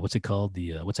 the what's it called?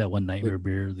 The what's that one The, nightmare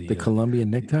beer? the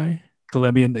Colombian necktie.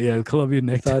 Colombian It's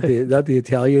not necktie. the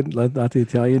Italian, not the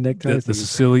Italian necktie. The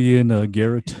Sicilian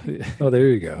Garrett. Oh, there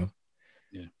you go.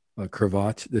 Yeah.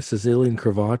 Cravat, the Sicilian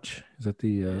cravat. Is that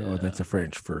the? Oh, Yeah. that's a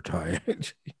French for tie.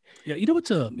 Yeah, you know what's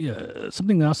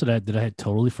something else that I had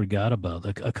totally forgot about.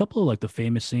 Like a couple of like the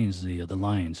famous scenes, the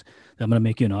lines that I'm gonna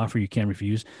make you an offer you can't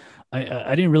refuse.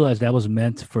 I didn't realize that was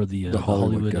meant for The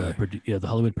Hollywood guy. the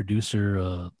Hollywood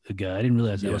producer guy. I didn't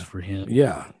realize that was Yeah, for him.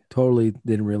 yeah. Totally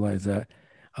didn't realize that.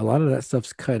 A lot of that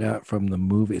stuff's cut out from the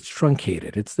movie. It's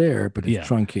truncated. It's there, but it's Yeah.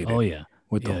 truncated Oh yeah.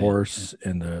 with the Yeah. Yeah. horse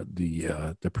and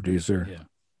the producer.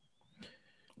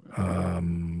 Yeah.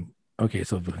 Okay,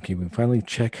 so okay, we finally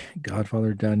check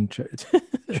Godfather done.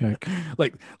 Check.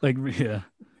 like yeah.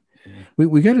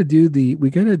 We got to do we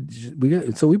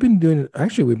got so we've been doing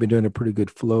a pretty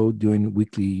good flow doing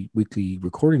weekly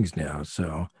recordings now.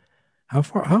 So how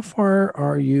far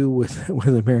are you with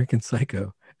with American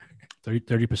Psycho?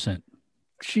 30%.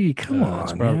 Gee, come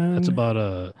That's on, probably that's man.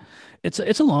 about it's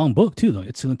a long book too though.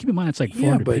 It's keep in mind it's like Yeah,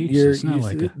 400 but pages. It's not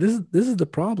like a this is the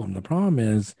problem. The problem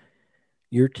is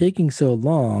you're taking so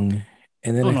long,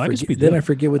 and then oh no, I can speed it then I up.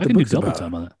 forget what I the can do book's double about.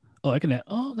 time on that. Oh, I can add,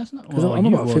 oh that's not Because well I'm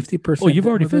you about well 50% you've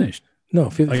already with it. finished. No, Are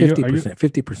you 50%,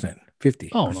 50%, 50%.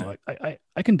 oh no,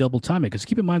 I can double time it because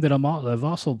keep in mind that I've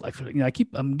also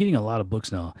I'm getting a lot of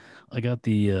books now. I got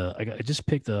I just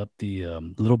picked up the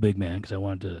Little Big Man because I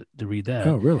wanted to read that.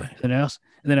 Oh, really? And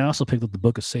then I also picked up the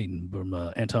Book of Satan from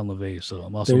Anton LaVey. So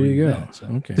I'm also There you reading go. that.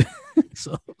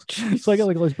 So. Okay. So I got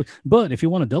like all these books. But if you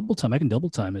want to double time, I can double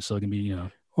time it so it can be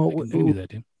Well, I can do that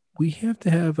too. we have to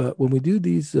have when we do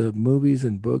these movies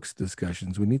and books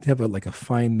discussions, we need to have like a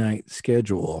finite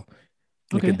schedule,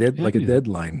 like Okay, yeah, I like a can do that.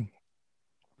 deadline.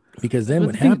 Because then But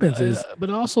what the thing, happens is but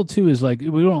also too is like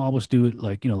we don't always do it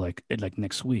like like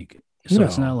next week. So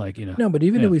it's not no, like no. But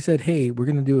even yeah. if we said, hey, we're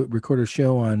gonna record a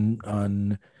show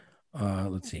on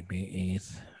let's see, May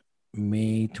 8th,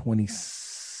 May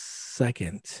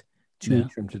 22nd, 2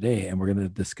 weeks from today, and we're gonna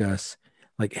discuss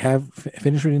like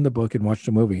finish reading the book and watch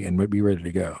the movie and be ready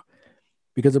to go.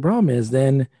 Because the problem is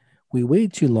then we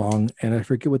wait too long and I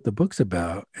forget what the book's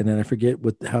about, and then I forget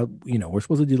how we're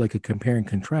supposed to do like a compare and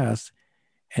contrast,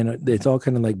 and it's all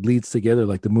kind of like bleeds together,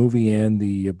 like the movie and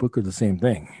the book are the same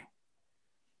thing.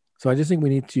 So I just think we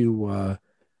need to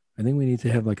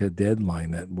have like a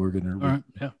deadline that we're gonna All right,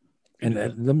 yeah.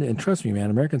 and trust me, man,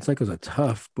 American Psycho is a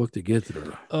tough book to get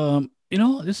through.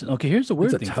 This okay. Here's the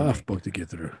weird It's a thing. tough book to get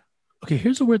through. Okay,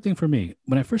 here's the weird thing for me.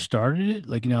 When I first started it,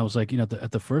 like I was like,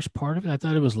 at the first part of it, I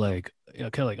thought it was like,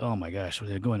 kind of like, oh my gosh,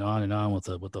 they're going on and on with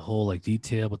the whole like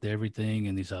detail with everything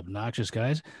and these obnoxious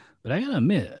guys. But I gotta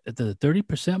admit, at the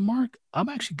 30% mark, I'm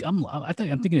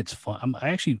thinking it's fun. I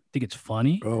actually think it's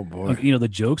funny. Oh boy, like, the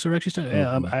jokes are actually starting.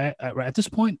 Oh, I at this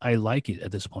point, I like it.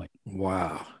 At this point,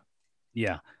 wow.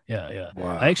 yeah.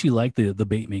 Wow. I actually like the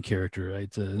Bateman character. Right,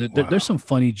 Wow. there's some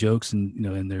funny jokes and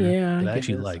in there Yeah, that I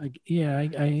actually like.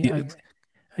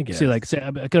 I guess. See, I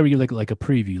gotta read like a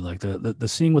preview, like the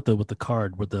scene with the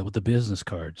card with the business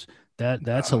cards.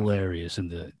 That's hilarious.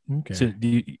 And Okay. so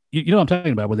you know what I'm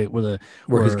talking about? Where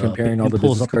he's where comparing all the Batman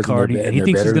pulls business out the cards card and and he they're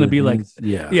thinks he's better gonna than be like, his.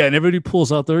 Yeah. yeah, and everybody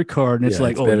pulls out their card and it's Yeah,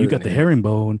 like, it's oh, better you than got the his.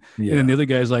 herringbone, and then Yeah. the other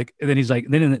guy's like, and then he's like,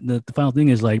 and then the final thing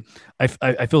is like, I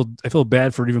feel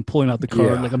bad for even pulling out the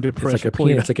card, like Yeah. I'm It's depressed like for a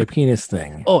pulling penis. it It's like a out. penis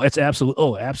thing. Oh, it's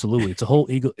absolutely. It's a whole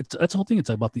ego. That's the whole thing. It's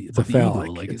about It's a the ego.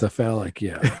 phallic. Like It's a phallic.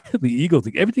 Yeah. the ego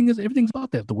thing. Everything's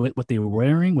about that. What they were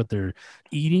wearing, what they're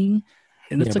eating,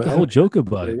 and Yeah. it's like But a I whole don't. joke Do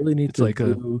about they it. really need It's to like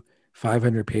a do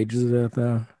 500 pages of that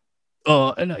though?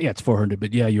 and yeah, it's 400,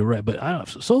 but yeah, you're right. But I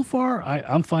don't know. So far,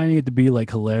 I'm finding it to be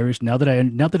like hilarious. Now that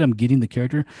I'm getting the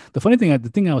character. The funny thing, the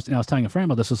thing I was telling a friend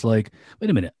about this is like, wait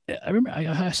a minute. I remember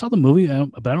I saw the movie,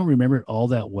 but I don't remember it all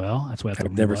that well. That's why I have to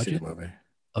I've never rewatch seen it. the movie.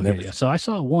 Okay, Never. yeah. So I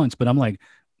saw it once, but I'm like,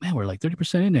 man, we're like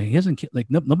 30% in there. He hasn't like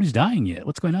nobody's dying yet.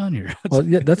 What's going on here? Well,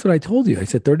 yeah, that's what I told you. I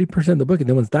said 30% of the book and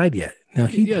no one's died yet. Now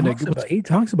Yeah, like, what's he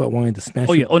talks about wanting to smash.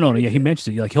 oh yeah, oh no, no, yeah, he again.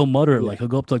 mentions it. Like he'll mutter it, Yeah, like he'll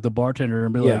go up to like the bartender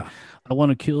and be like, yeah. "I want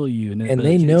to kill you," and then, And but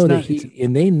they it's know that not.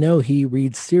 It's he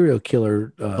reads serial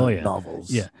killer oh yeah,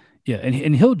 novels. yeah, yeah,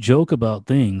 and he'll joke about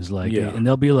things like, Yeah. and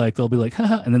they'll be like,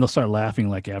 haha, and then they'll start laughing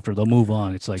like after they'll move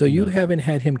on. It's like So you haven't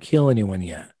had him kill anyone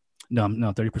yet. no, I'm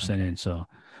not 30% in, so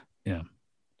yeah.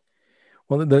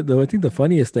 Well, I think the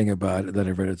funniest thing about it that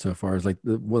I've read it so far is like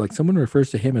someone refers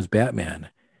to him as Batman,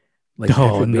 like Oh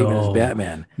Patrick Bateman as no,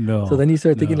 Batman. So no, then you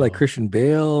start thinking like no. Christian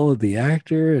Bale, the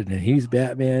actor, and then he's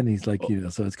Batman. He's like, Oh,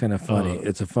 so it's kind of funny. oh,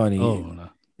 oh no.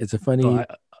 It's a Oh, funny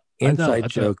inside I thought,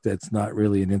 joke that's not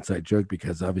really an inside joke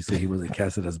because obviously he wasn't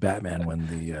casted as Batman when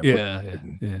the book yeah, was yeah,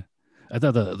 written. yeah. I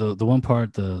thought the one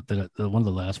part the one of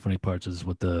the last funny parts is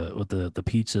with the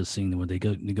pizza scene when they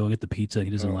go get the pizza, he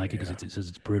doesn't Oh like it because yeah, it says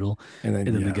it's brittle, and then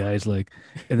and then yeah,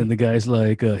 the guy's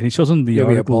like he shows him the you owe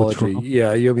me article with apology. Trump,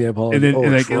 Yeah, you owe me and apology. then Oh,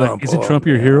 like Trump. isn't Oh Trump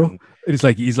your hero? man. And he's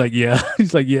like yeah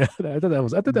he's like yeah. I thought that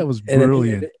was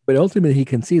brilliant. But ultimately he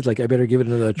concedes like I better give it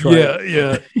another try. Yeah,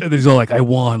 yeah. And then he's all like, I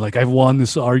won. Like I've won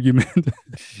this argument.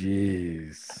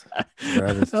 Jeez,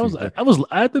 that is I too was bad. I was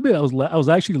I have to admit I was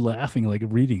actually laughing like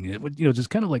reading it. But, just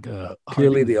kind of like a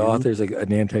Clearly, argument the view. author's like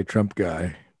an anti-Trump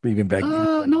guy, even back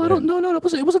No, I don't. then. No, no, it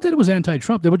wasn't that it was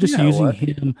anti-Trump. They were just Yeah, using what?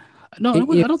 him. No, If,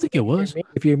 I don't think it was.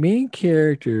 if your main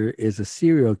character is a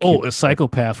serial Oh, killer, a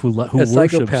psychopath who a worships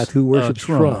psychopath who worships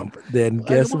Trump. Trump, then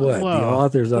guess what? The Wow.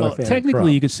 author's not a Well, fan of technically,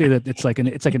 Trump. you could say that it's like an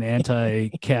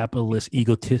anti-capitalist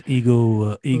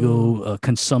Mm.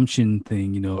 consumption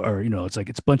thing, or it's like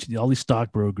it's a bunch of all these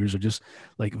stockbrokers are just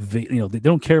like they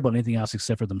don't care about anything else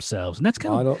except for themselves, and that's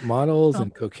kind of Models um,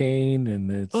 and cocaine, and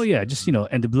oh it's yeah, just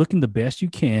and looking the best you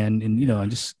can, and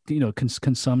and just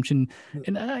consumption,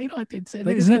 and I think it's kind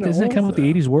of isn't that kind old of what the though.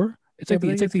 '80s were? Yeah, but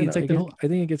I think It's like the whole I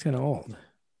think it gets kind of old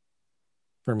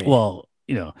for me. well,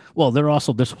 they're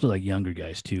supposed to like younger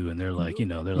guys too, and they're like, they're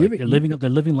You like haven't you, they're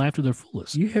living life to their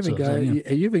fullest. you haven't So it's like, got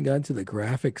you haven't gotten to the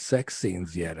graphic sex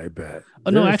scenes yet. I bet oh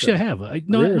no, there are actually I some have.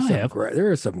 No, I have.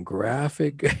 there are some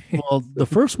graphic. Well, the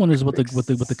first one is with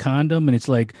the condom, and it's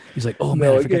like he's like, oh man,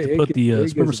 No, I forgot to put the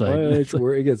it gets spermicide. much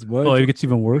where it gets Oh, much it gets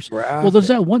even worse. Well, graphic, there's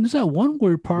that one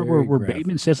where part very where graphic.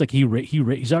 Bateman says like he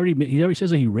already says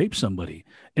that he raped somebody,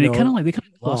 and it kind No, of like they kind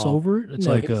of gloss well, over it. It's no,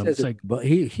 like he says it's it, like but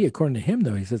he according to him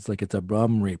though, he says like it's a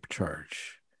bum rape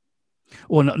charge.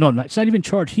 well no, it's not even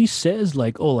charged. He says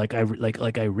like oh like I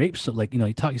raped some like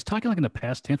he's talking like in the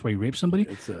past tense where he raped somebody,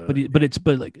 It's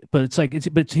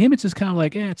but to him it's just kind of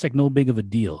like it's like no big of a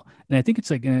deal. And I think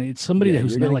it's like it's somebody yeah,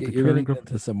 who's not like a you're gonna current get girl.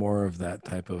 into some more of that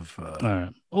type of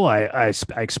Oh, I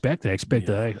expect it.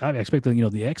 yeah. I expect the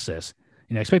the excess.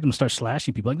 I expect them to start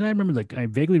slashing people. Like I remember, like I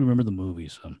vaguely remember the movie.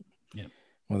 So yeah,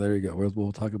 Well, there you go.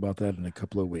 We'll talk about that in a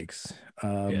couple of weeks.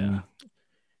 yeah.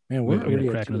 Man, Are we're we gonna already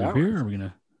at crack 2 another beer? Or hours. are we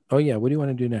gonna? Oh yeah, what do you want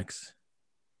to do next?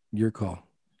 Your call.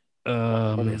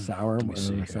 Probably a sour, Let me see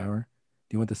another here. sour.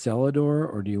 Do you want the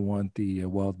Celador or do you want the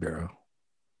Wild Barrow?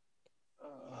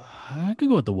 I could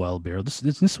go with the wild beer.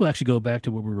 This will actually go back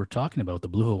to what we were talking about, the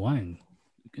Blue Hawaiian.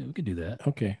 We could do that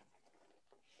Okay.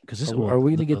 because this Are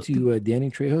we going to get to Danny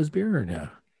Trejo's beer or no?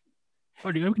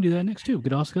 or we can do that next too. We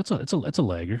could also that's a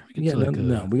lager. We could Yeah, do like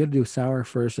no. We got to do sour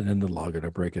first and then the lager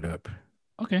to break it up.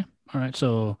 okay, all right.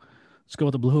 So let's go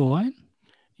with the Blue Hawaiian.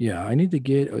 Yeah, I need to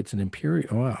get. Oh, it's an imperial.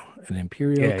 Oh, wow, an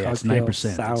imperial Yeah, it's cocktail 9%.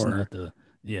 It's sour not the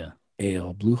yeah.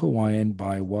 ale, Blue Hawaiian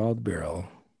by Wild Barrel,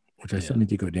 which I still Yeah. need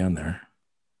to go down there.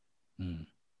 Mm.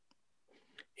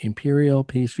 Imperial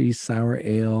pastry sour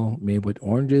ale made with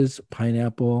oranges,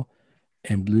 pineapple,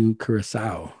 and blue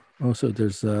curacao. Oh, so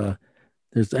there's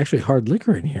actually hard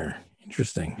liquor in here.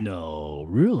 Interesting. No,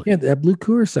 really. Yeah, that blue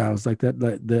curacao is like that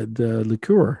the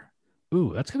liqueur.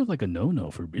 Ooh, that's kind of like a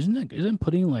no-no for isn't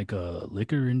putting like a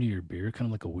liquor into your beer kind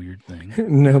of like a weird thing?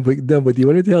 No, but do you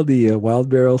want to tell the Wild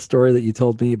Barrel story that you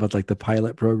told me about like the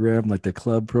pilot program, like the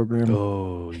club program?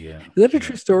 Oh yeah, Is that a yeah.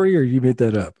 true story or you made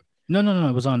that up? No.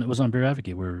 It was on Beer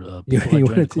Advocate where You people had you joined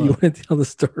the want to you club. want to tell the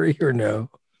story or no?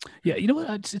 Yeah, you know what?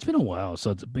 It's been a while.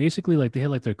 So it's basically like they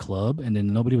had like their club, and then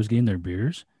nobody was getting their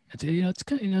beers. It's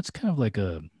kind of like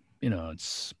a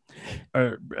it's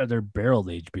or their barrel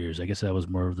aged beers. I guess that was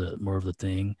more of the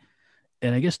thing.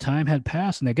 And I guess time had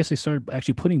passed, and I guess they started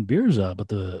actually putting beers up, but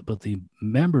the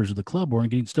members of the club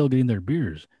weren't still getting their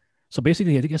beers. So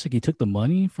basically, I guess like he took the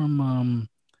money from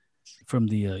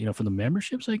the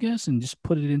memberships, I guess, and just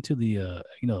put it into the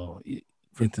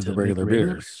for Into the to make regular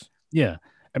regular. beers. Yeah,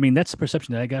 I mean that's the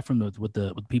perception that I got from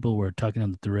with people who were talking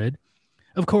on the thread.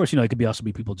 Of course, it could be also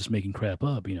be people just making crap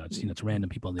up. It's random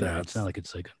people on the internet. It's not That's like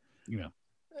it's like you know.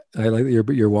 I like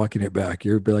that you're walking it back.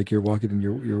 You're walking in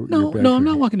your No, back no, I'm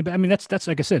not right. walking it back. I mean, that's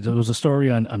like I said, it was a story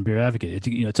on Beer Advocate.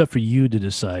 It's up for you to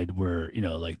decide where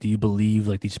like, do you believe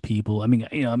like these people? I mean,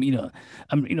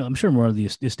 I'm sure more of the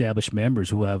established members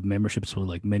who have memberships with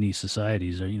like many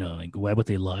societies are like why would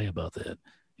they lie about that?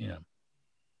 Yeah.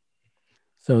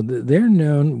 So they're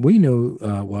known. We know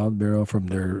Wild Barrel from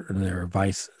their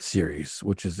Vice series,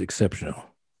 which is exceptional.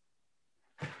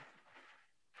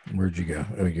 Where'd you go?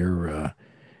 Oh,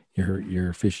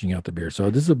 you're fishing out the beer. So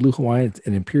this is a Blue Hawaiian. It's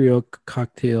an imperial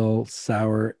cocktail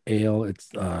sour ale. It's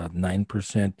 9%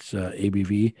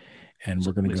 ABV, and So,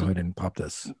 we're gonna wait, go so ahead and pop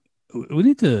this. we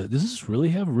need to. Does this really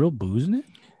have real booze in it?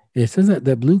 It says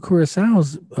that blue curacao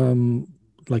is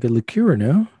like a liqueur,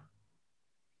 no?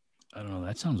 I don't know.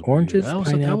 That sounds weird. Oranges, I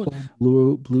was like, I would.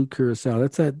 pineapple, blue curacao.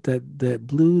 That's that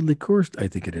blue liqueur. I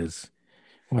think it is.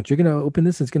 Watch, you're gonna open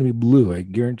this. It's gonna be blue. I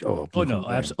guarantee. Oh, Oh blue no.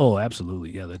 Hawaiian.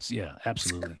 Absolutely. Yeah.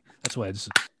 Absolutely. That's why I just.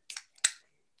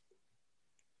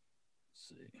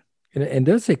 See. And it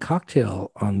does say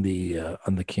cocktail on the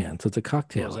can, so it's a Oh, does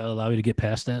cocktail. that allow you to get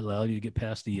past that? Allow you to get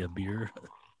past the beer?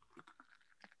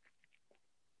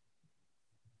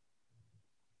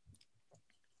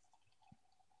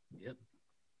 Yep.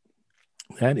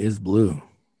 That is blue.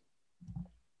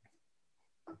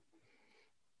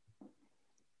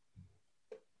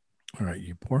 All right,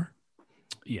 you pour.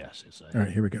 Yes. All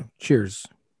right, here we go. Cheers.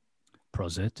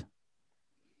 Prosit.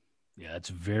 Yeah, it's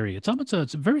very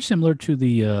similar to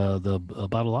the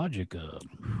Bottle Logic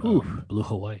Whew, Blue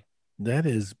Hawaii. that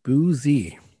is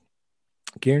boozy.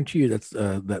 Guarantee you that's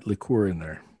that liqueur in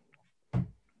there.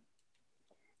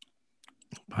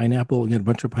 Pineapple, you get a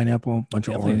bunch of pineapple, bunch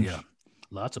of Definitely, orange. yeah.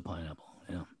 Lots of pineapple.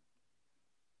 Yeah.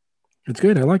 It's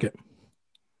good. I like it.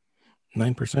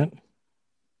 9%.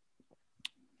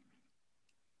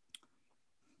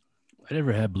 I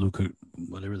never had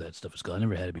whatever that stuff is called. I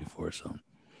never had it before, so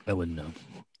I wouldn't know.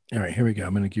 All right, here we go.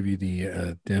 I'm going to give you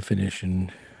the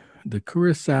definition. The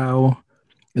curacao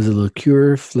is a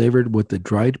liqueur flavored with the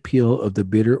dried peel of the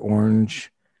bitter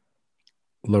orange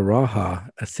Laraja,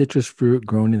 a citrus fruit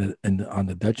grown on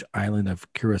the Dutch island of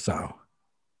Curacao.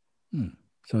 Hmm.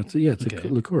 So it's Okay.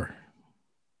 a liqueur.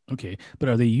 Okay. But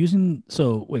are they using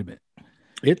so wait a minute.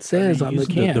 It Are they says on the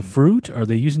using can. the fruit? Or are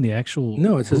they using the actual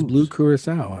No, it says blue booze?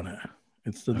 curacao on it.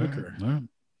 It's the All right. liquor. All right.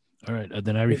 All right.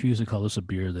 Then I refuse to call this a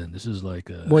beer then. This is like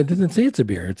Well, it doesn't say it's a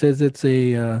beer. It says it's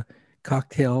a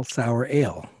cocktail sour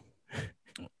ale.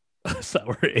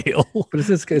 sour ale. But it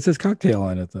says cocktail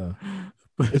on it though.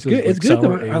 It's good. Like It's good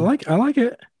though. sour ale. I like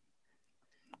it.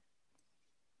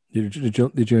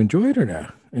 Did you enjoy it or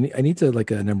not? I need to like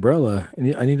an umbrella.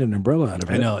 I need an umbrella out of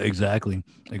it. I know exactly.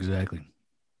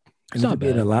 It's not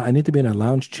bad. I need to be in a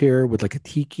lounge chair with like a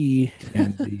tiki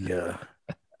and the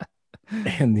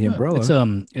Yeah, umbrella.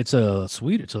 it's a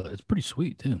sweet. It's pretty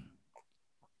sweet too.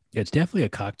 Yeah, it's definitely a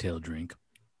cocktail drink.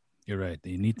 You're right.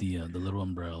 You need the little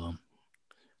umbrella.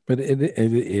 But it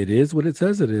is what it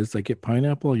says it is. I get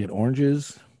pineapple, I get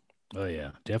oranges. Oh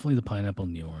yeah, definitely the pineapple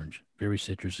and the orange. Very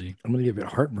citrusy. I'm gonna give it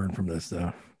heartburn from this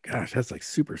though. Gosh, that's like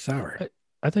super sour.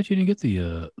 I thought you didn't get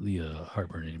the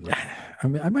heartburn anymore. I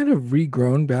mean, I might have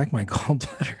regrown back my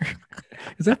gallbladder.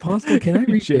 Is that possible? Can I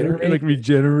regenerate?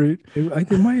 regenerate. I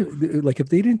think like if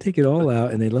they didn't take it all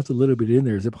out and they left a little bit in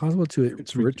there, is it possible for it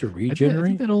to I regenerate?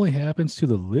 think that only happens to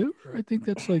the liver. I think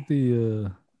that's like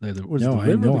was No, the I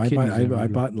liver know. or the kidneys? I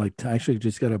bought like I actually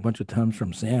just got a bunch of Tums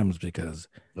from Sam's because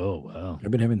Oh wow. I've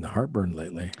been having the heartburn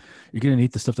lately. You're gonna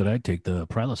need the stuff that I take, the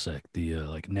Prilosec, the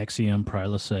like Nexium,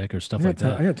 Prilosec, or stuff like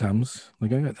that. I got Tums.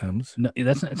 Like I got Tums. No,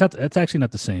 that's actually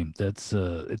not the same. That's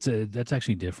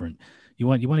actually different. You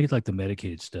want to get like the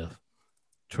medicated stuff.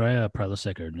 Try a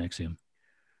Prilosec or Nexium.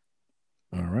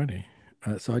 Alrighty.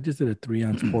 So I just did a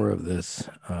 3-ounce pour of this.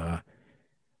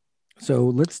 So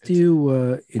let's It's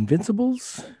do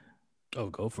Invincibles. oh,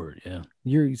 go for it. Yeah,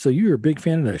 You're a big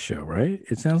fan of that show, right?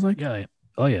 It sounds like. yeah.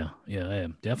 Oh yeah, yeah. I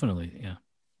am definitely. Yeah.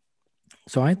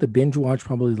 So I had to binge watch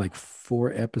probably like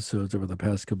 4 episodes over the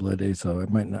past couple of days. So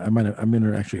I'm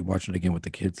gonna actually watch it again with the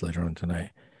kids later on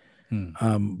tonight. Hmm.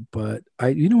 But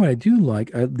you know what I do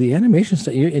like the animation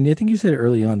style, and I think you said it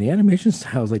early on. The animation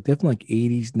style is like definitely like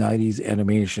 80s, 90s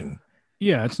animation.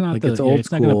 Yeah, it's not Like it's the yeah. old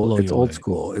It's not gonna school. blow It's you old away.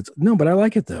 school. It's no, but I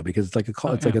like it though because Oh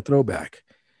it's like yeah, a throwback.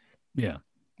 yeah,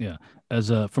 yeah. As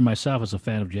for myself, as a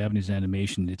fan of Japanese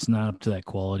animation, it's not up to that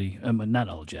quality. Not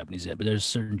all Japanese, but there's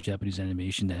certain Japanese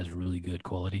animation that has really good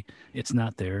quality. It's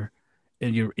not there,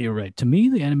 and you're right. To me,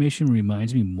 the animation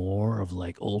reminds me more of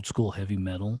like old school heavy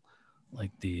metal,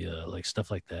 like the like stuff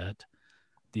like that.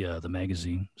 The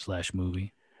magazine slash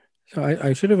movie. So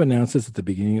I should have announced this at the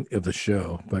beginning of the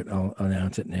show, but I'll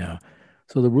announce it now.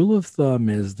 So the rule of thumb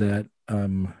is that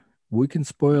we can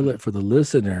spoil it for the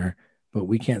listener, but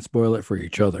we can't spoil it for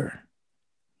each other.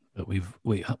 But we've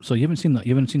wait. So you haven't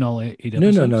seen all eight No,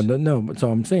 no, no, episodes? no, no. But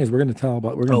so I'm saying is we're going to Oh talk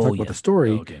about the yeah. Oh,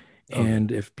 story, okay. Okay.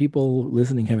 and if people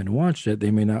listening haven't watched it,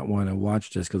 they may not want to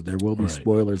watch this because there will be Right.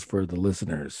 spoilers for the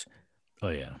listeners. Oh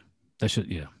yeah. That should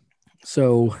yeah.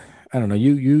 So I don't know.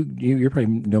 You probably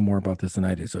know more about this than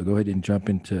I do. So go ahead and jump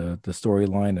into the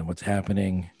storyline and what's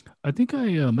happening. I think I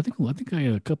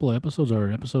a couple of episodes or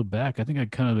an episode back, I think I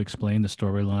kind of explained the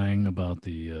storyline about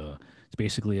the it's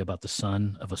basically about the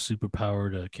son of a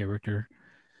superpowered character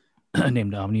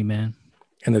named Omni Man.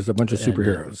 And there's a bunch of And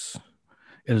superheroes.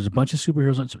 there's a bunch of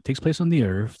superheroes. It takes place on the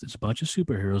Earth. There's a bunch of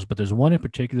superheroes, but there's one in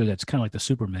particular that's kind of like the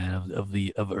Superman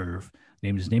of Earth.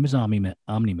 His name is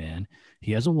Omni Man.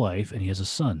 He has a wife and he has a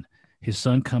son. His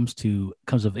son comes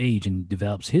of age and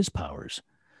develops his powers.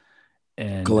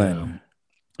 And Glenn,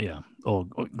 yeah.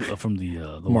 From the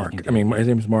Walking Mark. I Dead. mean, Yeah. his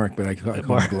name's Mark, but I call him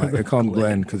Mark Glenn. I call him Glenn.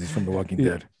 Glenn because he's from The Walking Yeah.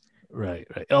 Dead. Right.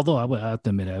 Right. Although I have to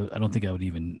admit, I don't think I would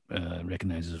even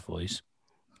recognize his voice.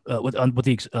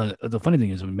 The funny thing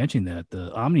is, when mentioning that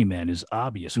the Omni Man is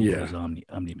obvious who Yeah, plays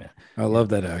Omni Man. I love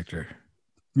that actor.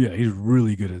 Yeah, he's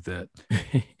really good at that,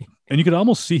 and you could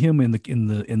almost see him in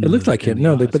It looks like him.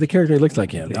 No, Oz. but the character looks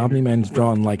like him. The Later. Omni-Man's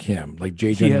drawn like him, like J.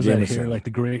 He Jonah has that hair, Jameson, like the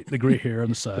gray hair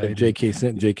on the like side.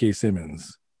 J.K.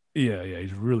 Simmons. Yeah, yeah,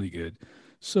 he's really good.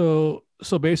 So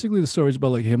basically, the story's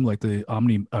about like him, like the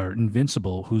Omni or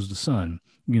Invincible, who's the son.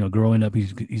 Growing up,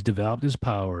 he's developed his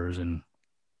powers, and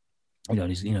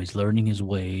he's learning his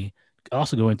way.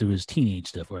 Also going through his teenage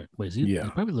stuff. Right? Wait, is he? Yeah,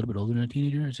 He's probably a little bit older than a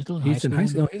teenager. Is he still in high he's in school? high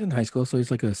school. No, he's in high school, so he's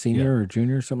like a Yeah, senior or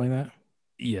junior, something like that.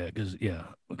 yeah, because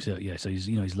so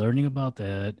he's learning about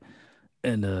that,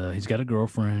 and he's got a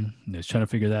girlfriend. And he's trying to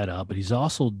figure that out, but he's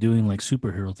also doing like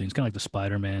superhero things, kind of like the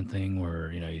Spider-Man thing, where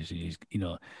he's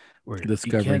where you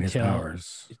Discovering can't his tell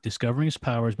powers. discovering his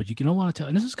powers, but you don't want to tell.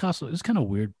 And this is kind of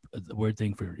weird, a weird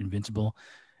thing for Invincible.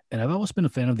 And I've always been a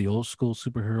fan of the old school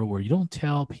superhero where you don't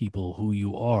tell people who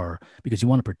you are because you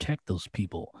want to protect those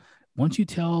people. Once you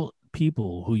tell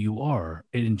people who you are,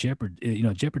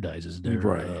 jeopardizes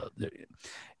Right.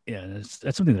 yeah,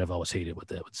 that's something that I've always hated with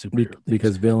superhero things.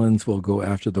 Because villains will go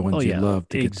after the Oh ones you yeah, love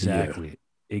to get to you.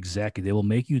 exactly.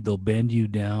 They'll bend you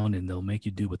down and they'll make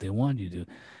you do what they want you to do.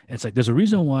 And it's like there's a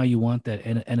reason why you want that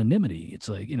anonymity. It's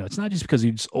like it's not just because I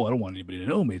don't want anybody to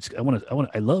know me. It's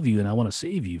I love you and I want to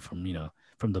save you from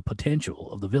the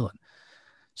potential of the villain.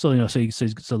 So so he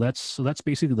says that's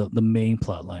basically the main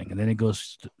plot line, and then it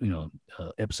goes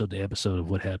episode to episode of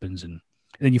what happens, and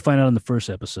then you find out in the first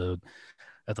episode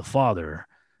that the father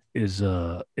is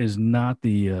not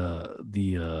the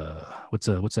what's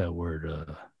that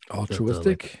word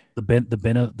Altruistic.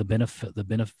 the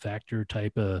benefactor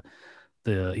type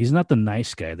he's not the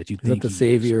nice guy that you He's not think the he is.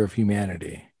 savior of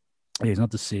humanity. He's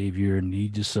not the savior, and he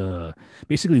just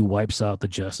basically wipes out the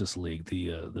Justice League,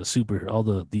 all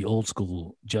the old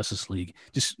school Justice League,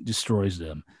 just destroys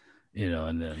them,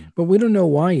 and then But we don't know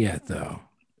why yet, though.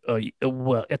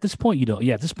 well, at this point you don't.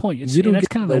 Yeah, at this point You don't that's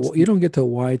get kind to, of you don't get to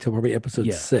why till probably episode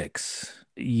yeah. 6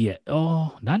 Yeah.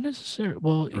 Oh, not necessarily.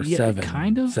 Well, or yeah, 7.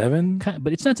 kind of. 7.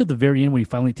 But it's not to the very end where he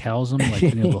finally tells him like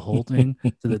the whole thing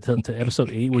to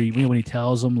episode 8 where when he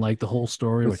tells him like the whole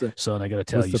story. Like, son, I got to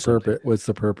tell you something. What's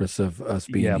the purpose of us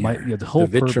being here? The whole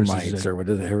purpose Vitramites is or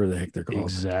whatever the heck they're called.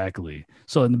 exactly.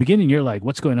 So in the beginning, you're like,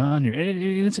 "What's going on here?" And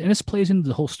it plays into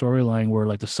the whole storyline where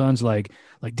like the son's like,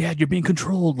 Dad, you're being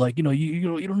controlled. Like you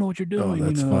don't know what you're doing. Oh,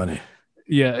 that's funny.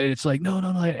 Yeah, it's like no.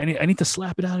 I need to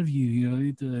slap it out of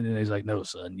you. And he's like, no,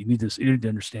 son, you need to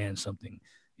understand something.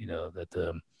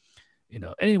 That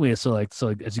Anyway, so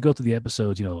as you go through the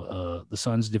episodes, the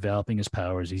son's developing his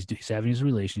powers. He's having his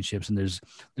relationships, and there's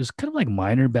kind of like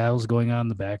minor battles going on in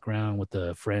the background with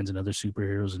the friends and other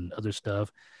superheroes and other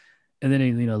stuff. And then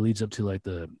it leads up to like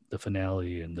the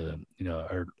finale and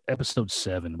our episode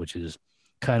 7, which is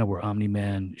kind of where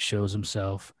Omni-Man shows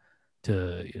himself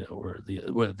to where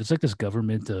there's like this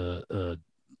government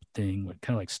thing,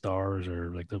 kind of like Stars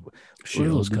or like what are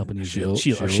those companies?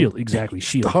 Shield, exactly.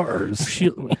 Stars.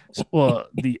 Shield. Well,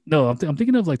 I'm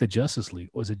thinking of like the Justice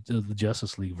League. Was it the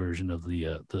Justice League version of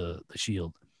the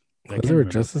Shield? Was there a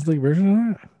Justice League version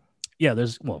of that? Yeah,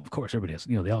 of course, everybody has.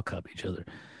 They all copy each other.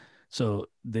 So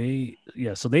they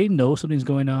know something's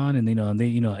going on, and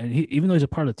even though he's a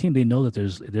part of the team, they know that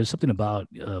there's something about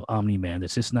Omni-Man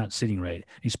that's just not sitting right.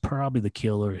 He's probably the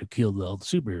killer who killed all the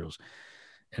superheroes.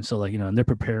 And so and they're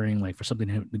preparing like for something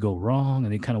to go wrong,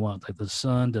 and they kind of want like the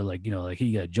son to like hey,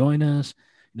 you gotta join us.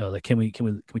 Like can we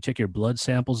check your blood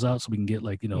samples out so we can get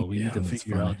like we need to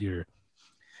figure out your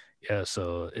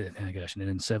So gosh, and then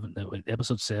in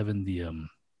episode 7,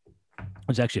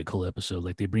 it's actually a cool episode.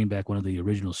 Like they bring back one of the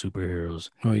original superheroes.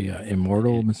 Oh yeah,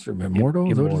 Immortal, Mr.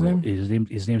 Immortal. Is that his name?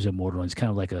 His name's Immortal. He's kind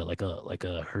of like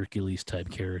a Hercules type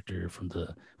character from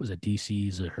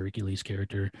DC's a Hercules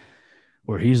character.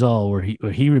 Where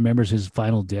he remembers his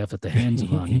final death at the hands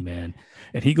of Omni-Man,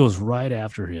 and he goes right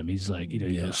after him. He's like,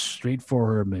 he goes straight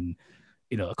for him, and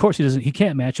of course he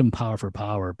can't match him power for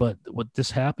power. But what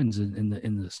this happens in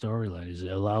the storyline is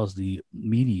it allows the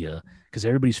media, because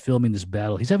everybody's filming this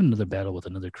battle. He's having another battle with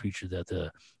another creature that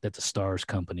the Stars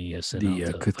company has sent out.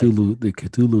 The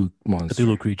Cthulhu monster,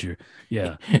 Cthulhu creature.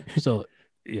 Yeah. So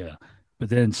yeah. But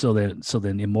then, so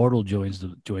then Immortal joins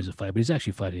the fight, but he's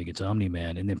actually fighting against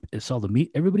Omni-Man, and then it's all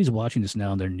everybody's watching this now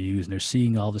on their news, and they're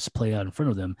seeing all this play out in front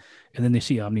of them, and then they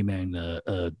see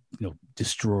Omni-Man,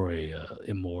 destroy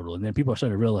Immortal, and then people are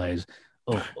starting to realize,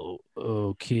 okay,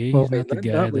 well, he's not the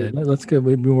guy let's get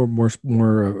maybe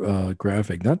more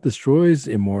graphic. Not destroys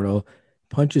Immortal,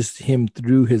 punches him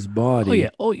through his body. Yeah.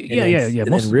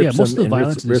 Most of the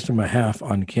violence rips him a half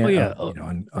on camera.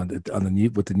 On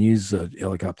the with the news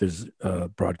helicopters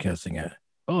broadcasting it.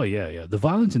 Oh yeah. The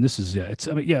violence in this is I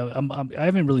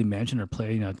haven't really mentioned or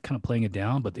played, kind of playing it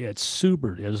down, but it's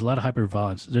super. There's a lot of hyper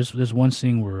violence. There's one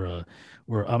scene where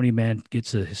Omni-Man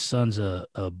gets his son's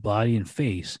body and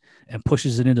face and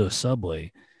pushes it into a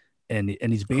subway, and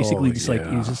he's basically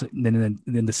and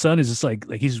then the son is just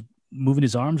like he's moving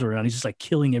his arms around. He's just like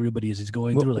killing everybody as he's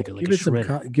going through like a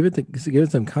shredder. Give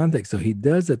it some context. So he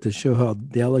does that to show how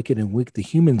delicate and weak the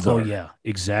humans are. Oh yeah,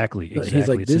 exactly. He's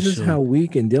like, this is how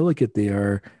weak and delicate they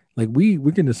are. Like we're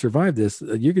going to survive this.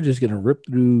 You're just going to rip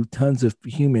through tons of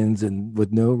humans and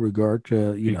with no regard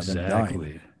to them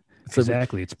dying.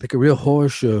 Exactly. It's like a real horror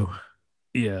show.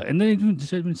 Yeah, and then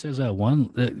it even says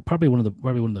probably one of the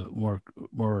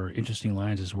more interesting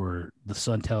lines is where the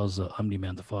son tells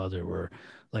Omni-Man, the father, where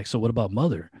like, so what about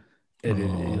mother?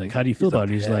 And like, how do you feel about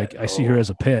it? He's like, I see her as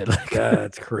a pet. Like,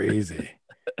 that's crazy.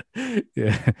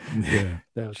 Yeah.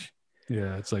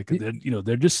 It's like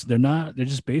they're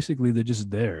just basically they're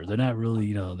just there. They're not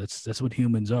really that's what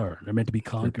humans are. They're meant to be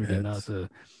conquered and not the.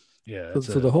 Yeah.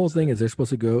 So the whole thing is they're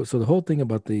supposed to go. So the whole thing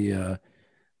about the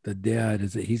dad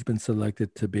is that he's been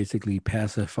selected to basically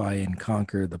pacify and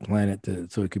conquer the planet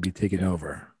so it could be taken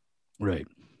over. Right.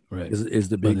 Is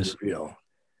the big reveal.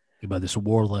 By this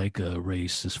warlike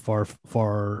race, this far.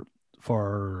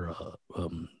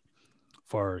 I'm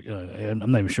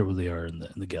not even sure where they are in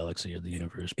the galaxy or the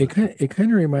universe. It kind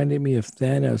of reminded me of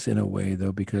Thanos in a way,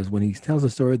 though, because when he tells the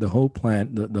story of the whole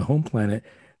planet, the home planet,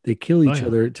 they kill each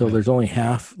other till there's only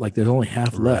half. Like there's only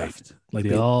half left. Like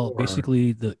they all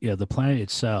basically the planet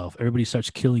itself. Everybody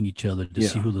starts killing each other to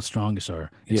see who the strongest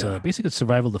are. It's basically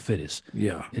survival of the fittest.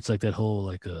 Yeah, it's like that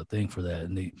whole thing for that.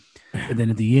 And then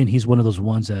at the end, he's one of those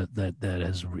ones that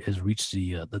has reached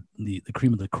the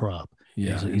cream of the crop.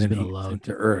 Yeah, he's been allowed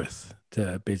to Earth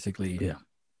to basically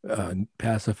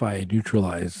pacify and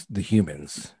neutralize the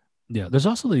humans. Yeah, there's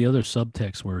also the other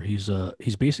subtext where he's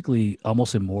basically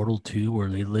almost immortal too, where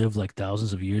they live like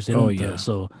thousands of years.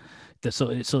 So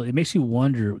it makes you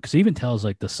wonder, because he even tells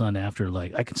like the son after,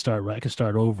 like, I can start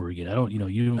over again. I don't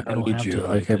have to.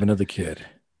 I have another kid.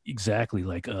 Exactly,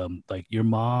 like your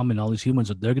mom and all these humans,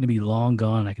 they're going to be long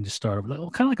gone. I can just start over,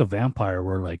 kind of like a vampire,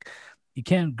 where like you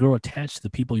can't grow attached to the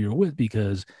people you're with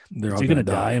because you're going to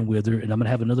die and wither, and I'm going to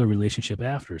have another relationship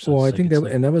after. So I think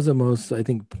that was the most, I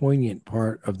think, poignant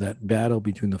part of that battle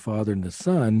between the father and the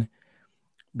son,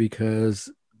 because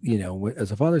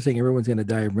as a father saying everyone's going to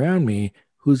die around me,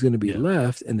 who's going to be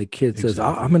left? And the kid says,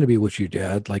 I'm going to be with you,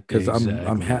 Dad, like, because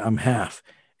I'm half.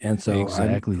 And so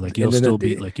Exactly. Like and then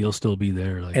you'll still be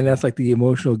there. Like, and that's like the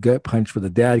emotional gut punch for the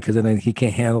dad because then he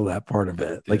can't handle that part of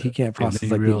it. Like yeah. he can't And then process he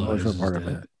like the emotional realizes part of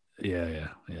it. that, yeah.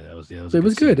 That was So a it good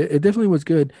was good. scene. It definitely was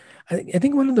good. I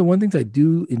think one things I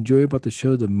do enjoy about the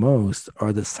show the most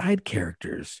are the side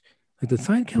characters.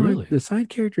 Like Really? the side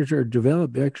characters are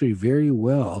developed actually very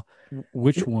well.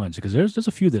 Which ones? Because there's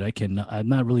a few that I'm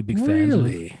not really big fans of.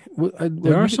 Really? Well,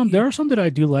 There are some that I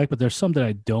do like, but there's some that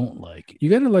I don't like. you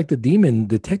got to like the demon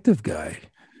detective guy.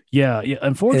 Yeah. And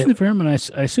Unfortunately for him, and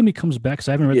I assume he comes back because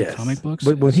I haven't read the comic yes, books.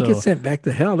 but when he gets So sent back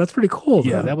to hell, that's pretty cool,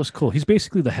 yeah, though. that was cool. He's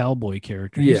basically the Hellboy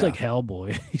character. He's Yeah, like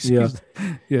Hellboy.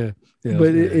 yeah. Yeah,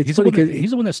 But it's funny because he's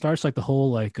the one that starts like the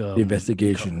whole like the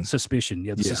investigation. suspicion.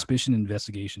 Yeah, the Yeah. suspicion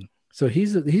investigation. So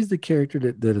he's the character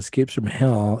that escapes from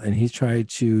hell, and he's trying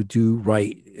to do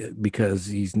right because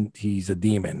he's a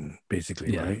demon,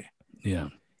 basically, Yeah, right? yeah.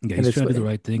 And He's trying to do the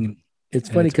right thing. it's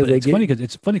And funny because they get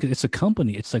it's funny because it's a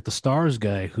company. It's like the Stars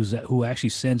guy who actually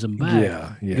sends him back.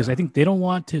 yeah Because I think they don't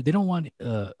want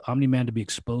Omni Man to be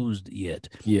exposed yet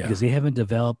yeah because they haven't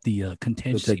developed the the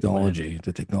contingency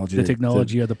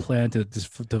technology or the plan to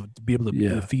be able to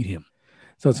yeah. defeat him.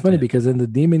 So it's funny Yeah. because then the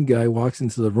demon guy walks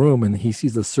into the room and he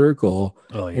sees the circle.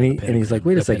 Oh yeah, And he's like,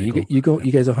 wait a second, you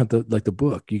guys don't have the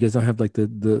book. You guys don't have like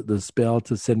the spell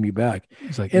to send me back.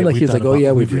 It's like, And like he's like, oh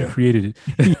yeah, we we've do. recreated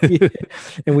it.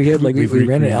 And we had like we ran an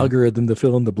recreated. algorithm to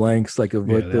fill in the blanks like of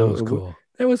Yeah, what that was cool.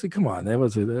 that was come on that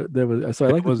was so I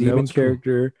like the demon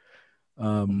character.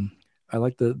 I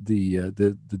like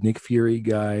the Nick Fury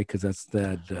guy because that's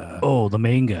that Oh, the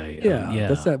main guy. yeah,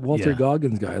 that's that Walter yeah.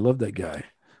 Goggins guy. I love that guy.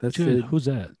 That's it. Who's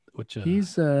that? Which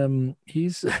He's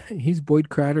he's Boyd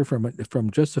Crowder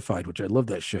from Justified, which I love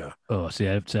that show. oh, see,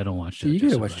 I don't watch that. You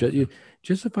gotta watch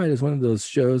Justified is one of those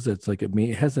shows that's like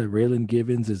it has a Raylan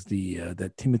Givens is the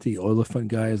that Timothy Oliphant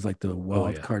guy is like the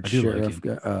wild card I do like sheriff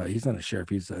guy. He's not a sheriff.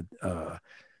 He's a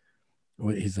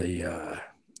what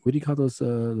do you call those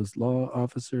law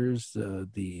officers?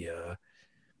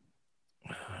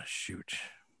 Shoot.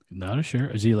 Not sure.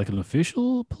 Is he like an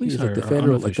official police He's or like the or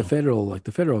federal, unofficial?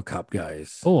 the federal cop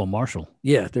guys. Oh, a marshal.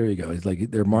 Yeah, there you go. He's like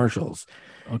they're marshals.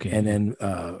 Okay. And then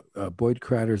Boyd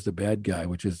Crowder's the bad guy,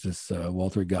 which is this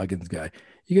Walter Goggins guy.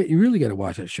 You really got to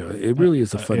watch that show. It really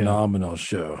is a phenomenal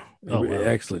show. Oh, wow.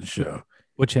 Excellent show.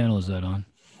 What channel is that on?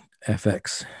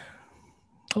 FX.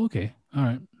 Okay. All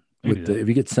right. If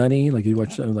you get Sunny, like you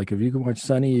watch, like if you can watch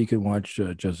Sunny, you can watch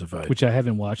Justified. Which I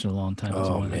haven't watched in a long time.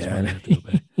 Oh man.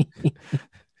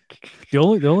 The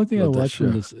only thing I Love that watch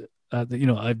from show.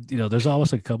 this, there's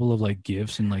always like a couple of like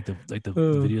gifs and like the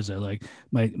videos I like.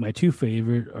 My two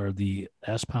favorite are the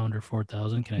Ass Pounder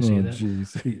 4000. Can I say that?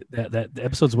 Geez. That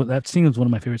episode's that scene is one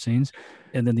of my favorite scenes,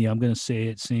 and then the I'm gonna say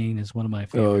it scene is one of my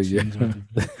favorite scenes.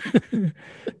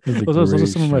 Those are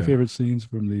some of my favorite scenes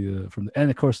from the and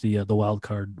of course the wild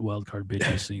card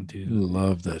bitches scene too.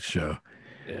 Love that show.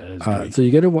 Yeah, so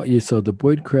you got to watch. So the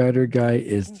Boyd Crowder guy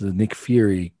is the Nick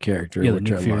Fury character, yeah, the which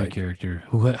Nick I Fury like. character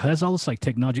who has all this like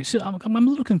technology. So I'm a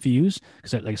little confused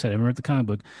because, like I said, I haven't read the comic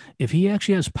book. If he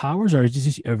actually has powers, or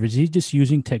is he just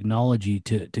using technology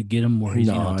to get him where he's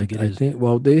to get his? Think.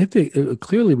 Well, they have to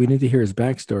clearly. We need to hear his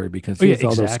backstory because he's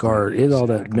all those scars. He's all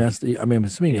that messed. I mean, I'm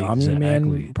assuming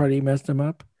Omni-Man probably messed him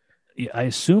up. Yeah, I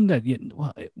assume that.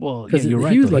 Well, yeah, you're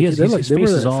right. He was like,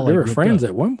 they were friends up.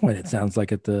 at one point. It sounds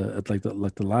like at the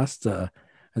last. I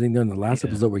think during the last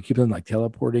episode where we keep them like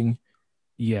teleporting.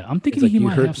 Yeah, I'm thinking he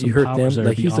might have some powers that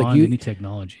are beyond any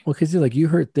technology. Well, because like you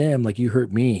hurt them, like you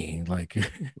hurt me, like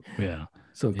yeah.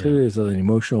 So clearly, there's an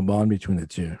emotional bond between the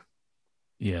two.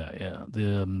 Yeah.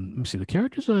 Let me see the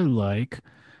characters I like.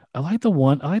 I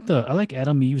like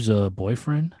Adam Eve's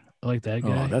boyfriend. I like that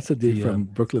guy. Oh, that's a dude from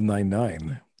Brooklyn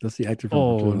Nine-Nine. That's the actor from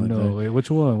Brooklyn Nine-Nine. No, wait, which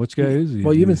one? Which guy is he?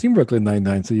 Well, you haven't seen Brooklyn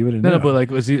Nine-Nine, so you wouldn't know. No, but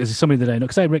like, is he somebody that I know?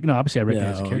 Because obviously I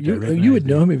recognize the character. You would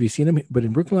know him if you've seen him. But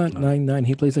in Brooklyn Nine-Nine,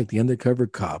 he plays like the undercover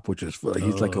cop, which is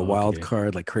he's like a wild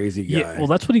card, like crazy guy. Yeah, well,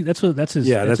 that's his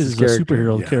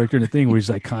superhero character in the thing where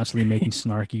he's like constantly making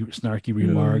snarky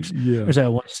remarks. Yeah. There's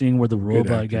that one scene where the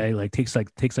robot guy like takes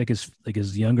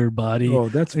his younger body. Oh,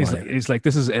 that's funny. He's like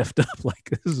this is effed up. Like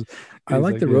this is. I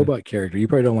like the robot character. You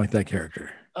probably don't like that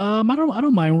character. I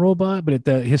don't mind Robot, but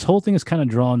his whole thing is kind of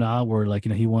drawn out where like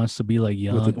he wants to be like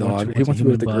young. With the dog. He wants to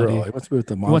be with the girl. He wants to be with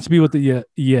the mom. He wants to be with the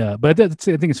yeah. But I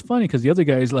think it's funny because the other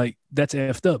guy is like, that's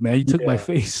effed up, man. You took my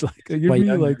face. Like you're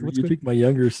you took my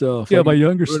younger self. Yeah, like, my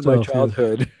younger self. My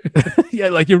childhood. Yeah,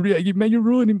 like you're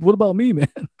ruining. What about me, man?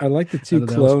 I like the two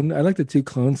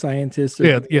clone scientists.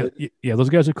 Yeah. Those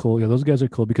guys are cool. Yeah, those guys are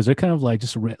cool because they're kind of like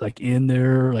just like in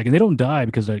there, like, and they don't die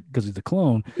because of the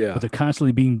clone. Yeah. But they're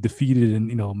constantly being defeated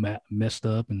and messed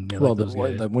up, and Well, like those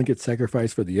guys. the one gets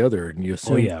sacrificed for the other, and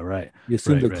Oh yeah, right, you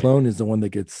assume right, the right, clone is the one that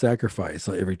gets sacrificed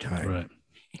every time. right,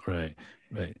 right,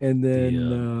 right. And The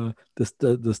then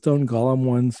the Stone Golem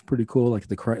one's pretty cool. Like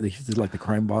he's like the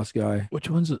crime boss guy. which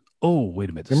one's it? Oh, wait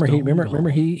a minute, the Stone Remember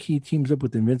Golem. he teams up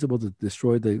with Invincible to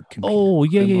destroy the computer Oh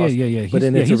yeah, crime yeah, yeah, boss. yeah, yeah. But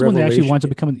then it's a He's the one that actually revelation. winds up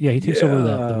becoming. Yeah, he takes over the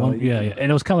Yeah, one. Yeah, yeah. And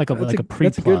it was kind of that's like a that's a good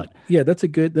pre-plot. that's a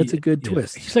good Yeah,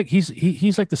 twist. he's like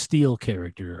he's like the Steel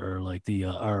character, or like the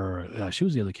or she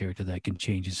was the other character that can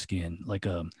change his skin, like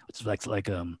it's like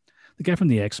the guy from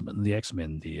the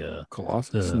X-Men,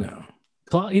 Colossus? the No.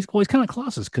 he's kind of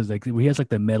Colossus, because like he has like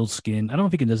the metal skin. I don't know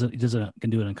if he doesn't can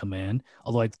do it on command.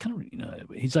 Although I kind of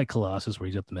he's like Colossus, where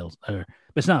he's up the metal, but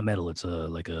it's not metal. It's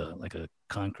like a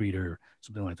concrete or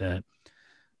something like that.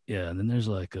 Yeah, and then there's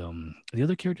like the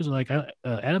other characters are like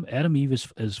Adam Eve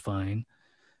is fine.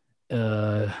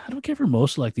 I don't care for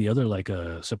most like the other like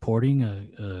supporting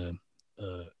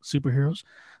superheroes.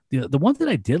 The one that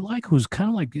I did like, who's kind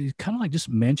of like just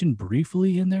mentioned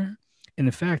briefly in there, and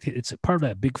in fact, it's a part of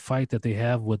that big fight that they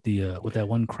have with that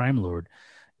one crime lord.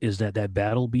 Is that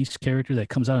Battle Beast character that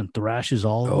comes out and thrashes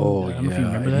all of them? Oh I don't know if you yeah,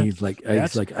 remember and that.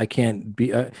 he's like I can't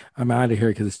be. I'm out of here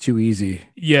because it's too easy.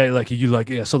 Yeah, like you like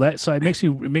yeah. So it makes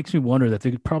me wonder that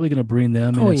they're probably going to bring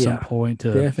them in Oh at some yeah, point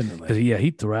to, definitely. because yeah, he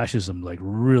thrashes them like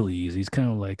really easy. He's kind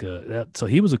of like that. So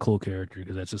he was a cool character,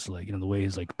 because that's just like the way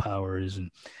his like power is, and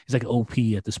he's like OP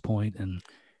at this point. And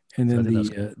And so I then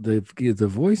think that's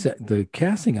the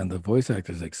casting on the voice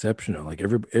actor is exceptional. Like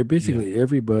basically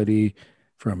everybody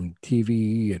from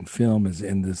TV and film is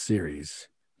in this series.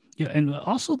 yeah, and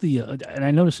also and I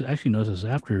actually noticed this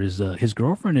after is his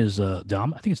girlfriend is I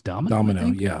think it's Domino. I Domino,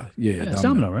 think yeah, it's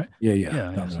Domino, right? yeah, Yeah,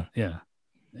 Domino. yeah,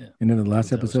 yeah. And then the I last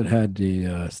thought that was episode cool. had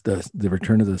the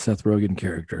return of the Seth Rogen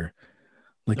character.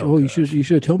 Like, Oh oh, gosh. you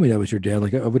should have told me that was your dad.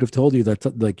 Like, I would have told you that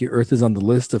like your Earth is on the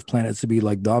list of planets to be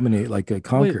like dominate, like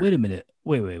conquer. Wait a minute. That's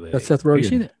Wait. Seth Are you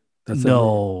saying Rogen. that? That's Seth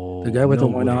Rogen. The No, guy with the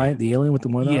no one eye, way. the alien with the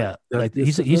one eye. Yeah, like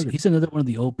That's Seth Rogen. he's another one of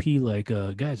the OP like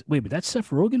guys. Wait, but that's Seth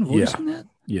Rogen Yeah, voicing that?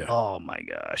 yeah. Oh my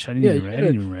gosh, Yeah, I didn't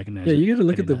even recognize yeah, it. you got to I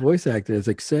look at did the not. voice actor. It's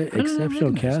How did I not exceptional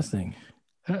recognize it? casting.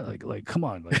 Like come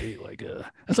on,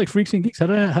 that's like Freaks and Geeks. How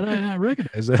did I not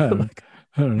recognize I that? don't, Like,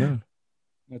 I don't know.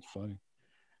 that's funny.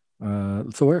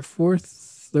 So we're at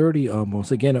 4:30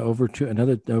 almost. Again, over 2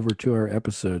 hour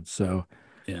episode. So,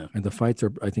 Yeah. and the fights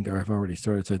have already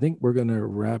started. So I think we're gonna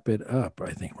wrap it up.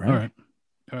 I think, All right? right.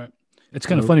 All right. It's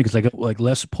kind of So, funny because like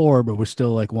less pour, but we're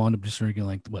still like wound up just drinking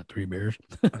like what 3 beers.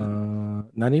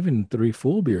 not even 3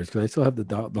 full beers because I still have the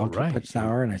Dr. right. Pepper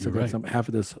sour and I still You're got right. half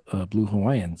of this Blue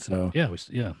Hawaiian. So Yeah.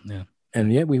 Yeah.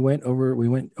 and yet we went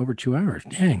over 2 hours.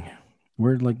 Dang,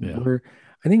 we're like Yeah.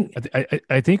 I think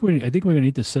I think we're gonna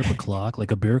need to set up a clock, like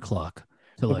a beer clock,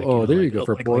 to like there you go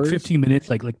for like 15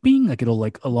 minutes, like bing, like it'll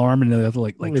like alarm, and they'll have to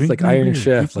like it's drink like new Iron beer,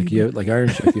 Chef, drink new like Iron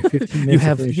Chef. You have 15 minutes. you to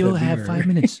have finish you'll that have beer. 5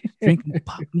 minutes, drink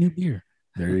pop new beer.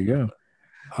 There you go.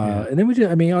 Yeah. And then we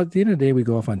just, I mean, at the end of the day, we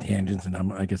go off on tangents, and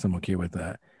I guess I'm okay with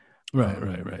that.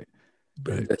 Right.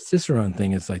 But the Cicerone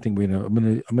thing is, I think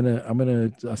I'm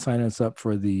gonna sign us up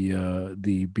for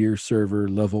the beer server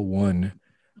level 1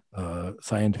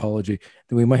 Scientology.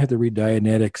 Then we might have to read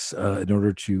Dianetics in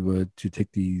order to take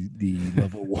the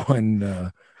level 1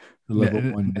 the level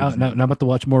 1. Now I'm about to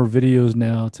watch more videos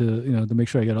now to make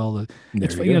sure I get all the.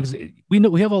 It's There you funny,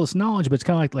 'cause we have all this knowledge, but it's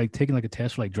kind of like taking like a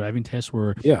test, like driving test,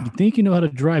 where Yeah. you think you know how to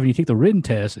drive, and you take the written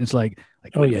test, and it's like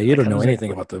Oh wait, yeah, like, you don't how know does that anything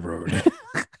work? about the road.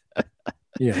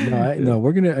 Yeah, no,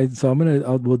 we're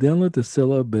we'll download the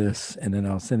syllabus and then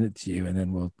I'll send it to you and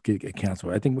then we'll get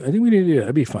counseled. I think we need to do that.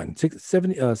 That'd be fun.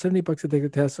 $70 to take the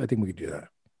test. I think we could do that.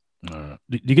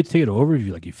 Do you get to take it over if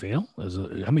you fail?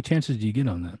 How many chances do you get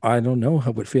on that? I don't know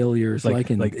what failure is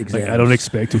like in exams. I don't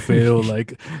expect to fail.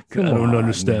 Like Come I don't on,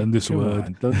 understand this come word.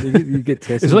 on. Don't you get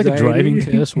test It's like a driving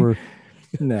anxiety? test where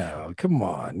No, come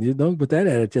on. You don't with that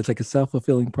attitude. It's like a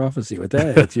self-fulfilling prophecy. With that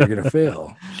attitude, you're gonna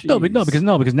fail. no, Jeez. because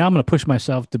now I'm going to push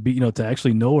myself to be to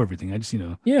actually know everything. I just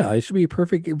Yeah, it should be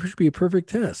perfect. It should be a perfect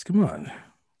test. Come on,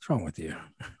 what's wrong with you?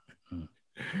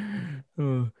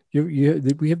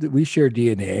 We share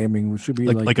DNA. I mean, we should be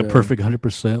like a perfect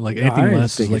 100%. Like anything I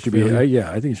less is think it like should be. failure.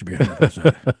 Yeah, I think it should be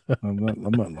 100%. I'm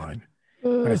not lying.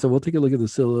 All right, so we'll take a look at the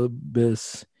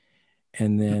syllabus,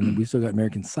 and then we still got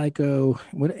American Psycho.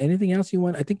 Anything else you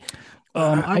want? I think.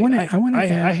 I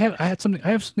have something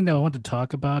that I want to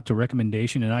talk about to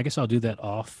recommendation, and I guess I'll do that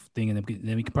off thing, and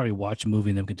then we can probably watch a movie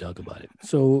and then we can talk about it.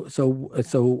 So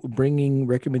bringing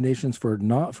recommendations for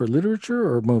literature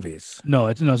or movies? No,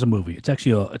 it's a movie. It's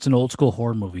actually it's an old school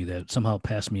horror movie that somehow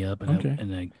passed me up, and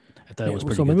Okay. I thought it was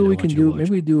pretty so good. Maybe we can do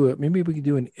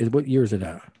what year is it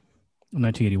out?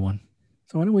 1981.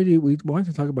 So why don't we wanted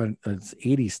to talk about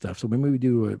 80s stuff. So maybe we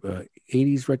do a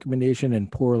 80s recommendation and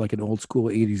pour like an old school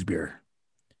 80s beer.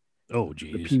 Oh,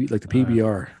 geez. Like the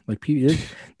PBR.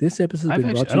 This episode has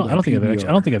been brought to you by PBR.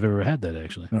 I don't think I've ever had that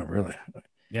actually. Not really.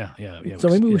 Yeah. So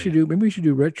maybe we should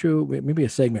do retro, maybe a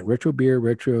segment, retro beer,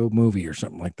 retro movie or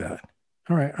something like that.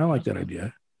 All right. I like that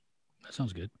idea. That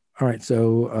sounds good. All right.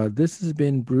 So this has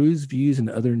been Brews, Views, and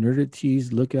Other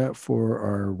Nerdities. Look out for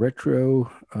our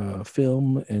retro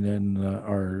film and then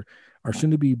our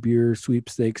soon-to-be beer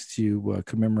sweepstakes to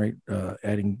commemorate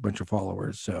adding a bunch of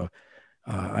followers. So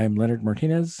I am Leonard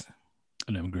Martinez.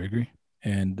 And I'm Gregory.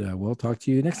 And we'll talk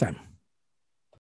to you next time.